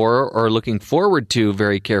looking for or looking forward to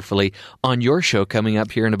very carefully on your show coming up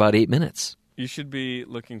here in about 8 minutes? You should be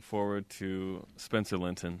looking forward to Spencer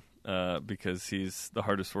Linton. Because he's the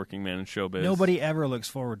hardest working man in showbiz. Nobody ever looks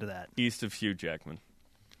forward to that. East of Hugh Jackman.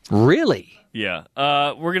 Really? Yeah.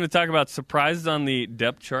 We're going to talk about surprises on the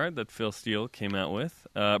depth chart that Phil Steele came out with.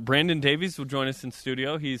 Brandon Davies will join us in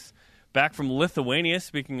studio. He's back from Lithuania,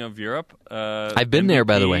 speaking of Europe. I've been there,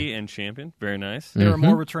 by the way. And champion. Very nice. There are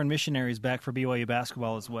more return missionaries back for BYU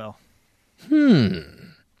basketball as well.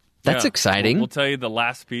 That's exciting. We'll tell you the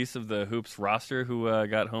last piece of the Hoops roster who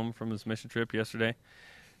got home from his mission trip yesterday.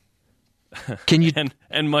 Can you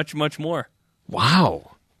and much more?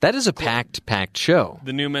 Wow, that is a packed show.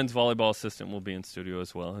 The new men's volleyball assistant will be in studio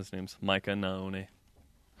as well. His name's Micah Naone.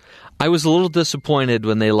 I was a little disappointed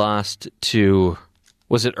when they lost to,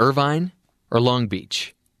 was it Irvine or Long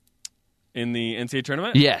Beach in the NCAA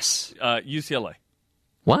tournament? Yes, UCLA.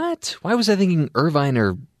 What? Why was I thinking Irvine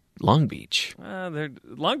or Long Beach?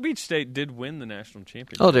 Long Beach State did win the national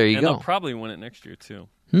championship. Oh, there you go. And they'll probably win it next year too.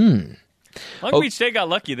 Long Beach State got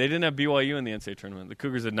lucky. They didn't have BYU in the NCAA tournament. The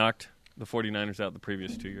Cougars had knocked the 49ers out the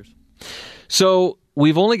previous 2 years. So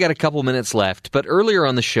we've only got a couple minutes left, but earlier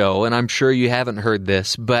on the show, and I'm sure you haven't heard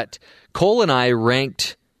this, but Cole and I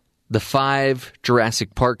ranked the 5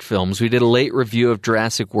 Jurassic Park films. We did a late review of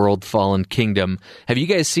Jurassic World Fallen Kingdom. Have you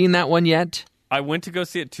guys seen that one yet? I went to go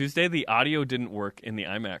see it Tuesday. The audio didn't work in the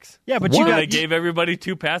IMAX. Yeah, but they gave everybody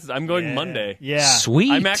 2 passes. I'm going Monday. Yeah, sweet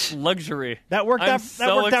IMAX luxury. That worked out.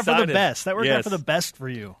 That worked out for the best. That worked Yes. out for the best for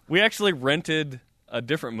you. We actually rented a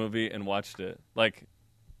different movie and watched it. Like,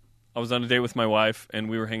 I was on a date with my wife, and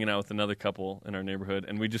we were hanging out with another couple in our neighborhood,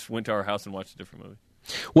 and we just went to our house and watched a different movie.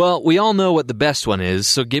 Well, we all know what the best one is,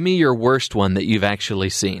 so give me your worst one that you've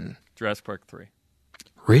actually seen. Jurassic Park 3.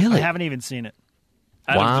 Really? I haven't even seen it.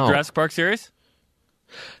 Out of the Jurassic Park series?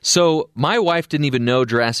 So my wife didn't even know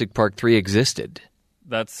Jurassic Park 3 existed.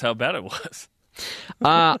 That's how bad it was.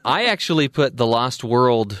 I actually put the Lost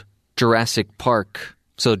World Jurassic Park,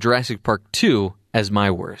 so Jurassic Park 2, as my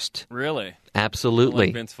worst. Really? Absolutely.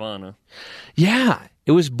 Like Vince Vaughn, huh? Yeah,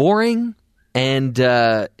 it was boring, and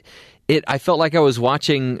I felt like I was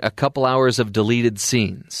watching a couple hours of deleted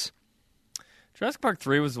scenes. Jurassic Park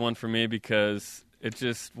 3 was the one for me because it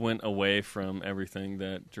just went away from everything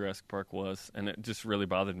that Jurassic Park was, and it just really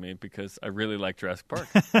bothered me because I really liked Jurassic Park.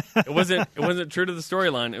 It wasn't true to the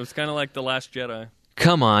storyline. It was kind of like The Last Jedi.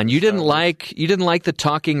 Come on, you didn't like the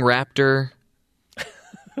talking raptor?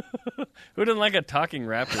 Who didn't like a talking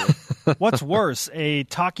raptor? What's worse, a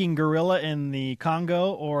talking gorilla in the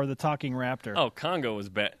Congo or the talking raptor? Oh, Congo was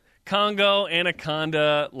bad. Congo,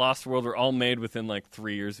 Anaconda, Lost World were all made within like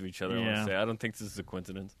 3 years of each other, I want to say. I don't think this is a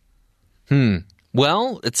coincidence.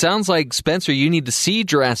 Well, it sounds like, Spencer, you need to see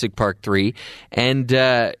Jurassic Park 3, and,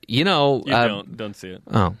 don't see it.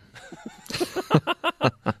 Oh.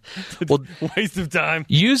 Well, waste of time.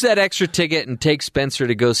 Use that extra ticket and take Spencer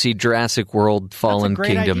to go see Jurassic World Fallen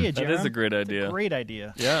Kingdom. Idea, that is a great idea. Great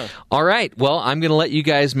idea. Yeah. All right. Well, I'm going to let you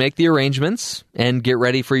guys make the arrangements and get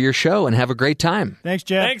ready for your show and have a great time. Thanks,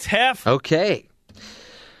 Jeff. Thanks, Hef. Okay.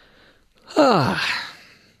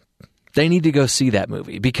 They need to go see that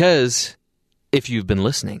movie because, if you've been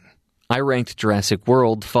listening, I ranked Jurassic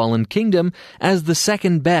World Fallen Kingdom as the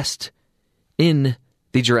second best in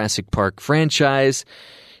the Jurassic Park franchise.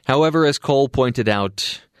 However, as Cole pointed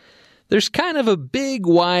out, there's kind of a big,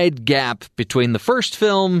 wide gap between the first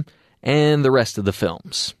film and the rest of the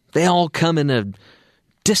films. They all come in a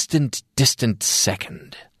distant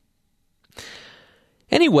second.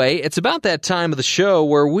 Anyway, it's about that time of the show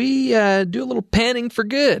where we do a little panning for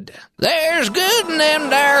good. There's good in them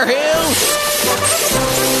there hills.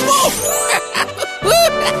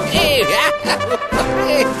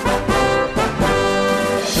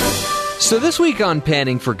 So this week on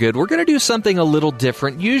Panning for Good, we're going to do something a little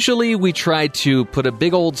different. Usually we try to put a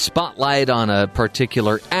big old spotlight on a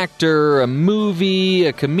particular actor, a movie,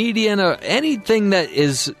 a comedian, anything that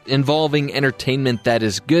is involving entertainment that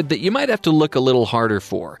is good that you might have to look a little harder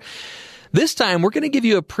for. This time we're going to give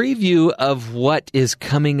you a preview of what is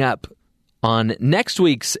coming up on next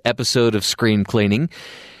week's episode of Screen Cleaning.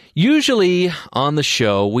 Usually on the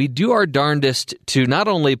show, we do our darndest to not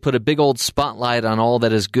only put a big old spotlight on all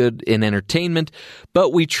that is good in entertainment, but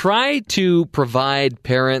we try to provide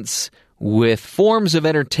parents with forms of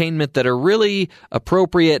entertainment that are really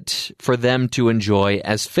appropriate for them to enjoy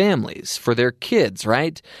as families, for their kids,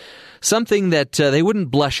 right? Something that they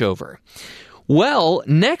wouldn't blush over. Well,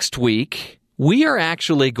 next week, we are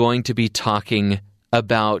actually going to be talking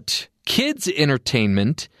about kids'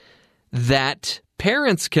 entertainment that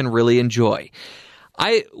parents can really enjoy.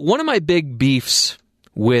 One of my big beefs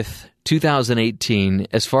with 2018,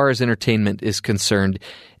 as far as entertainment is concerned,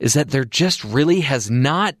 is that there just really has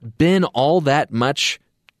not been all that much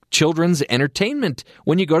children's entertainment.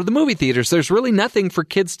 When you go to the movie theaters, there's really nothing for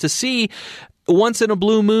kids to see. Once in a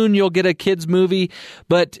blue moon, you'll get a kids' movie.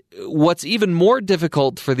 But what's even more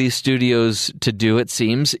difficult for these studios to do, it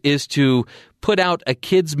seems, is to put out a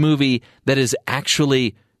kids' movie that is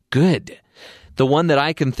actually good. The one that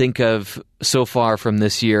I can think of so far from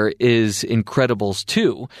this year is Incredibles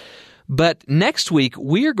 2. But next week,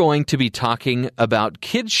 we are going to be talking about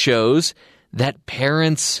kids' shows that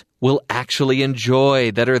parents will actually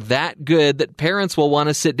enjoy, that are that good that parents will want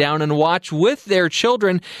to sit down and watch with their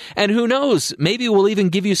children. And who knows, maybe we'll even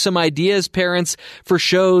give you some ideas, parents, for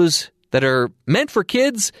shows that are meant for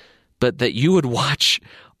kids, but that you would watch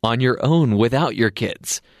on your own without your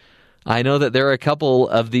kids. I know that there are a couple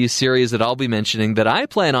of these series that I'll be mentioning that I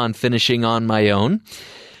plan on finishing on my own.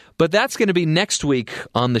 But that's going to be next week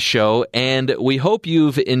on the show, and we hope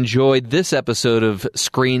you've enjoyed this episode of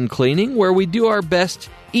Screen Cleaning, where we do our best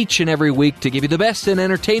each and every week to give you the best in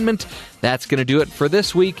entertainment. That's going to do it for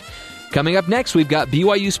this week. Coming up next, we've got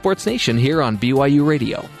BYU Sports Nation here on BYU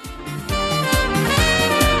Radio.